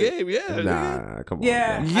It's you free get. game. Yeah. Nah, come on.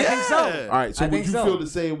 Yeah, man. I think so. All right, so I would think you so. feel the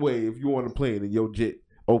same way if you on a plane and yo Jit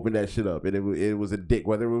opened that shit up and it was a dick,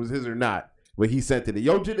 whether it was his or not, but he sent it.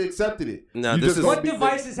 Yo Jit accepted it. Nah, You this just is- gonna What be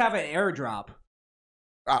devices have an airdrop?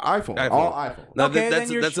 iPhone, all iPhone. Now, Okay, that's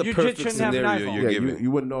then that's a your perfect shit shouldn't have an scenario iPhone. you're Yeah, giving.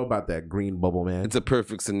 you wouldn't know about that green bubble, man. It's a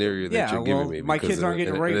perfect scenario that Yeah, you're well, giving me. my because kids aren't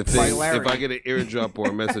getting and the raped thing by is, Larry. If I get an airdrop or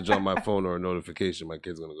a message on my phone or a notification, my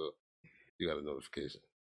kid's gonna go, "You got a notification."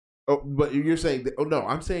 Oh, but you're saying that, no,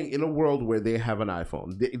 I'm saying in a world where they have an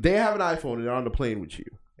iPhone. They have an iPhone and they're on the plane with you.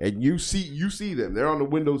 And you see them. They're on the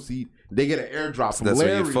window seat. They get an airdrop from That's why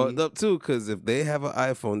Larry. you fucked up too, because if they have an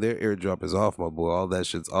iPhone, their airdrop is off, my boy. All that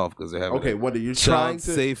shit's off because they're having Okay, a whether you're child trying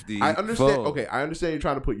to safety. I understand. phone. Okay, I understand you're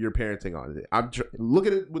trying to put your parenting on it. Look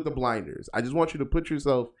at it with the blinders. I just want you to put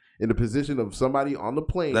yourself in the position of somebody on the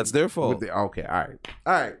plane. That's their fault. Okay, all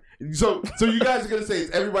right. So you guys are gonna say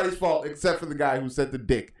it's everybody's fault except for the guy who sent the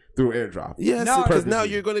dick through airdrop. Yes, No, because now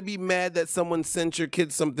purposely. you're going to be mad that someone sent your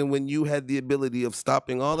kid something when you had the ability of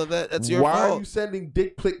stopping all of that. That's your Why fault. are you sending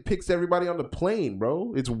dick pics to everybody on the plane,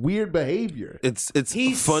 bro? It's weird behavior. It's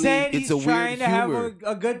He funny. said It's he's a weird trying to humor. have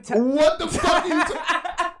a good time. What the fuck are you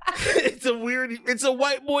talking? It's a weird. It's a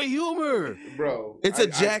white boy humor, Bro, It's a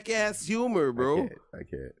jackass humor, bro. I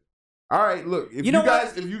can't. All right, look. If You know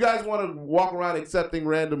what? if you guys want to walk around accepting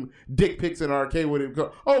random dick pics in an arcade with it,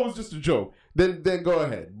 go, oh, it was just a joke. Then go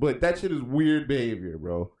ahead. But that shit is weird behavior,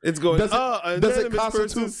 bro. It's going. Does it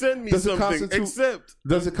Does send me something. Except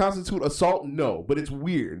does it constitute assault? No, but it's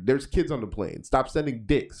weird. There's kids on the plane. Stop sending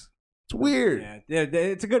dicks. It's weird. Yeah,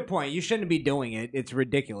 it's a good point. You shouldn't be doing it. It's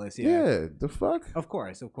ridiculous. Yeah, the fuck. Of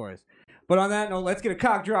course. But on that note, let's get a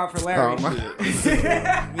cock drop for Larry.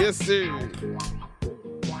 yes, sir.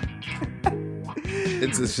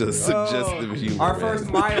 It's a suggestive humor. Our man. first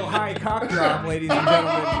mile high cock drop, ladies and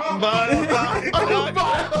gentlemen.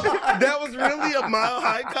 That was really a mile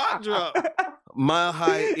high cock drop. Mile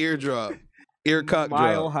high eardrop. Ear cock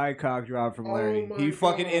Mile drop. high cock drop from Larry. He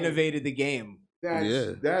fucking innovated the game.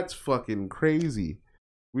 That's fucking crazy.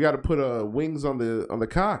 We got to put wings on the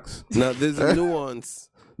cocks. Now there's a nuance.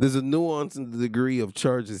 There's a nuance in the degree of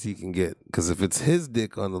charges he can get. Because if it's his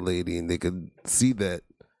dick on the lady and they could see that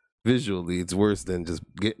visually, it's worse than just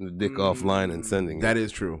getting the dick offline and sending it. That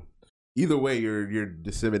is true. Either way, you're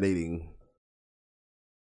disseminating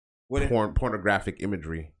pornographic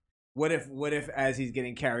imagery. What if as he's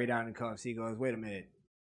getting carried out in cuffs, he goes, "Wait a minute,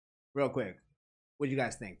 real quick. What do you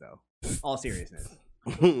guys think, though? All seriousness."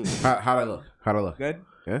 How'd I look? Good.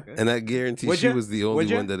 Yeah. And I guarantee Would she ya? was the only Would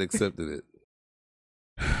ya? one that accepted it.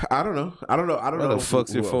 I don't know. Why the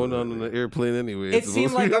fuck's your phone on the airplane anyway? It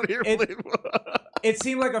seemed like a it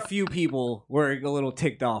seemed like a few people were a little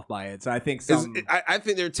ticked off by it. So I think some. I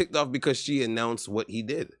think they're ticked off because she announced what he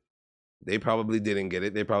did. They probably didn't get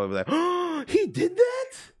it. They probably like, oh, he did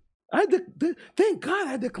that? Thank God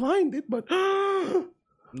I declined it, but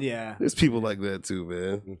yeah. There's people like that too,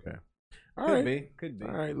 man. Okay. Could be.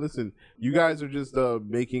 All right, listen. You guys are just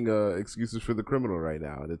making excuses for the criminal right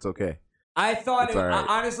now, and it's okay. I thought It's all right.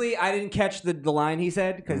 honestly, I didn't catch the line he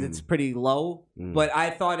said because it's pretty low. But I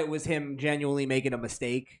thought it was him genuinely making a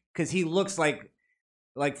mistake because he looks like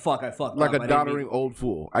fuck. I fucked Like up. a doddering old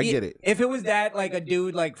fool. I get it. If it was that like a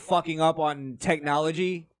dude like fucking up on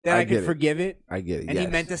technology, then I I get could it. forgive it. I get it. And he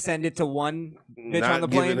yes. meant to send it to one bitch Not on the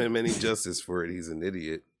plane. giving him any justice for it. He's an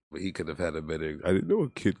idiot, but he could have had a better. I didn't know a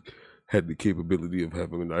kid had the capability of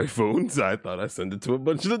having an iPhone, so I thought I sent it to a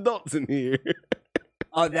bunch of adults in here.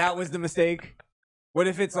 Oh, that was the mistake. What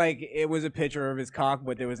if it's like it was a picture of his cock,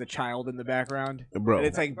 but there was a child in the background? Bro. And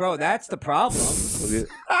it's like, bro, that's the problem.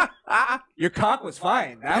 Your cock was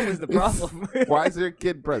fine. That was the problem. Why is there a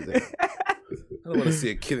kid present? I don't want to see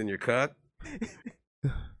a kid in your cock.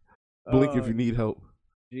 Blink if you need help.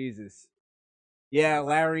 Jesus. Yeah,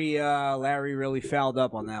 Larry really fouled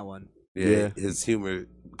up on that one. Yeah, his humor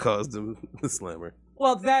caused him the slammer.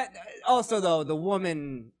 Well, that also though the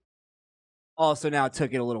woman also now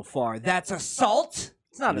took it a little far. That's assault.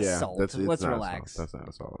 It's not assault. Let's Let's not relax. Assault. That's not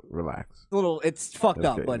assault. Relax. It's fucked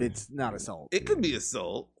That's up, okay. but it's not assault. It could be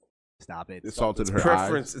assault. Stop it. Assaulted her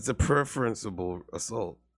preference. eyes. It's a preferenceable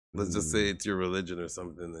assault. Let's just say it's your religion or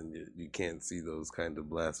something, and you can't see those kind of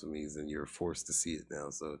blamemies, and you're forced to see it now.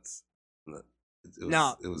 So it's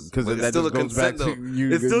not. It was because but that it's still a just goes back consent. to Though.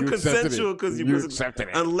 you. It's still you accepted consensual it. because you accepted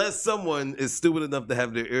it. Unless someone is stupid enough to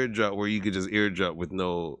have their eardrop, where you could just eardrop with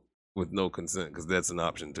no consent, because that's an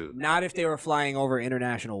option too. Not if they were flying over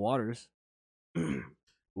international waters.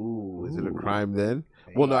 Ooh, is it a crime then?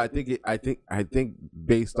 Well, no, I think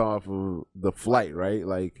based off of the flight, right?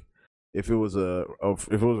 Like, if it was a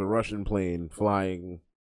Russian plane flying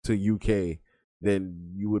to UK,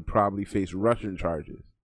 then you would probably face Russian charges.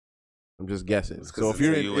 I'm just guessing. So if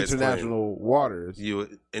you're in international waters,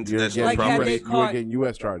 international like property, you would get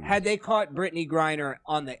U.S. charges. Had they caught Brittany Griner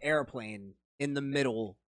on the airplane in the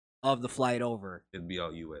middle of the flight over, it'd be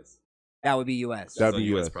all U.S. That would be U.S. That'd be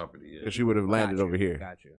U.S. U.S. property. Yeah. Because she would have landed over here.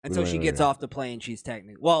 Got you. Until she gets off the plane, she's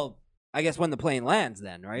technically I guess when the plane lands,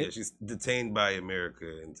 then, right? Yeah, she's detained by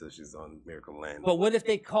America until she's on American land. But what if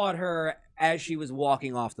they caught her as she was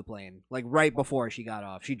walking off the plane, like right before she got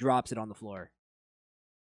off? She drops it on the floor.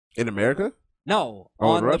 In America? No,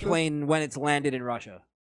 on the plane when it's landed in Russia.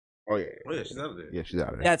 Oh yeah. Oh yeah, she's out of there. Yeah, she's out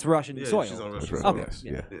of there. That's Russian soil. She's on Russian Right. soil. Okay. Yes.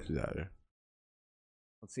 Yeah, she's out of there.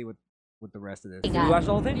 Let's see what the rest of this. Hang You on. watch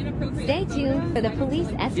the whole thing? Stay tuned for the police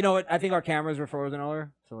You know what? I think our cameras were frozen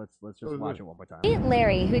earlier, so let's just watch it one more time. Meet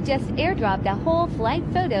Larry, who just airdropped a whole flight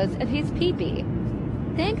photos of his pee-pee.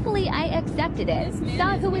 Thankfully, I accepted it,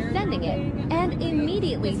 saw who was sending it, and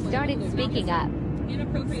immediately started speaking up.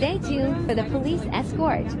 Stay tuned for the police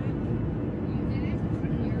escort.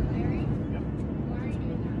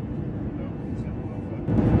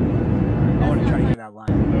 I want to try to hear that line.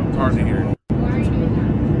 It's hard to hear.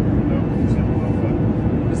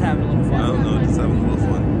 Just having a little fun. I don't know, just having a little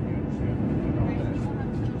fun.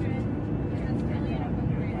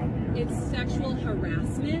 It's sexual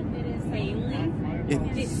harassment. It is failing.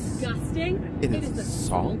 Disgusting. It is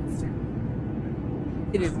assault.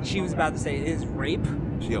 It is. She was about to say it is rape.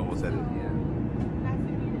 She almost said it.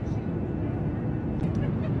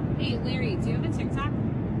 Hey, Larry, do you have a TikTok?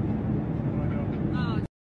 Oh,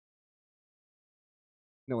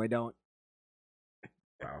 No, I don't.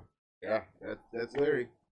 Wow. Yeah, that's Larry.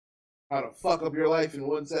 How to fuck up your life in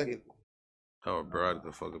 1 second. How a broad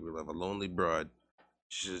to fuck up your life. A lonely broad.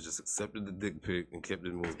 She should have just accepted the dick pic and kept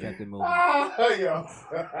it moving. Kept it moving. Yo.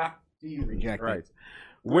 Rejected. Right.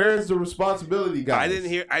 Where's the responsibility, guys?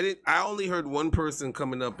 I only heard one person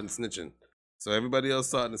coming up and snitching. So everybody else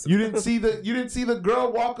saw it and said, You didn't see the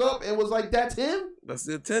girl walk up and was like, "That's him." That's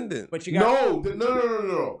the attendant. But you got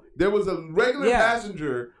No. There was a regular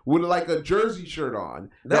passenger with like a jersey shirt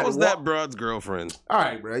on. That was that broad's girlfriend. All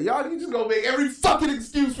right, bro. Y'all, you just gonna make every fucking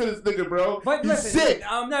excuse for this nigga, bro. But He's listen, sick.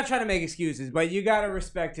 I'm not trying to make excuses, but you gotta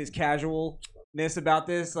respect his casualness about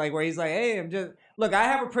this. Like where he's like, "Hey, look, I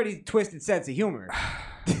have a pretty twisted sense of humor."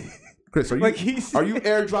 Chris, are you Like he's- are you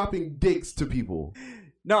airdropping dicks to people?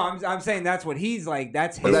 No, I'm saying that's what he's like.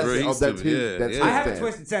 That's his. That's his. I have a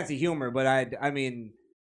twisted sense of humor, but I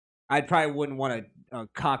probably wouldn't want a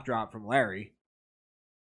cock drop from Larry.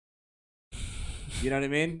 You know what I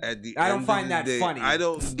mean? I don't find that funny. I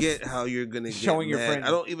don't get how you're gonna Showing get your mad. friend. I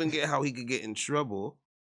don't even get how he could get in trouble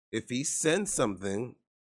if he sends something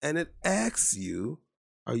and it asks you,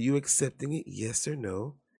 "Are you accepting it? Yes or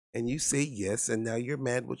no?" And you say yes, and now you're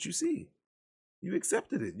mad what you see. You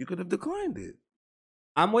accepted it. You could have declined it.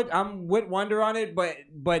 I'm with Wonder on it,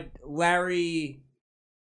 but Larry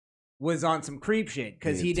was on some creep shit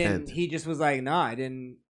because he just was like, nah, I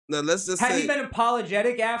didn't. Now let's just had say, he been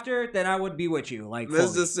apologetic after, then I would be with you. Like let's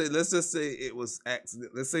fully. just say it was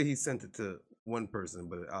accident. Let's say he sent it to one person,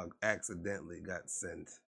 but it accidentally got sent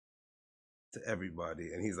to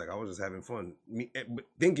everybody, and he's like, I was just having fun,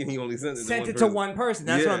 thinking he only sent it to one person.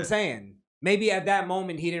 That's what I'm Yeah. saying. Maybe at that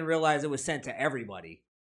moment he didn't realize it was sent to everybody.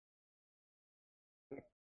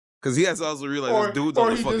 Because he has to also realize this dude's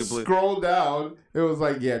on the he fucking just plane. scrolled down. It was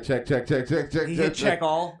like, yeah, check. He hit check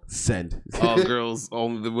all. Send. All girls,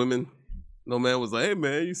 only the women. No man was like, hey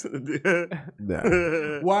man, you sent it.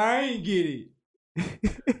 Nah. Why I ain't get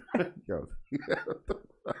it? Yo.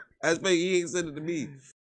 That's fake. He ain't sent it to me.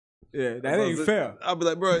 Yeah, that ain't fair. I'll be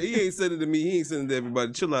like, bro, he ain't sent it to me. He ain't sent it to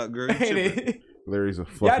everybody. Chill out, girl. Chill out. Larry's a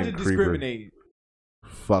Y'all fucking just creeper. discriminate.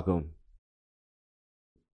 Fuck him.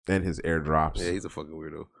 And his airdrops. Yeah, he's a fucking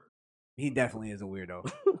weirdo. He definitely is a weirdo.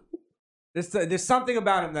 There's something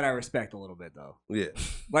about him that I respect a little bit, though. Yeah.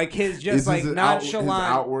 Like his just like nonchalant,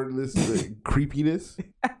 his outwardness, creepiness.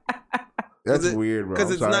 That's weird, bro.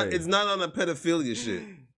 Because it's not on a pedophilia shit.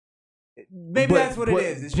 Maybe that's what it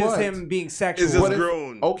is. It's just him being sexual. It's just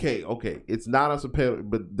grown. Okay. It's not on some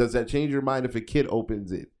but does that change your mind if a kid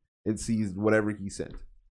opens it and sees whatever he sent?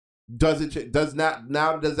 Does it? Does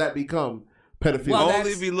that become pedophilia? Well,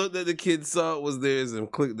 only if he looked at the kid, saw it was theirs, and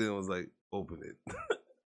clicked it and was like, open it.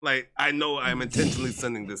 Like, I know I'm intentionally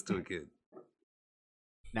sending this to a kid.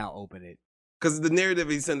 Now open it. Because the narrative,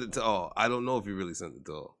 he sent it to all. I don't know if he really sent it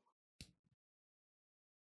to all.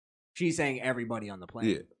 She's saying everybody on the plane.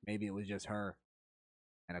 Yeah. Maybe it was just her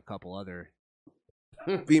and a couple other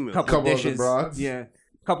female, couple dishes. Other broads. Yeah,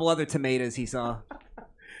 a couple other tomatoes he saw.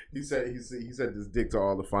 He said this dick to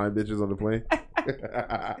all the fine bitches on the plane.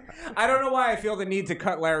 I don't know why I feel the need to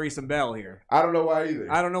cut Larry some bell here. I don't know why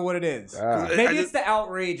either. I don't know what it is. Maybe it's the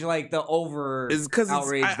outrage, like the over. It's because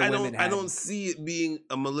I don't see it being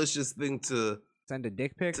a malicious thing to send a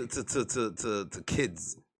dick pic to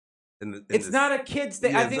kids. It's not a kids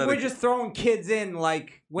thing. I think we're just throwing kids in,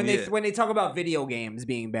 like when they talk about video games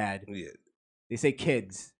being bad. Yeah, they say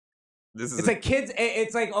kids. It's like kids.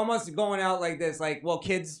 It's like almost going out like this. Like, well,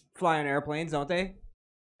 kids fly on airplanes, don't they?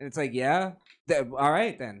 And it's like, yeah. All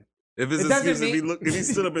right then. If it's excuse, if he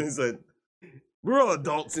stood up and he said, "We're all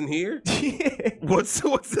adults in here. What's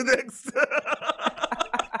the next?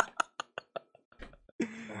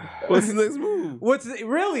 What's the next move?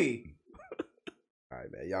 Really? All right,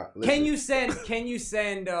 man. Y'all, can you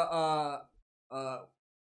send a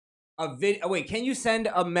video? Wait, can you send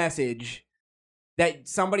a message that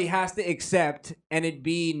somebody has to accept and it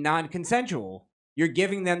be non-consensual? You're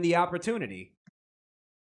giving them the opportunity.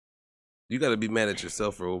 You got to be mad at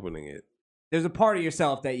yourself for opening it. There's a part of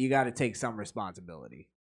yourself that you got to take some responsibility.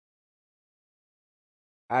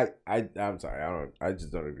 I'm sorry. I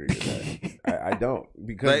just don't agree with that. I don't,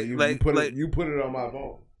 because you put it on my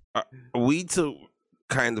phone. We took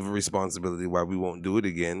kind of a responsibility why we won't do it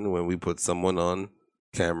again when we put someone on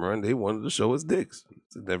camera and they wanted to show us dicks.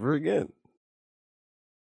 So never again.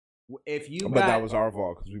 But that was our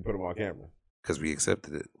fault because we put them on camera. Because we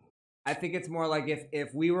accepted it. I think it's more like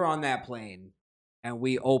if we were on that plane and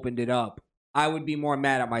we opened it up, I would be more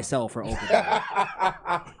mad at myself for opening it up.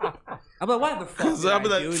 I'm like, why the fuck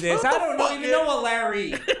did I do this? I don't even know a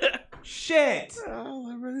Larry. Shit.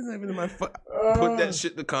 Larry's not even in my put that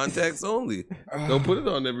shit to contacts only. Don't put it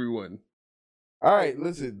on everyone. All right,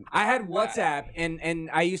 listen. I had WhatsApp, and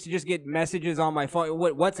I used to just get messages on my phone.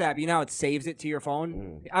 WhatsApp, you know how it saves it to your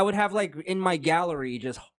phone? I would have, like, in my gallery,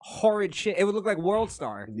 just horrid shit. It would look like World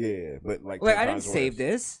Star. Yeah, but, like I didn't save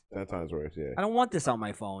this. 10 times worse, yeah. I don't want this on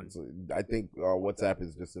my phone. I think WhatsApp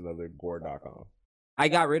is just another gore.com. I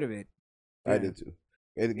got rid of it. I did, too.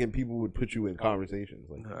 And again, people would put you in conversations.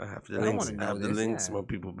 Like, I have the links, more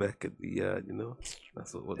people back at the, you know.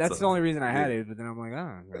 That's the only reason I had it, but then I'm like,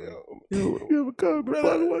 you have a comment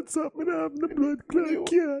brother, what's up, man? I'm the blood clot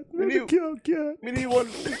cat. I'm the kill cat. Me need one.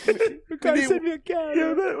 Send me a cat.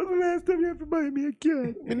 Yeah, that was the last time you ever buy me a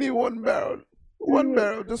cat. Me need one barrel. One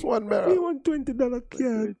barrel, just one barrel. We want $20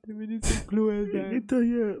 cat. We need some clothes.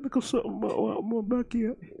 Yeah, look at something more back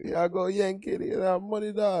here. Yeah, I go Yankee. You have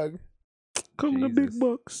money, dog. Come the big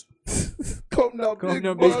bucks. Come the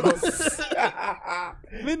big bucks.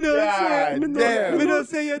 Me don't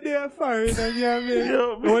say you're there for it. You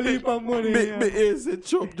know what I mean? One heap of money. Me is a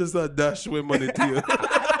chop just a dash with money to you.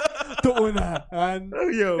 To una. And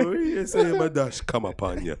yo, you say my dash come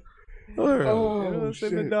upon you. Alright. Oh,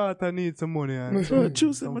 shit. My daughter needs some money. My foot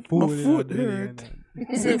hurt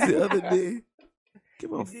since the other day.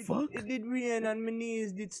 Give a fuck. It did rain and my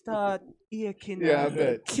knees did start aching. Yeah, I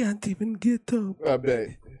bet. Can't even get up. I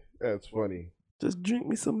bet. That's funny. Just drink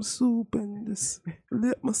me some soup and just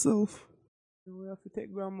let myself. We have to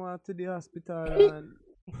take grandma to the hospital and...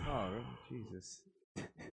 Oh, Jesus.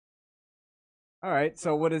 All right,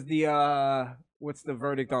 so what is the what's the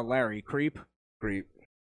verdict on Larry? Creep? Creep.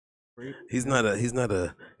 He's not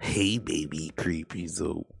a hey baby creep. He's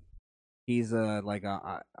like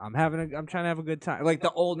I'm trying to have a good time, like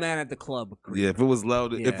the old man at the club creep. Yeah, if it was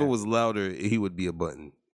louder, he would be a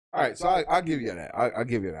button. All right, so I'll give you that. I'll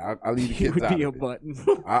give you that. I'll leave the kids out. He would of be a it.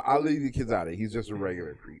 button. I'll leave the kids out of it. He's just a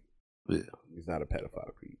regular creep. Yeah, he's not a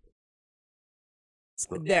pedophile creep.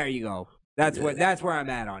 There you go. That's where I'm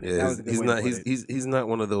at on it. Yeah, that was a good way to put it. He's not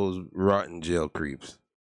one of those rotten jail creeps.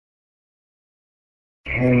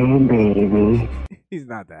 Hey baby. He's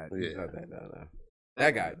not that. Yeah. He's not that. No.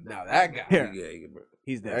 That guy. Now that guy. Yeah.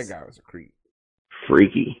 He's this. That guy was a creep.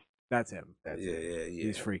 Freaky. That's him. Yeah.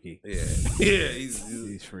 He's freaky. Yeah, he's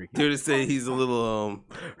He's freaky. Dare to say he's a little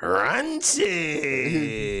raunchy.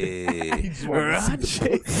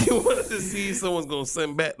 You wanted to see someone's gonna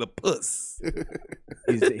send back the puss.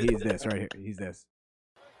 He's this right here. He's this.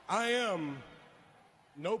 I am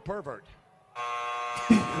no pervert.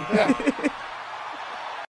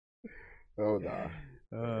 Oh nah.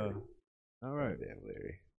 All right. Damn,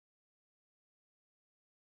 Larry.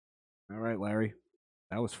 All right, Larry.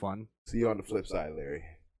 That was fun. See you on the flip side, Larry.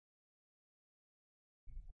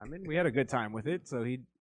 I mean, we had a good time with it, so he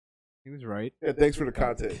was right. Yeah, thanks for the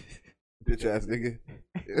content, bitch ass nigga.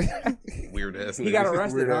 Weird ass nigga. He got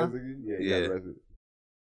arrested, huh? Yeah, he got arrested.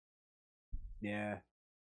 Yeah.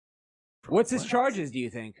 What's his charges, do you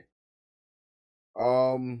think?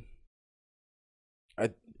 I'm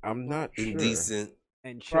not sure. Indecent.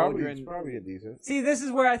 And children. It's probably indecent. See, this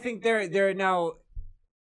is where I think they're now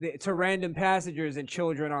to random passengers and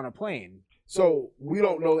children on a plane. So we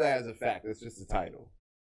don't know that as a fact. That's just the title.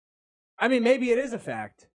 I mean, maybe it is a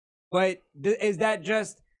fact, but is that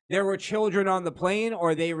just there were children on the plane,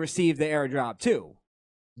 or they received the airdrop too?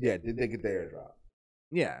 Yeah, did they get the airdrop?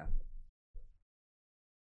 Yeah.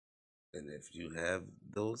 And if you have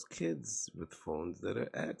those kids with phones that are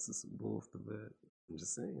accessible off the bat, I'm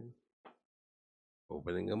just saying,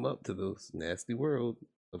 opening them up to those nasty world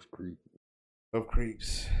of creep. Of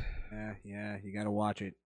creeps. Yeah, you gotta watch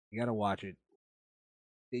it.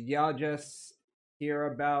 Did y'all just hear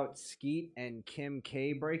about Skeet and Kim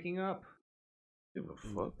K breaking up? Give a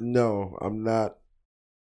fuck. No, I'm not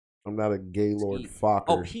a Gaylord Fokker.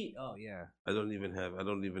 Oh, Pete. Oh, yeah. I don't even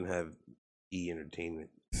have E Entertainment.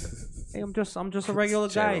 Hey, I'm just a regular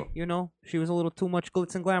guy, you know. She was a little too much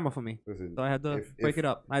glitz and glamour for me, Listen, so I had to break it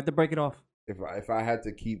up. I had to break it off. If I had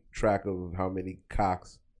to keep track of how many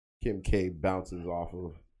cocks Kim K bounces off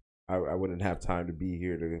of, I wouldn't have time to be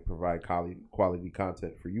here to provide quality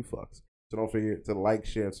content for you fucks. So don't forget to like,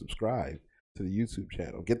 share, and subscribe to the YouTube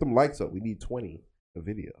channel. Get them likes up. We need 20 a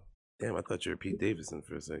video. Damn, I thought you were Pete Davidson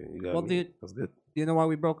for a second. You got Well, me. dude, That's good. You know why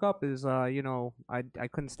we broke up is, you know, I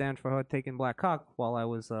couldn't stand for her taking black cock while I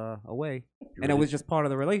was away, and it was just part of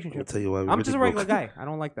the relationship. I'm gonna tell you why. I'm just a regular guy. I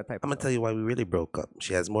don't like that type. I'm gonna tell you why we really broke up.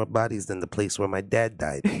 She has more bodies than the place where my dad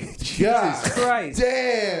died. Jesus Christ!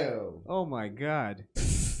 Damn! Oh my God!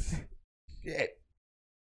 Shit.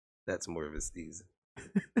 That's more of a steez.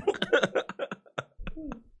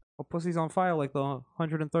 Well, pussy's on fire like the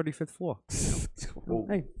 135th floor. Oh,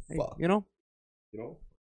 hey, fuck. you know.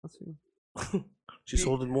 Let's see. She's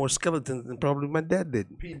holding more skeletons than probably my dad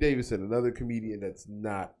did. Pete Davidson, another comedian that's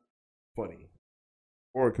not funny,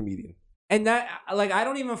 or a comedian. And that, like, I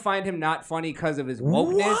don't even find him not funny because of his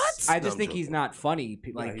wokeness. I just think he's not funny.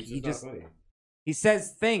 Like, he's just not funny. He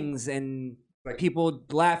says things and people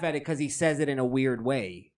laugh at it because he says it in a weird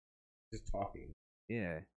way. Just talking.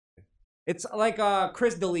 Yeah. It's like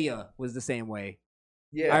Chris D'Elia was the same way.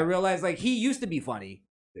 Yeah. I realized, like, he used to be funny.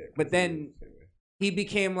 Yeah, but then he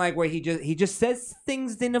became like where he just says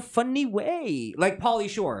things in a funny way. Like Pauly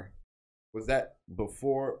Shore. Was that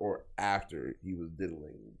before or after he was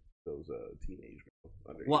diddling those teenage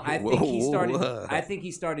girls? Well, I think he started. I think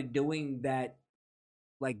he started doing that,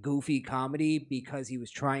 like, goofy comedy because he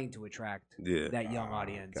was trying to attract that young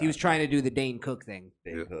audience. He was trying to do the Dane Cook thing.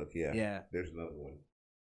 Dane Cook, yeah. Yeah. There's another one.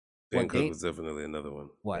 Dane Cook was definitely another one.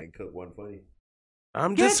 What? Dane Cook wasn't funny.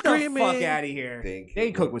 I'm Get just screaming. the fuck out of here.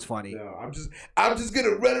 Dane Cook was funny. No, I'm just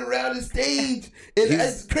gonna run around the stage, and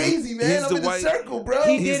it's crazy, man. I'm in the circle, bro.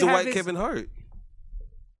 He's the white Kevin Hart.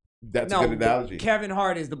 That's a good analogy. Kevin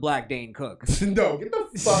Hart is the black Dane Cook. No, get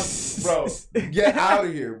the fuck, bro. Get out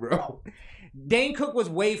of here, bro. Dane Cook was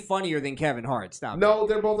way funnier than Kevin Hart. Stop. No,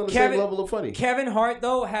 they're both on the same level of funny. Kevin Hart,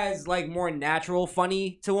 though, has, like, more natural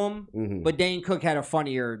funny to him, but Dane Cook had a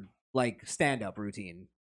funnier, like, stand-up routine.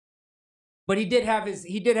 But he did have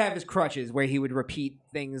his crutches where he would repeat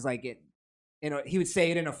things like it, he would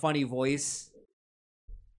say it in a funny voice.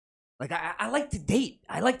 Like, I like to date.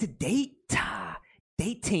 I like to date.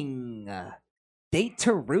 Dating.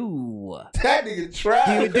 Date-a-roo. That nigga trash.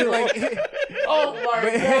 He would do like, oh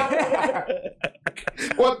my God.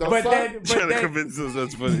 What the fuck? Trying to convince us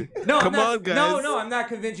that's funny. No, Come on, guys. No, I'm not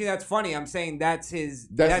convincing you that's funny. I'm saying that's his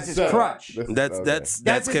crutch. That's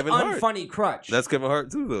his Kevin Hart. unfunny crutch. That's Kevin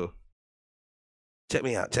Hart too, though. Check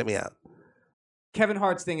me out. Kevin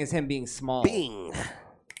Hart's thing is him being small. Bing.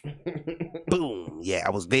 Boom. Yeah,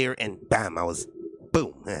 I was there and bam, I was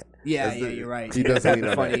boom. Yeah, you're right. He does lean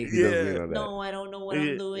on funny. that. He does lean on that. No, I don't know what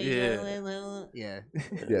I'm doing. Yeah.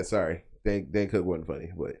 Yeah, sorry. Dane Cook wasn't funny,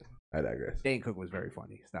 but I digress. Dane Cook was very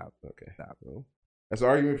funny. Stop. Okay. Stop. Well, that's an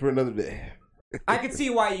argument for another day. I can see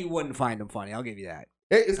why you wouldn't find him funny. I'll give you that.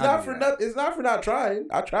 Hey, it's not for not. It's not for not trying.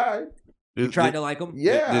 I tried. You tried to like him?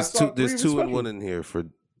 Yeah. There's two and one in here for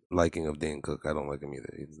liking of Dane Cook. I don't like him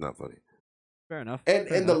either. He's not funny. Fair enough.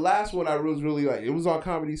 And the last one I was really like, it was on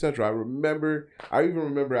Comedy Central. I even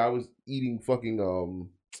remember I was eating fucking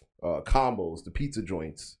combos, the pizza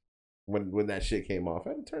joints, when that shit came off. I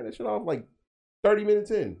had to turn that shit off like 30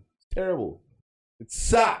 minutes in. It's terrible. It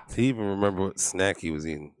sucked. He even remember what snack he was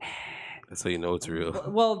eating. That's how you know it's real.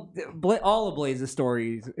 Well, all of Blaze's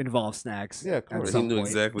stories involve snacks. Yeah, of course. He knew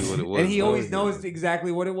exactly what it was. And he always knows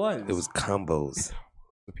exactly what it was. It was combos.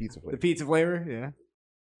 The pizza flavor. The pizza flavor, yeah.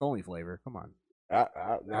 Only flavor. Come on.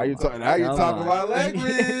 Now you're talking. Now you're talking my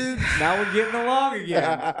language. Now we're getting along again.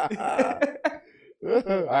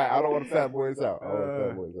 I don't want to fat boys out.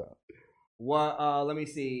 What? Let me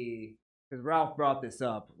see. Because Ralph brought this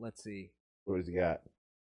up. Let's see. What does he got?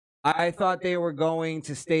 I thought they were going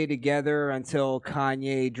to stay together until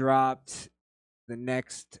Kanye dropped the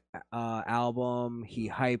next album. He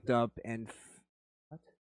hyped up and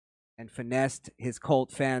finessed his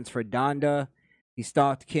cult fans for Donda. He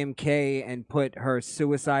stalked Kim K and put her on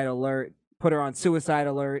suicide alert,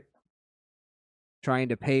 trying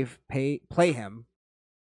to play him.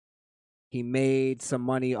 He made some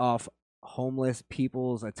money off homeless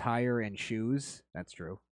people's attire and shoes. That's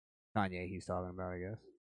true. Kanye, he's talking about, I guess.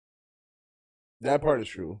 That part is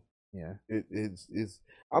true. Yeah. It's.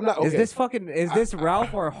 I'm not. Okay. Is this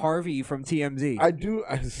Ralph or Harvey from TMZ? I do.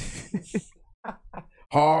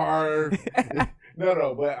 Harv.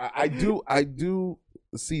 No, but I do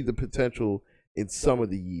see the potential in some of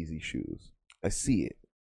the Yeezy shoes. I see it.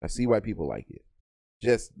 I see why people like it.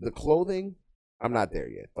 Just the clothing, I'm not there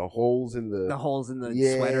yet. The holes in the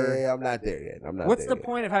sweater. Yeah, I'm not there yet. What's the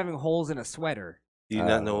point of having holes in a sweater? You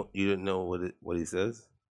didn't know what he says?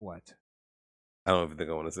 What? I don't even think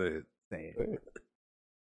I want to say it. Say it.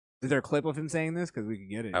 Is there a clip of him saying this? Because we could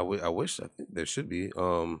get it. I wish. I think there should be.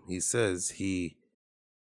 He says he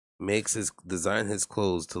makes design his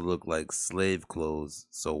clothes to look like slave clothes,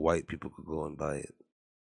 so white people could go and buy it.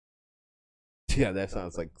 Yeah, that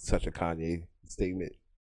sounds like such a Kanye statement.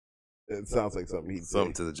 It sounds like something he'd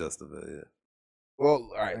say. To the just of it. Yeah. Well,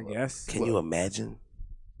 all right. I guess. Can you imagine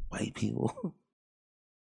white people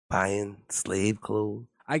buying slave clothes?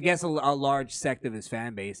 I guess a large sect of his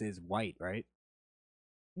fan base is white, right?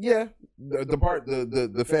 Yeah,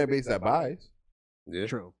 the fan base that buys. Yeah,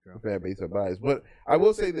 true. The fan base that buys. But I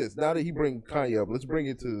will say this: now that he bring Kanye up, let's bring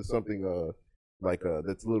it to something that's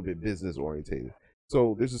a little bit business orientated.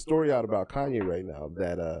 So there's a story out about Kanye right now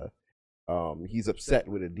that he's upset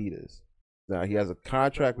with Adidas. Now he has a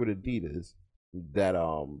contract with Adidas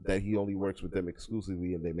that he only works with them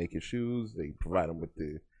exclusively, and they make his shoes. They provide him with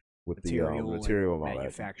the material and all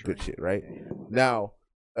that good shit, right? Now,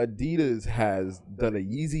 Adidas has done a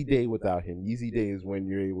Yeezy Day without him. Yeezy Day is when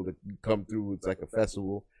you're able to come through. It's like a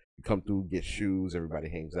festival. You come through, get shoes. Everybody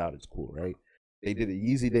hangs out. It's cool, right? They did a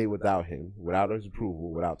Yeezy Day without him, without his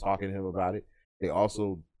approval, without talking to him about it. They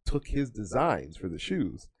also took his designs for the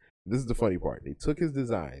shoes. This is the funny part. They took his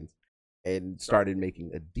designs and started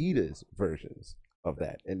making Adidas versions of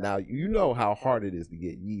that. And now you know how hard it is to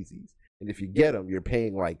get Yeezys. And if you get them, you're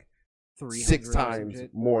paying like 6 times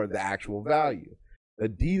more the actual value.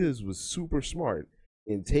 Adidas was super smart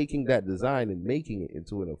in taking that design and making it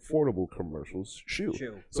into an affordable commercial shoe.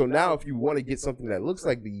 So now if you want to get something that looks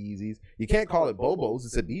like the Yeezys, you can't call it Bobos.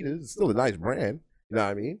 It's Adidas. It's still a nice brand. You know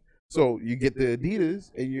what I mean? So you get the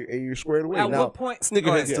Adidas and you're squared away. At what point?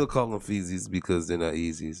 Sneakerheads still call them Feezies because they're not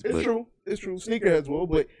Yeezys. It's true. It's true. Sneakerheads will,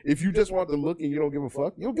 but if you just want the look and you don't give a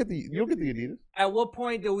fuck, you'll get the Adidas. At what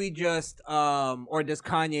point do we just or does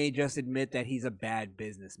Kanye just admit that he's a bad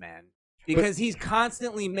businessman? Because he's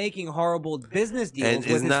constantly making horrible business deals and with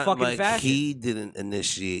it's his not fucking like fashion. he didn't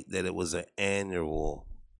initiate that it was an annual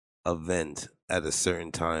event at a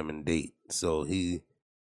certain time and date. So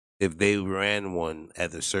if they ran one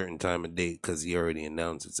at a certain time and date, because he already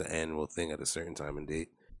announced it's an annual thing at a certain time and date,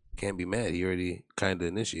 can't be mad. He already kind of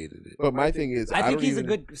initiated it. But my thing is, I think he's a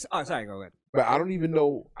good. Oh, sorry, go ahead. But I don't even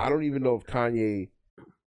know if Kanye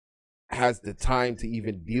has the time to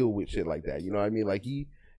even deal with shit like that. You know what I mean? Like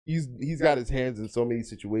he's got his hands in so many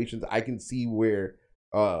situations. I can see where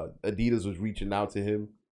Adidas was reaching out to him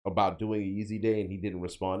about doing a Yeezy Day and he didn't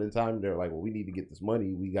respond in time. They're like, well, we need to get this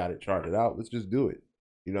money. We got it charted out. Let's just do it.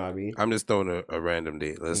 You know what I mean? I'm just throwing a random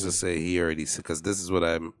date. Let's just say he already, because this is what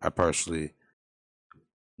I partially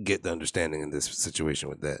get the understanding in this situation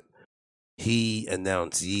with that. He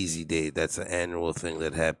announced Yeezy Day. That's an annual thing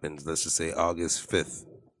that happens. Let's just say August 5th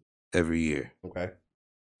every year. Okay.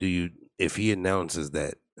 If he announces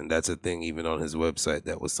that, and that's a thing even on his website,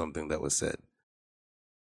 that was something that was said.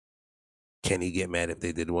 Can he get mad if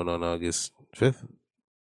they did one on August 5th?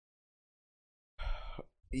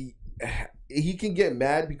 He can get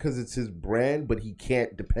mad because it's his brand, but he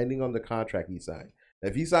can't, depending on the contract he signed.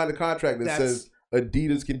 If he signed a contract that says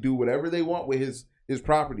Adidas can do whatever they want with his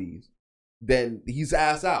properties, then he's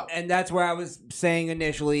ass out. And that's where I was saying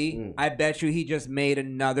initially, I bet you he just made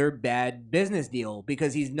another bad business deal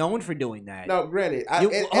because he's known for doing that. Now, granted, I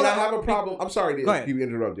have a problem. I'm sorry to keep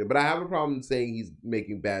interrupting, but I have a problem saying he's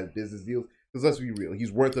making bad business deals because let's be real,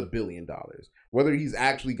 he's worth $1 billion. Whether he's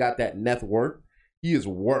actually got that net worth, he is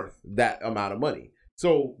worth that amount of money.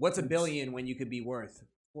 So what's $1 billion when you could be worth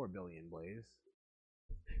 $4 billion, Blaze?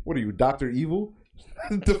 What are you, Dr. Evil?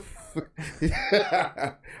 I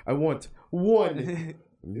want $1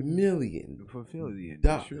 million.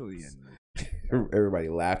 Trillion. Everybody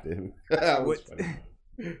laughed at him.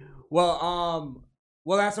 Well,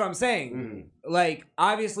 that's what I'm saying. Like,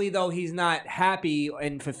 obviously, though, he's not happy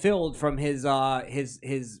and fulfilled from his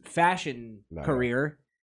fashion career,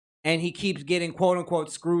 and he keeps getting quote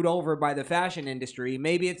unquote screwed over by the fashion industry.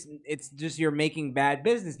 Maybe it's just you're making bad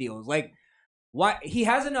business deals. Like, why he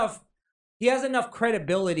has enough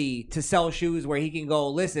credibility to sell shoes where he can go,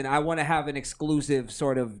 listen, I want to have an exclusive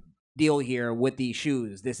sort of deal here with these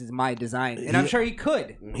shoes. This is my design, and I'm sure he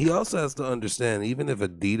could. He also has to understand, even if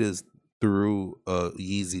Adidas threw a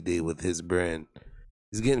Yeezy day with his brand,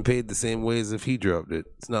 he's getting paid the same way as if he dropped it.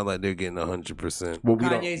 It's not like they're getting 100%.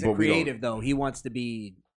 Kanye's a creative, though. He wants to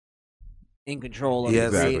be in control of the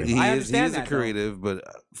creative. He I is understand a creative, but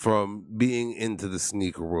from being into the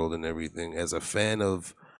sneaker world and everything, as a fan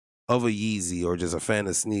of a Yeezy or just a fan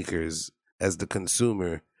of sneakers, as the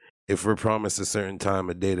consumer, if we're promised a certain time,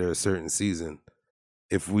 a date, or a certain season,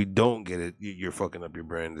 if we don't get it, you're fucking up your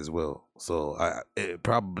brand as well. So it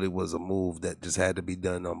probably was a move that just had to be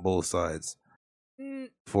done on both sides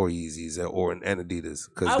for Yeezys or and Adidas,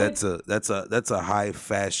 because that's a high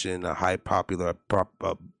fashion, a high popular,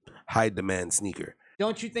 high demand sneaker.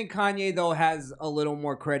 Don't you think Kanye, though, has a little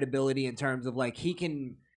more credibility in terms of, like, he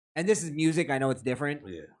can, and this is music, I know it's different,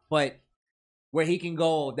 but where he can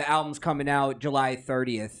go, the album's coming out July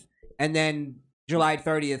 30th, and then July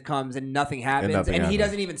 30th comes and nothing happens, and he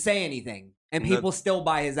doesn't even say anything, and people still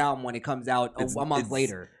buy his album when it comes out a month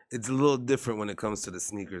later. It's a little different when it comes to the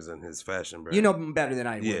sneakers and his fashion brand. You know better than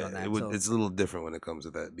I would on that. It's a little different when it comes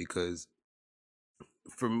to that, because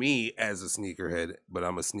for me as a sneakerhead, but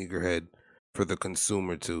I'm a sneakerhead for the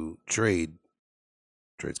consumer to trades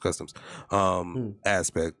customs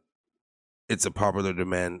aspect, it's a popular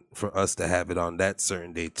demand for us to have it on that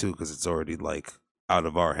certain date too, because it's already like out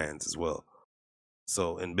of our hands as well.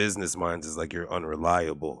 So in business minds, it's like you're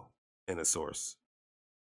unreliable in a source.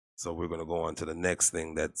 So we're going to go on to the next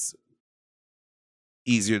thing that's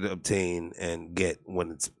easier to obtain and get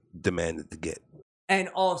when it's demanded to get. And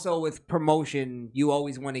also with promotion, you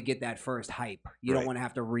always want to get that first hype. You don't want to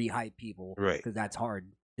have to re-hype people. Right. Because that's hard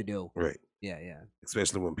to do. Right. Yeah.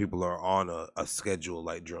 Especially when people are on a schedule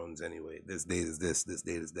like drones anyway. This date is this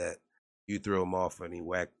date is that. You throw them off any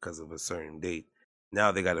whack because of a certain date.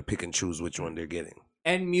 Now they got to pick and choose which one they're getting.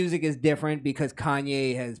 And music is different because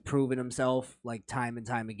Kanye has proven himself like time and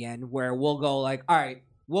time again, where we'll go like, all right,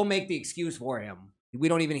 we'll make the excuse for him. We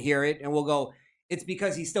don't even hear it, and we'll go, it's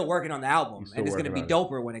because he's still working on the album, and it's going to be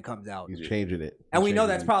doper when it comes out. He's changing it. And we know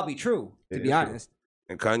that's probably true, to be honest.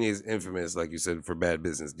 And Kanye's infamous, like you said, for bad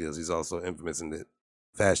business deals. He's also infamous in the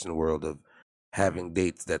fashion world of having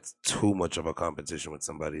dates that's too much of a competition with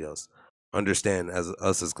somebody else. Understand, as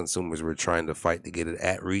us as consumers, we're trying to fight to get it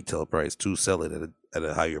at retail price to sell it at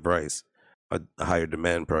a higher price, a higher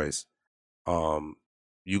demand price.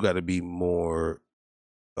 You got to be more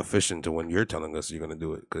efficient to when you're telling us you're going to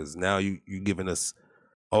do it, because now you're giving us,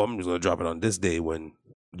 I'm just going to drop it on this day when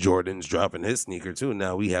Jordan's dropping his sneaker too.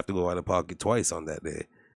 Now we have to go out of pocket twice on that day.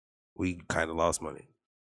 We kind of lost money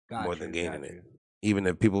more than gaining it. Even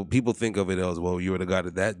if people think of it as, well, you would have got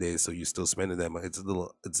it that day, so you're still spending that money.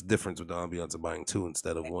 It's different with the ambiance of buying two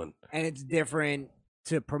instead of one. And it's different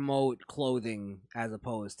to promote clothing as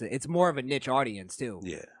opposed to, it's more of a niche audience too.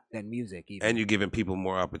 Yeah. Than music even. And you're giving people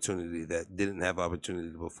more opportunity that didn't have opportunity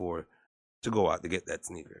before to go out to get that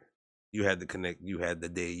sneaker. You had to connect, you had the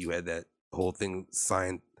day, you had that whole thing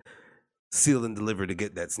signed, sealed and delivered to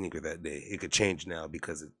get that sneaker that day. It could change now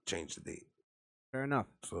because it changed the date. Fair enough.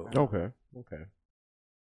 So Okay.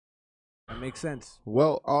 That makes sense.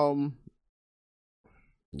 Well,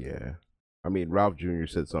 yeah. I mean, Ralph Jr.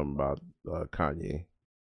 said something about Kanye.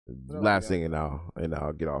 Last thing, and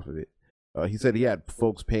I'll get off of it. He said he had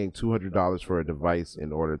folks paying $200 for a device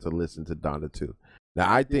in order to listen to Donda 2. Now,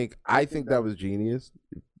 I think that was genius,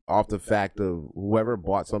 off the fact of whoever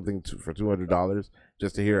bought something for $200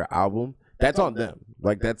 just to hear an album. That's on them.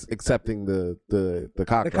 Like that's accepting the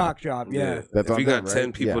cock The cock job, yeah. That's if on you them, got 10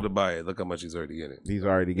 right? people Yeah. to buy it, look how much he's already getting. He's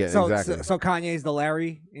already getting So, exactly. so Kanye's the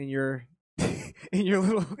Larry in your in your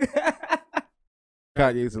little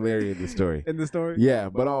Kanye's hilarious in the story. in the story. Yeah,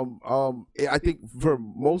 but I think for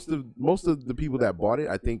most of the people that bought it,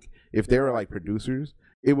 I think if they were like producers,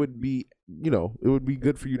 it would be it would be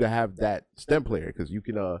good for you to have that stem player because you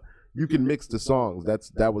can mix the songs.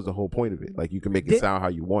 That was the whole point of it. Like you can make it sound how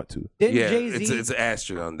you want to. Yeah, it's an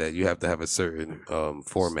asterisk on that. You have to have a certain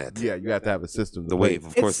format. Yeah, you have to have a system. The wave,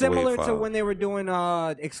 of course. It's similar the wave to file. when they were doing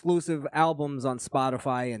exclusive albums on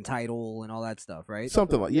Spotify and Tidal and all that stuff, right?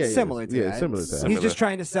 Something like similar to that. similar to that. He's just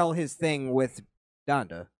trying to sell his thing with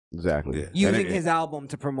Donda, Exactly. using his album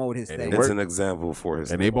to promote his thing. It's an example for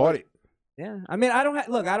his. And they bought it. Yeah, I mean, I don't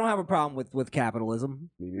have a problem with capitalism.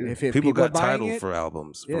 If people got are buying title it, for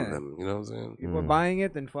albums from them. You know what I'm saying? people are buying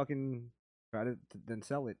it, then fucking try to then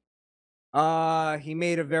sell it. He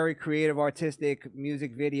made a very creative, artistic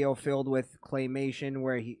music video filled with claymation,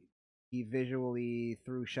 where he visually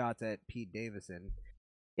threw shots at Pete Davidson.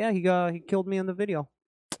 Yeah, he killed me in the video.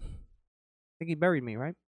 I think he buried me,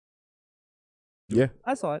 right? Yeah,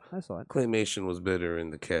 I saw it. Claymation was better in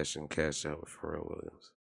the Cash In Cash Out with Pharrell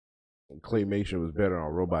Williams. And claymation was better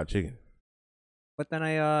on Robot Chicken. But then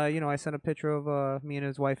I sent a picture of me and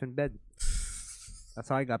his wife in bed. That's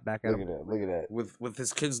how I got back at him. Look at that. With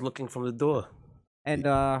his kids looking from the door. And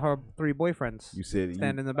her 3 boyfriends. You said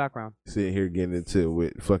stand in the background. Sitting here getting into it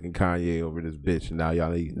with fucking Kanye over this bitch, and now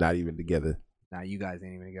y'all not even together. Nah, you guys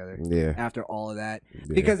ain't even together. Yeah. After all of that, Yeah.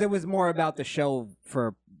 because it was more about the show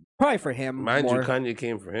probably for him. Mind more. you, Kanye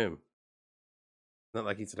came for him. Not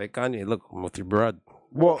like he said, "Hey, Kanye, look, I'm with your broad."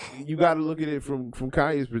 Well, you got to look at it from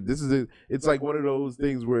Kanye's. But it's like one of those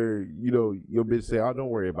things where your bitch say, "Oh, don't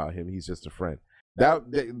worry about him. He's just a friend." That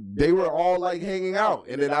they were all like hanging out,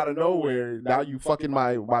 and then out of nowhere, now you fucking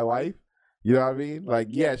my wife. You know what I mean? Like,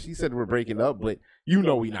 yeah, she said we're breaking up, but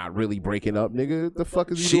we not really breaking up, nigga. What the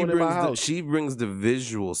fuck is he doing in my house? She brings the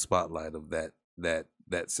visual spotlight of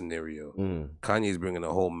that scenario. Kanye's bringing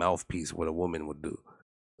a whole mouthpiece, what a woman would do.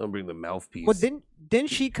 Don't bring the mouthpiece. Well, didn't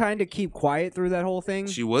she kind of keep quiet through that whole thing?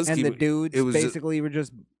 She was, and keeping, the dudes basically were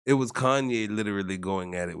just. It was Kanye literally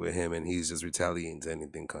going at it with him, and he's just retaliating to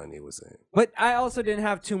anything Kanye was saying. But I also didn't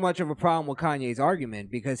have too much of a problem with Kanye's argument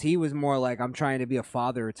because he was more like, "I'm trying to be a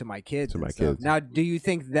father to my kids." Now, do you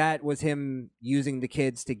think that was him using the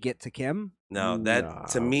kids to get to Kim? Now that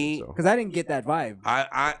to me, because I didn't get that vibe.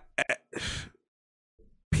 I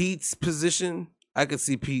Pete's position, I could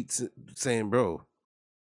see Pete saying, "Bro,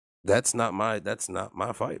 that's not my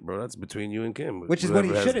fight, bro. That's between you and Kim." Which is what he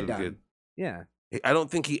whoever has should have the done. kid. Yeah. I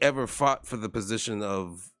don't think he ever fought for the position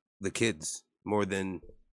of the kids more than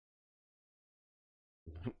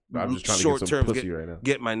I'm just trying to short get some term. pussy right now.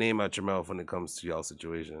 Get my name out your mouth when it comes to y'all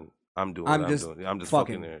situation. I'm doing. I'm what just I'm doing. I'm just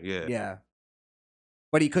fucking fucking her. Yeah. Yeah.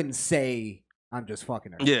 But he couldn't say, "I'm just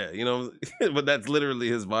fucking her." Yeah, but that's literally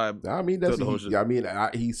his vibe. I mean,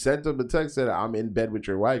 he sent him a text that I'm in bed with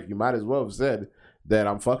your wife. You might as well have said that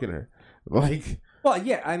I'm fucking her. Like, well,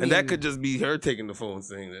 yeah, I mean, and that could just be her taking the phone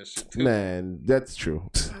saying that shit too. Man, that's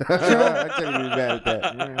true. I can't even be mad at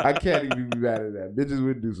that. I can't even be mad at that. Bitches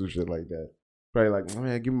would do some shit like that. Probably like,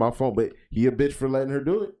 man, give me my phone. But he a bitch for letting her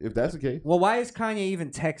do it, if that's the case. Well, why is Kanye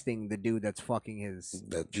even texting the dude that's fucking his?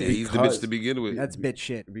 He's the bitch to begin with. That's bitch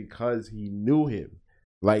shit. Because he knew him.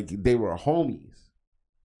 Like, they were homies.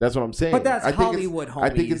 That's what I'm saying. But that's I think Hollywood homies. I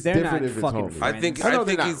think it's They're different not if it's fucking homies. friends.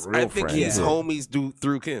 I think he's homies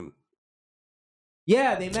through Kim.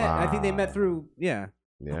 Yeah, they met. I think they met through. Yeah.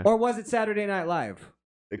 Yeah. Or was it Saturday Night Live?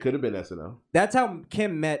 It could have been SNL. That's how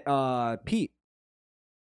Kim met Pete.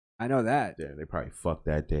 I know that. Yeah, they probably fucked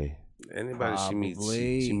that day. Anybody she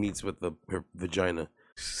meets with her vagina.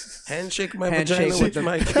 Handshake my Handshake vagina with with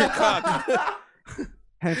my cock.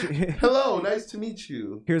 Hello, nice to meet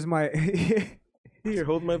you. Here's my Here,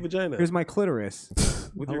 hold my vagina. Here's my clitoris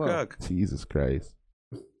with your Hello. cock. Jesus Christ.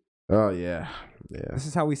 Oh yeah. Yeah. This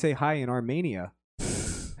is how we say hi in Armenia.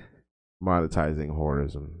 Monetizing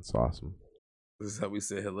whorism. It's awesome. This is how we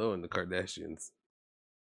say hello in the Kardashians.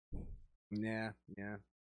 Yeah, yeah.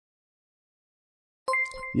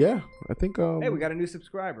 Yeah, I think. Hey, we got a new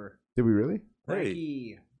subscriber. Did we really?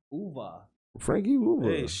 Frankie Uva. Frankie Uva.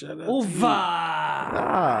 Hey, shout out Uva. to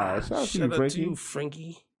you. Shout out to you, Frankie. To you,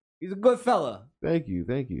 Frankie. He's a good fella. Thank you.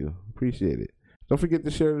 Appreciate it. Don't forget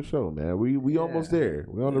to share the show, man. We almost there.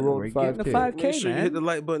 We're on the road to 5K. Getting to 5K, Make sure man. you hit the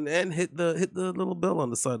like button and hit the little bell on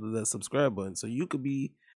the side of that subscribe button, so you could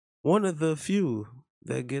be one of the few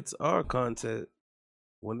that gets our content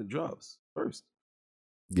when it drops first.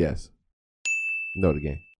 Yes. Know the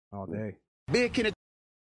game. All day. Big can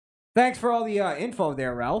Thanks for all the info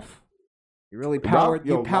there, Ralph. You really powered.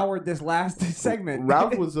 You powered this last segment.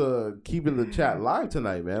 Ralph was keeping the chat live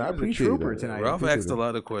tonight, man. I appreciate it. Tonight. Ralph asked a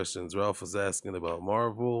lot of questions. Ralph was asking about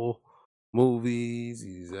Marvel movies.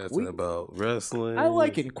 He's asking about wrestling. I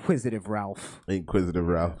like inquisitive Ralph. Inquisitive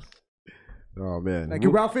Ralph. Oh man. Thank you,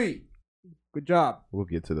 Ralphie. Good job. We'll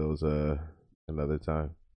get to those another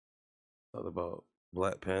time. Thought about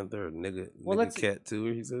Black Panther or nigga let's- cat too.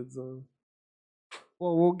 He said so.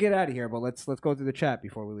 Well, we'll get out of here, but let's go through the chat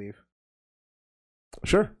before we leave.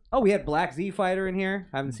 Sure. Oh, we had Black Z Fighter in here.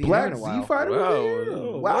 Haven't seen Black him in a while. Z Fighter.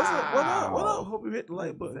 Wow. Wow. What up? Hope you hit the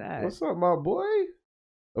like button. What's up, my boy?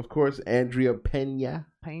 Of course, Andrea Pena.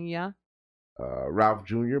 Ralph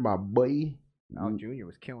Jr., my boy. Ralph Jr.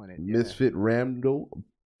 was killing it. Misfit Ramdo.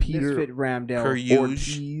 Peter Misfit Ramdell.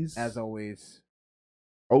 Ortiz. As always.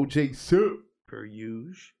 OJ Sup. Per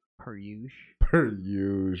usual.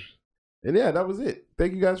 And yeah, that was it.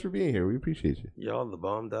 Thank you guys for being here. We appreciate you.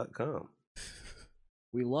 Y'allthebomb.com.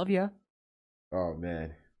 We love you. Oh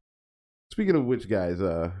man. Speaking of which, guys,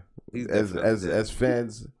 as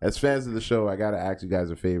fans of the show, I gotta ask you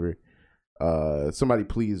guys a favor. Somebody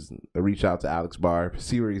please reach out to Alex Barr,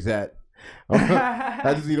 see where he's at.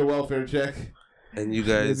 I just need a welfare check. And you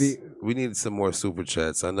guys, we need some more super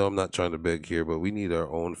chats. I know I'm not trying to beg here, but we need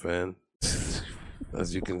our own fan.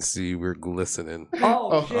 As you can see, we're glistening.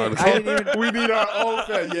 Oh shit! We need our own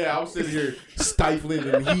fan. Yeah, I'm sitting here stifling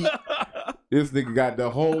in heat. This nigga got the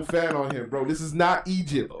whole fan on him, bro. This is not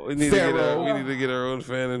Egypt. We need to get our own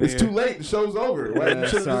fan in here. It's too late. The show's over. Right? You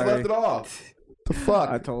should have just left it off. The fuck?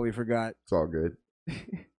 I totally forgot. It's all good.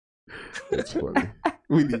 That's funny.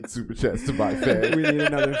 We need super chats to buy fans. We need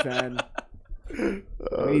another fan. We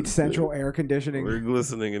need central air conditioning. We're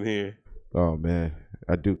glistening in here. Oh man,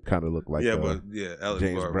 I do kind of look like Alex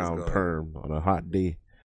James Barr Brown perm on a hot day.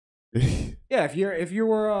 Yeah, if you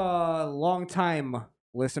were a long time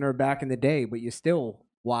listener back in the day, but you still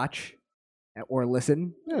watch or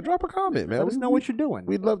listen, yeah, drop a comment, man. Let us know what you're doing.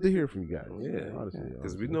 We'd love to hear from you guys. Yeah, honestly,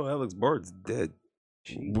 because we know Alex Barr's dead.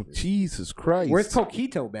 Jesus Christ, where's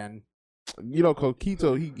Coquito been? You know,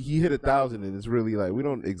 Coquito, he hit 1,000, and it's really like we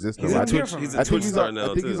don't exist. He's a Twitch star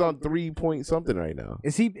now. I think he's on 3 point something right now.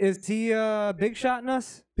 Is he big shotting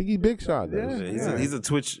us? I think he big shot. Yeah, he's a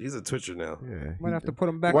Twitcher now. Yeah, might have to put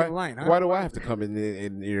him back in line. Huh? Why do I have to come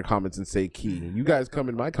in your comments and say key? You guys come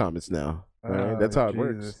in my comments now. All right? That's how it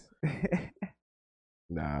works.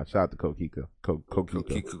 Nah, shout out to Coquito. Coquito.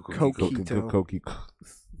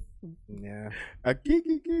 Yeah.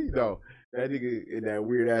 No, that nigga in that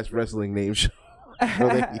weird ass wrestling name show.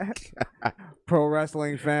 Pro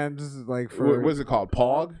wrestling fans like for what's it called?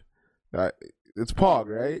 Pog? It's Pog,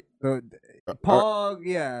 right? Pog,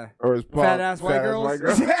 yeah. Or is Pog fat ass white girls?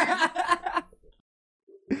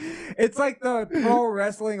 It's like the Pro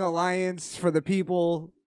Wrestling Alliance for the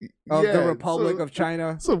people of the Republic of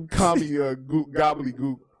China. Some commie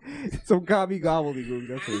gobbledygook. Some commie gobbledygook.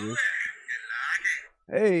 That's what it is.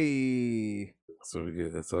 Hey. So we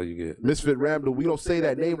get. That's all you get. Misfit Ramdo, we don't say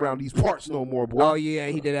that name around these parts no more, boy. Oh yeah,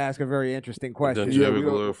 he did ask a very interesting question. Don't you ever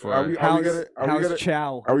glorify? How's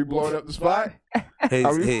Chow? Are we blowing up the spot? Hey,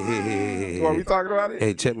 Are we talking about it?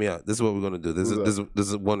 Hey, check me out. This is what we're gonna do. This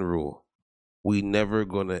is one rule. We never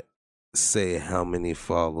gonna say how many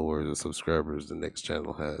followers or subscribers the next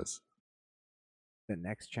channel has. The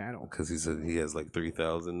next channel? Because he said he has like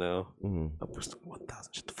 3,000 now. Mm-hmm. I'm pushing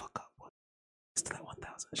 1,000. Shut the fuck up. It's to that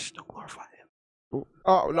 1,000. Shh, don't glorify him.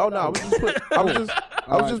 Oh no! I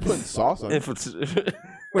was just putting sauce on it.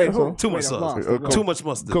 Wait, too much sauce. Too much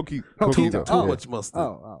mustard. Coquito. Too much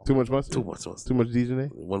mustard. Too much mustard. Too much mustard. Too much DJ.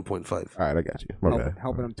 1.5. All right, I got you. My bad.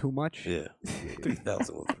 Helping him too much. Yeah,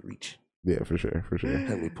 3,000 was the reach. Yeah, for sure.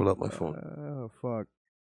 Let me pull up my phone. Oh fuck.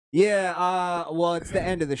 Yeah. Well, it's the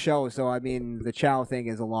end of the show, so I mean, the Chow thing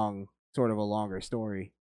is sort of a longer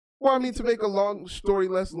story. Well, I mean, to make a long story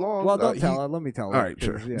less long. Well, don't tell her. Let me tell her. All right,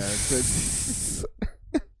 sure. Yeah,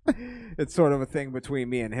 it's sort of a thing between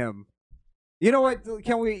me and him. You know what?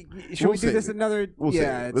 Should we do this another?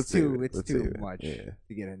 It's too much to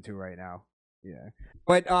get into right now. Yeah,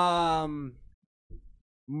 but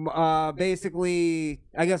basically,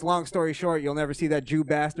 I guess long story short, you'll never see that Jew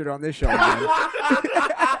bastard on this show again.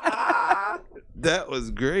 That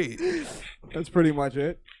was great. That's pretty much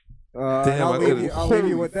it. Damn, I'll leave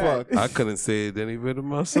you with that. I couldn't say it any better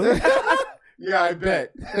myself. Yeah, I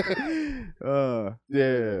bet.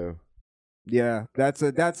 Yeah, that's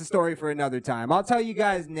a story for another time. I'll tell you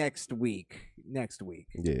guys next week.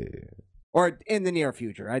 Yeah. Or in the near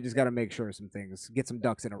future. I just got to make sure get some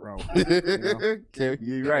ducks in a row.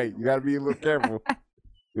 You're right. You got to be a little careful.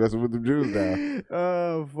 You messing with the Jews now.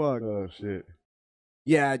 Oh fuck. Oh shit.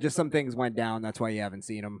 Yeah, just some things went down. That's why you haven't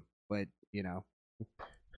seen them. But you know,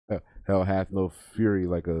 hell hath no fury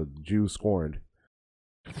like a Jew scorned.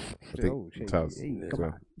 I think Oh, shit. that's how it's- Hey, come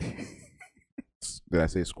on. Did I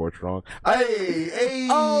say scorched wrong? Hey,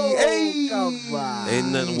 Oh, hey, come on.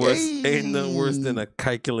 Ain't nothing worse. Ain't nothing worse than a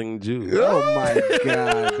kikeling Jew. Oh my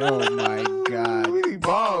god. Oh my god. We need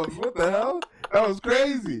bombs. What the hell? That was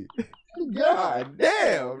crazy. God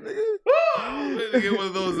damn, nigga. Get one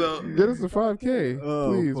of those out. Get us a 5K,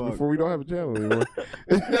 please, fuck. before we don't have a channel anymore.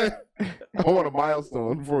 I want a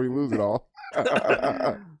milestone before we lose it all.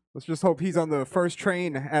 Let's just hope he's on the first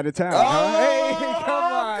train out of town. Oh, huh? Hey, come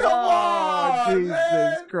on. come on, Jesus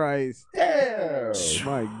man. Christ. Damn.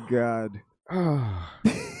 My God.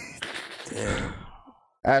 Damn.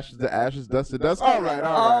 Ashes to ashes, dust to dust. All right,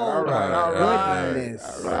 all right.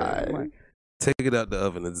 Take it out the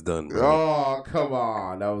oven. It's done. Bro. Oh, come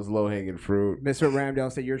on. That was low hanging fruit. Mr.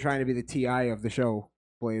 Ramdell said you're trying to be the TI of the show,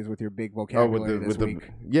 Blaze, with your big vocabulary this week.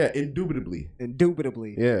 Yeah, indubitably.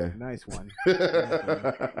 Indubitably. Yeah. Nice one. How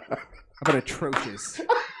about atrocious?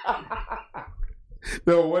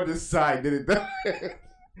 No, what this side did it?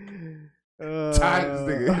 Time this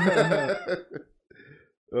nigga.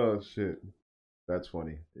 Oh shit, that's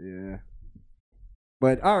funny. Yeah.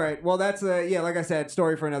 But all right, well that's yeah, like I said,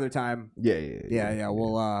 story for another time. Yeah.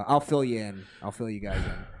 Well, I'll fill you in. I'll fill you guys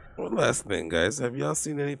in. One last thing, guys. Have y'all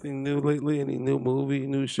seen anything new lately? Any new movie,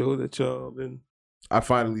 new show that y'all been? I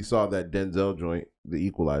finally saw that Denzel joint, The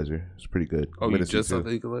Equalizer. It's pretty good. Oh, I'm you gonna see just saw two.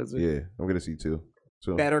 The Equalizer? Yeah, I'm gonna see two.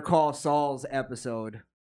 So Better Call Saul's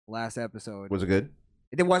last episode. was it good?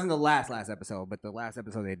 It wasn't the last episode, but the last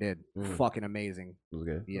episode they did, Mm. fucking amazing. Was it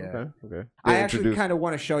good? Yeah. Okay. I actually kind of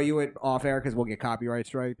want to show you it off air because we'll get copyright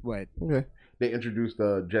strike. But Okay. They introduced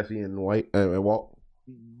Jesse and Walt.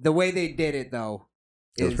 the way they did it, though,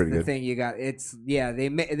 It was is pretty the good. thing you got. It's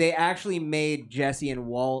they actually made Jesse and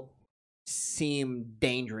Walt seem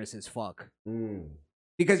dangerous as fuck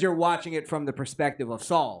because you're watching it from the perspective of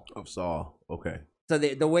Saul. Okay. So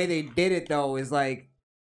the way they did it though is like,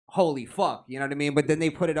 holy fuck, you know what I mean? But then they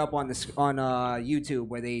put it up on YouTube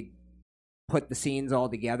where they put the scenes all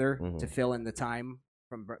together to fill in the time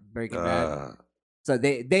from Breaking Bad. So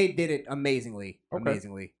they did it amazingly. Okay.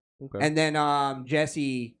 And then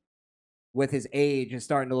Jesse, with his age, is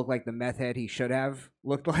starting to look like the meth head he should have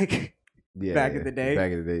looked like back in the day.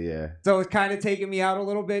 Back in the day, yeah. So it's kind of taking me out a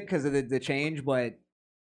little bit because of the change, but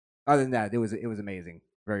other than that, it was amazing.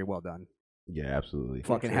 Very well done. Yeah, absolutely.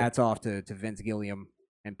 Fucking hats off to Vince Gilliam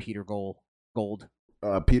and Peter Gold.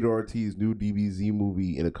 Peter Ortiz new DBZ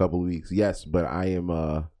movie in a couple of weeks. Yes, but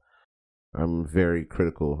I'm very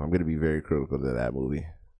critical. I'm going to be very critical to that movie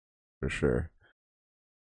for sure.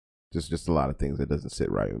 Just a lot of things that doesn't sit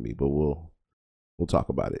right with me, but we'll talk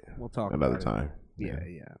about it. We'll talk another about it. time. Yeah.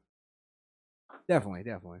 Definitely.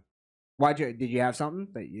 Did you have something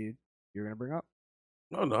that you're gonna bring up?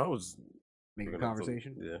 No, I was making a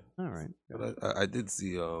conversation. Yeah. All right. But I did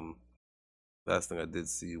see. Last thing I did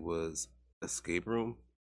see was Escape Room.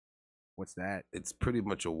 What's that? It's pretty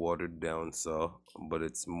much a watered down Saw, but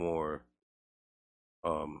it's more.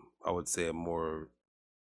 I would say a more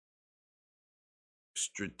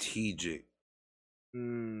strategic.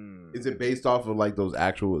 Is it based off of like those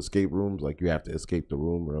actual escape rooms? Like you have to escape the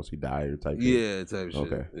room or else you die or type? Yeah, type shit.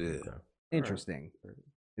 Okay. Yeah. Interesting.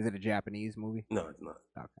 Is it a Japanese movie? No, it's not.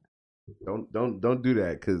 Okay. Don't do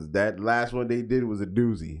that because that last one they did was a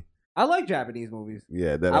doozy. I like Japanese movies.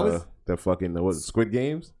 Yeah, that that fucking what was it, Squid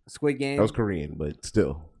Games? Squid Games. That was Korean, but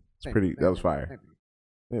still, it's Same- pretty. same That was thing, fire. same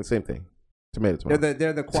Yeah, same thing. Tomato.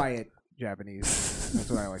 They're the quiet Japanese. That's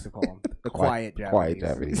what I like to call them. The quiet Japanese. Quiet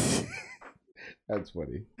Japanese. That's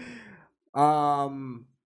funny.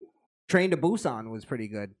 Train to Busan was pretty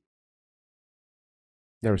good.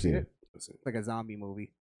 Never seen it. It's like a zombie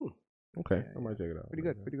movie. Okay, I might check it out. Pretty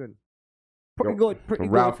good. Pretty good. Yo, Pretty good. Pretty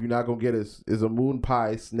Ralph, good. you're not gonna get us. Is a moon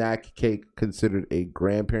pie snack cake considered a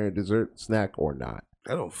grandparent dessert snack or not?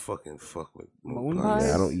 I don't fucking fuck with Moon pies. pies?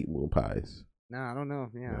 Yeah, I don't eat moon pies. Nah, I don't know.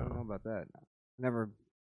 Yeah, I don't know about that. Never.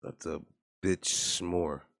 That's a bitch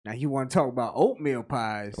s'more. Now you want to talk about oatmeal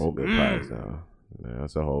pies? Oatmeal pies now. Yeah,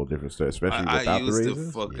 that's a whole different story, especially without I the used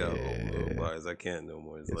raisins. to fuck out oatmeal pies. I can't no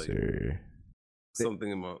more. It's Yes, like sir.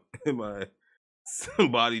 something in my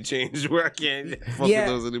body changed where I can't fuck with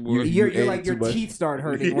those anymore. You're like your teeth start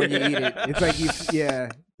hurting when you eat it. It's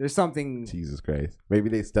like there's something. Jesus Christ. Maybe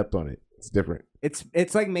they stepped on it. It's different.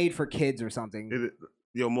 It's like made for kids or something.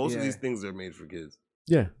 Most of Yeah. these things are made for kids.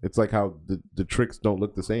 Yeah, it's like how the tricks don't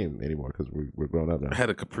look the same anymore because we're grown up now. I had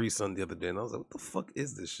a Capri Sun the other day, and I was like, "What the fuck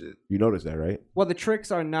is this shit?" You noticed that, right? Well, the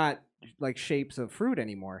tricks are not like shapes of fruit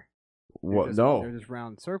anymore. What? They're just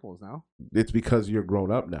round circles now. It's because you're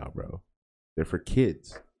grown up now, bro. They're for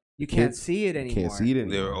kids. You can't Kids see it anymore. Can't see it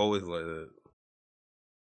anymore. They were always like that.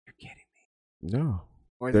 You're kidding me. No.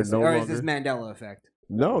 Or is, They're this, no or is longer- this Mandela effect?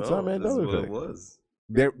 No, it's not that's Mandela what effect. it was.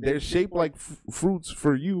 They're shaped like fruits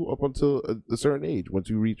for you up until a certain age. Once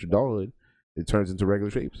you reach adulthood, it turns into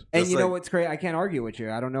regular shapes. And you know what's great? I can't argue with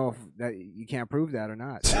you. I don't know if that you can't prove that or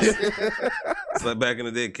not. It's like back in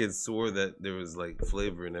the day, kids swore that there was like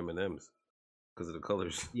flavor in M&Ms because of the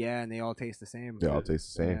colors. Yeah, and they all taste the same. They all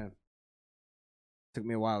taste the same. Yeah. Took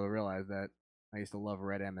me a while to realize that. I used to love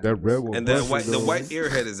red M&Ms. That red one. And that white, the white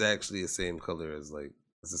airhead is actually the same color as like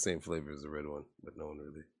it's the same flavor as the red one, but no one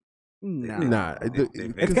really. Nah,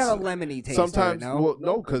 It's got a lemony taste. Sometimes, to it, no? well,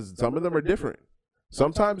 no, because some of them are different.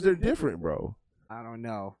 Sometimes they're different, bro. I don't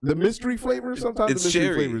know. The mystery flavor, sometimes It's the mystery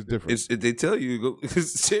cherry. flavor is different. They tell you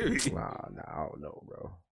it's cherry. Nah, I don't know,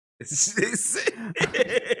 bro.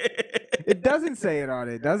 It doesn't say it on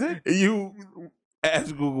it, does it? You ask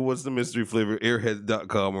Google what's the mystery flavor,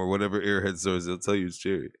 airhead.com or whatever airhead source, they'll tell you it's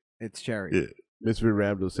cherry. It's cherry. Yeah. Misfit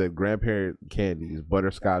Rambo said grandparent candies,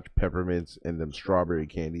 butterscotch, peppermints, and them strawberry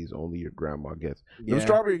candies only your grandma gets. Yeah. Them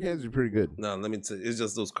strawberry candies are pretty good. No, let me tell you, it's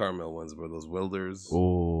just those caramel ones, bro. Those Welders.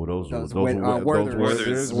 Oh, those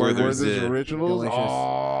Werther's yeah. originals. Delicious.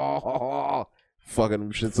 Oh, fucking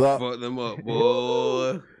them shits up. Fuck them up,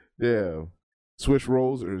 boy. Yeah. Swiss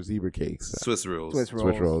rolls or zebra cakes? Swiss rolls. Swiss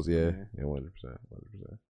rolls, yeah. 100%.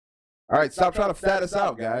 All right, stop trying to fat us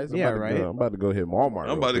out, guys. I'm about to go hit Walmart.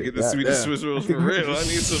 I'm about to get the sweetest Swiss rolls for real. I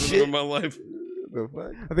need something in my life.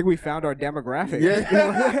 I think we found our demographic.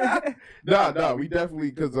 Yeah. No, we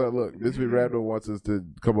definitely, because look, Misfit Randall wants us to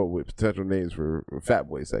come up with potential names for a Fat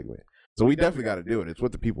Boy segment. So we definitely got to do it. It's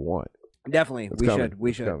what the people want. Definitely. It's coming. We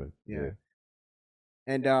It's should. coming. Yeah.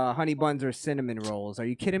 And honey buns or cinnamon rolls. Are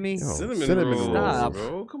you kidding me? Cinnamon rolls, Stop.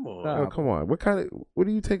 bro. Come on. Oh, come on. What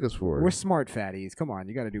do you take us for? We're smart fatties. Come on.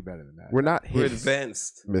 You got to do better than that. We're not Hicks. We're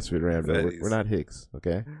advanced. Misfit Randall. fatties. We're not Hicks,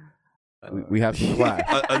 okay? We have some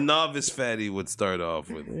class. A novice fatty would start off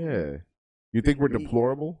with. Yeah. You think we're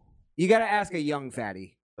deplorable? You got to ask a young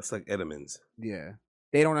fatty. That's like Edamons. Yeah.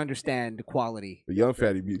 They don't understand the quality. The young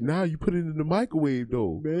fatty be, nah, you put it in the microwave,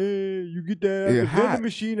 though. Man, you get that Yeah, the hot. vending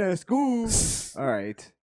machine at school. All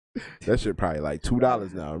right. That shit probably like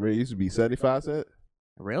 $2 now. Remember, it used to be 75 cents.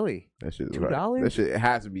 Really? That shit is $2? right. That shit, it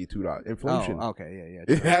has to be $2. Inflation. Oh, okay,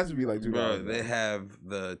 yeah. It has to be like $2. Bro, they have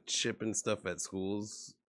the chip and stuff at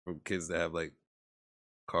schools for kids that have like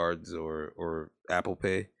cards or Apple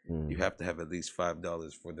Pay. You have to have at least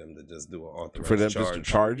 $5 for them to just do an authorized For them charge. just to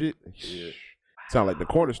charge it? Yeah. Sound like the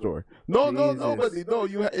corner store. No, Jesus.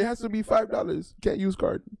 but it has to be $5. Can't use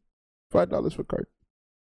card. $5 for card.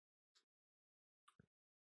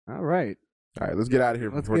 All right. All right, let's get out of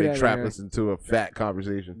here before get they outta trap here. us into a fat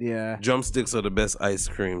conversation. Yeah. Drumsticks are the best ice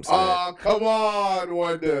cream snack. Oh, come on,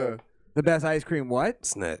 Wonder. The best ice cream what?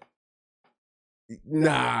 Snack.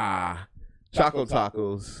 Nah. Choco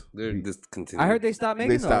tacos. They're discontinued. I heard they stopped making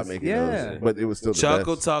They those. stopped making those. But it was still the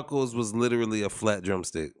Choco best. tacos was literally a flat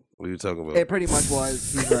drumstick. What are you talking about? It pretty much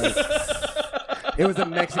was. He's right. It was a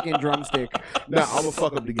Mexican drumstick. Now, I'm going to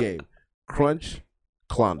fuck up the game. Crunch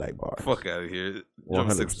Klondike bar. Fuck out of here. 100%.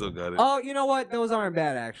 Drumstick still got it. Oh, you know what? Those aren't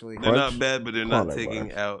bad, actually. They're not bad, but they're not Klondike taking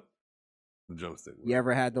bars. out the drumstick. You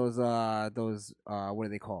ever had those, what are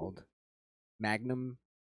they called? Magnum?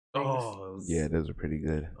 Oh, Yeah, those are pretty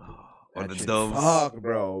good. or the doves. Fuck,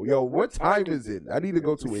 bro. Yo, what time is it? I need to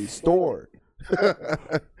go to a store.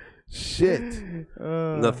 Shit.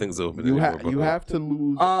 Nothing's open You anymore. you have to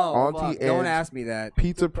lose Oh, Auntie fuck. Don't Anne's ask me that.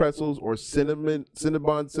 pizza pretzels or cinnamon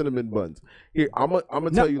buns. Here, I'm gonna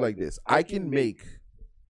tell you like this. I can make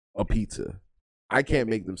a pizza. I can't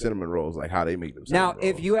make them cinnamon rolls like how they make them. Now, Cinnamon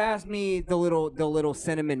if rolls. you ask me the little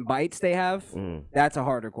cinnamon bites they have, that's a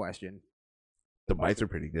harder question. The bites are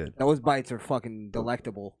pretty good. Those bites are fucking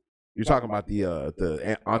delectable. You're talking about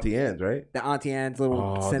the Auntie Anne's, right? The Auntie Anne's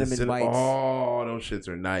little cinnamon bites. Oh, those shits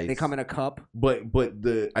are nice. They come in a cup. But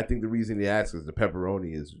I think the reason they ask is the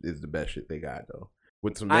pepperoni is the best shit they got though.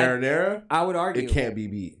 With some I- marinara, I would argue. it can't be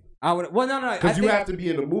beat. I would. Well, no. Because you have to be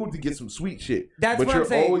in the mood to get some sweet shit. That's but what you're I'm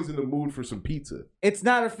saying. always in the mood for some pizza. It's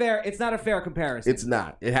not a fair comparison. It's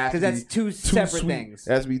not. It has to be because that's two separate sweet. things.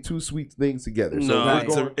 It has to be two sweet things together. So No, if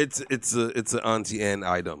we're going- it's an Auntie Anne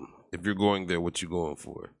item. If you're going there, what you going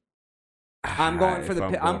for? I'm going for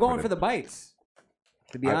I'm going for the bites.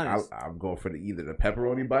 To be honest, I'm going for either the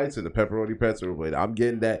pepperoni bites or the pepperoni pretzel. But I'm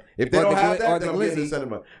getting that. If they Or don't the have gli- or that, the then I'm getting the glizzy.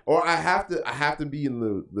 cinnamon. Or I have to be in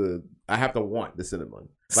the I have to want the cinnamon.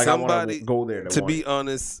 Like I want Somebody to go there to want be it.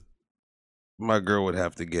 honest, my girl would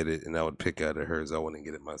have to get it, and I would pick out of hers. I wouldn't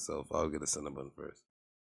get it myself. I'll get a cinnamon first.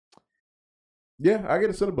 Yeah, I get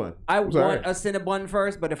a Cinnabon. I It's want alright. a Cinnabon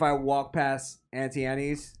first, but if I walk past Auntie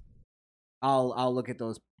Annie's, I'll look at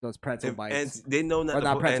those pretzel bites. They know not Or to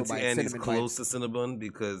not put pretzel Auntie bites, Annie's cinnamon close bites. to Cinnabon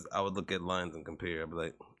because I would look at lines and compare. I'd be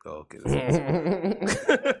like, oh, okay.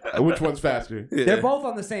 This Which one's faster? They're both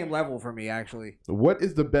on the same level for me, actually. What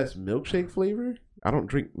is the best milkshake flavor? I don't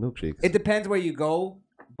drink milkshakes. It depends where you go,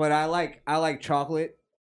 but I like chocolate,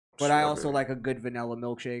 but I also like a good vanilla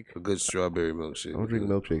milkshake. A good strawberry milkshake. I don't drink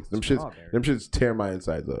milkshakes. Them Strawberry. shits tear my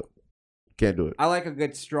insides up. Can't do it. I like a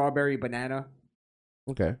good strawberry banana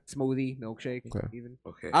Okay. smoothie milkshake. Okay. Even.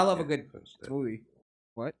 Okay. I love a good smoothie.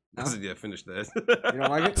 What? I said, yeah, finish that. You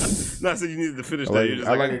don't like it? No, I said you needed to finish I that. like- You're just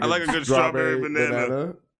I like, like a I like a good strawberry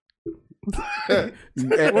banana.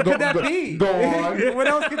 What could that be? Go on. What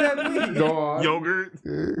else could that be? Go on. Yogurt.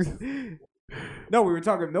 No, we were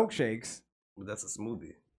talking milkshakes. But that's a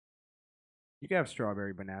smoothie. You can have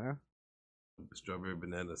strawberry banana. Strawberry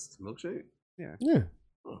banana milkshake? Yeah. Yeah.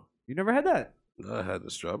 You never had that? No, I had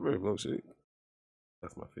the strawberry milkshake.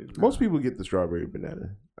 That's my favorite. Most people get the strawberry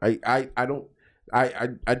banana. I don't.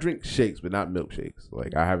 I drink shakes, but not milkshakes.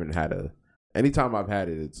 Like I haven't had a. Anytime I've had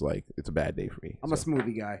it, it's like it's a bad day for me. I'm a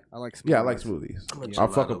smoothie guy. I like smoothies. Yeah, I like smoothies. I'm a I'll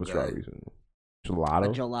fuck gelato up with guy. strawberries. A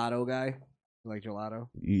Gelato. gelato guy. You like gelato?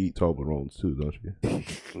 You eat Toblerones too, don't you?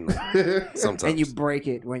 Sometimes. And you break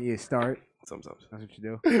it when you start. Sometimes. That's what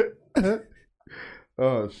you do.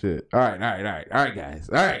 Oh shit! All right, guys.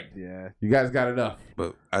 All right. Yeah. You guys got enough.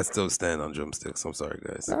 But I still stand on drumsticks. I'm sorry,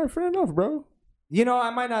 guys. All right, fair enough, bro. You know, I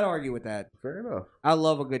might not argue with that. Fair enough. I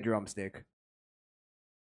love a good drumstick.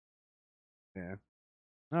 Yeah.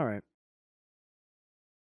 All right.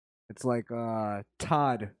 It's like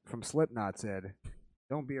Todd from Slipknot said,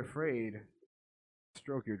 "Don't be afraid.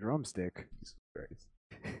 Stroke your drumstick." Jesus Christ.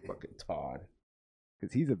 Fucking Todd.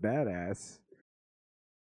 Because he's a badass.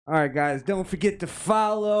 All right, guys, don't forget to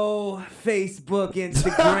follow Facebook,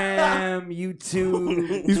 Instagram,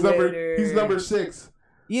 YouTube, Twitter. He's number 6.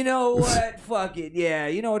 You know what? Fuck it. Yeah,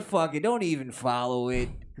 you know what? Fuck it. Don't even follow it.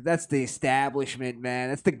 'Cause that's the establishment, man.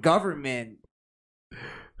 That's the government.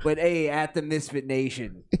 But hey, at the Misfit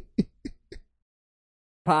Nation.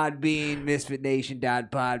 Podbean,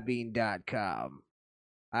 misfitnation.podbean.com.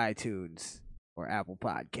 iTunes or Apple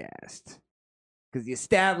Podcast. Because the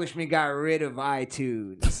establishment got rid of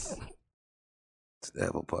iTunes. It's the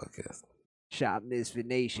Apple Podcast.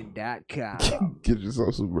 ShopMisfitNation.com. Get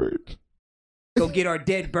yourself some merch. Go get our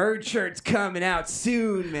Dead Bird shirts coming out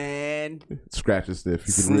soon, man. Scratch and sniff. You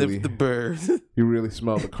can Sniff really, the bird. You really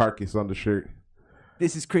smell the carcass on the shirt.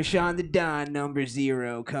 This is Krishan the Don, number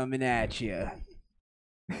 0, coming at you.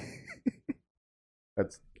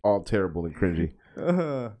 That's all terrible and cringy.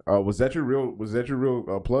 Was that your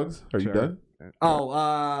real plugs? Are you done? Oh,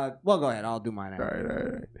 well, go ahead. I'll do mine now.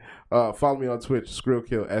 All right. Follow me on Twitch,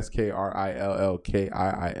 Skrillkill,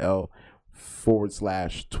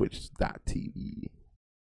 SKRILLKIIL/twitch.tv.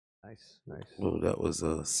 Nice. Oh, that was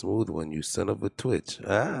a smooth one, you son of a Twitch. Look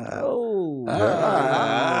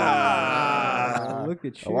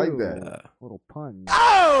at you. I like that. Little pun.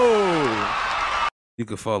 You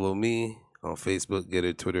can follow me on Facebook,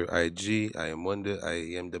 Getter, Twitter, IG. I am Wonder,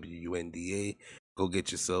 IAMWUNDA. Go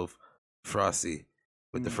get yourself Frosty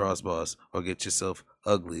with the Frost Boss, or get yourself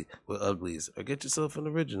Ugly with Uglies, or get yourself an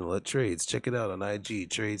original at Trades. Check it out on IG,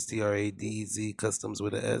 Trades, TRADZ, Customs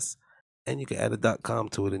with a S. And you can add a .com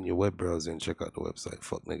to it in your web browser and check out the website.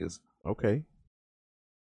 Fuck niggas. Okay.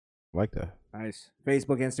 Like that. Nice.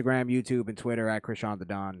 Facebook, Instagram, YouTube, and Twitter at Krishan the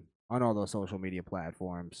Don on all those social media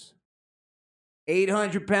platforms.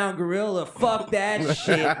 800-pound gorilla. Fuck that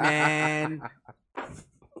shit, man.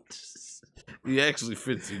 He actually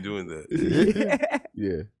fits you doing that.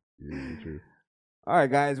 Yeah, true. All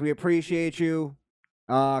right, guys. We appreciate you.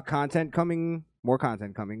 More content coming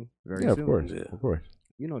very soon. Of course.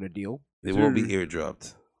 You know the deal. They won't be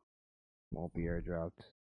airdropped. Won't be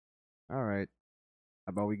airdropped. All right.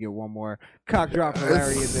 How about we get one more cock drop for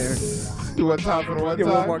Larry in there? One time for the one Get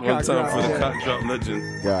time. one more One cock time drop. for the Yeah. cock drop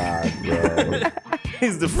legend. God, bro.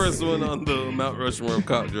 He's the first one on the Mount Rushmore of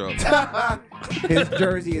cock drops. His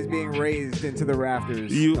jersey is being raised into the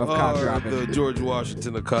rafters You of cock are dropping. the George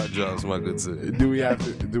Washington of cock drops, my good sir. Do we have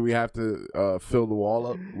to fill the wall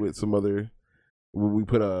up with some other? Will we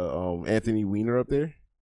put a Anthony Weiner up there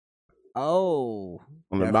Oh,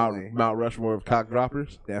 on the Mount Rushmore of cock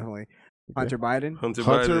droppers? Definitely. Hunter Biden. Hunter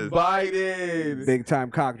Biden. Big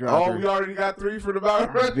time cock dropper. Oh, we already got 3 for the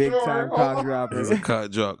Mount Rushmore. Big time cock dropper. He's a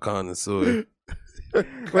cock drop connoisseur. Wait,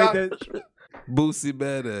 Boosie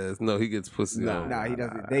badass. No, he gets pussy on. Nah, he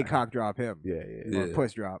doesn't. They cock drop him. Yeah. Or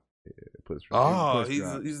puss drop. Puss drops. Oh, Puss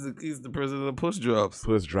drops. he's the president of push drops.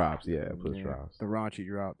 Puss drops. Yeah, puss Yeah, drops. The raunchy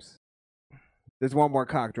drops. There's one more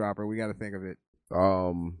cock dropper. We got to think of it. Give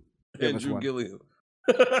us Andrew one. Gilliam.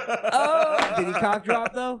 Oh, did he cock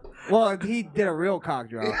drop though? Well, he did a real cock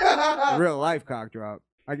drop, a real life cock drop.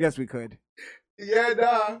 I guess we could.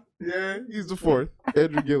 Yeah, he's the fourth.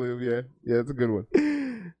 Andrew Gilliam. Yeah, it's a good one.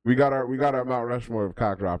 We got our Mount Rushmore of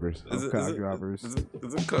cock droppers. Is it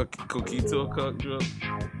Coquito a cock drop?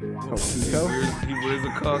 Coquito? He wears a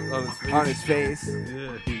cock on his face.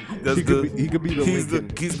 Yeah, he could be the Lincoln.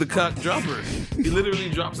 He's the cock dropper. He literally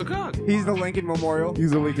drops a cock. He's the Lincoln Memorial. He's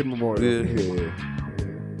the Lincoln Memorial. Yeah.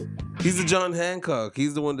 He's the John Hancock.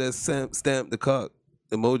 He's the one that stamped the cock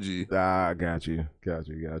emoji. Got you.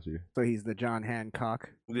 So he's the John Hancock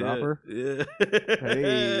dropper. Yeah.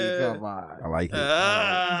 Hey, come on. I like it.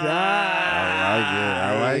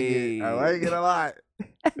 I like it a lot.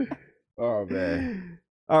 Oh man.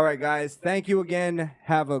 All right, guys. Thank you again.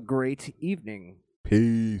 Have a great evening.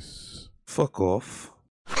 Peace. Fuck off.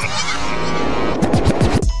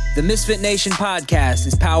 The Misfit Nation podcast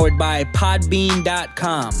is powered by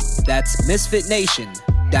Podbean.com. That's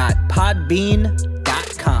misfitnation.podbean.com.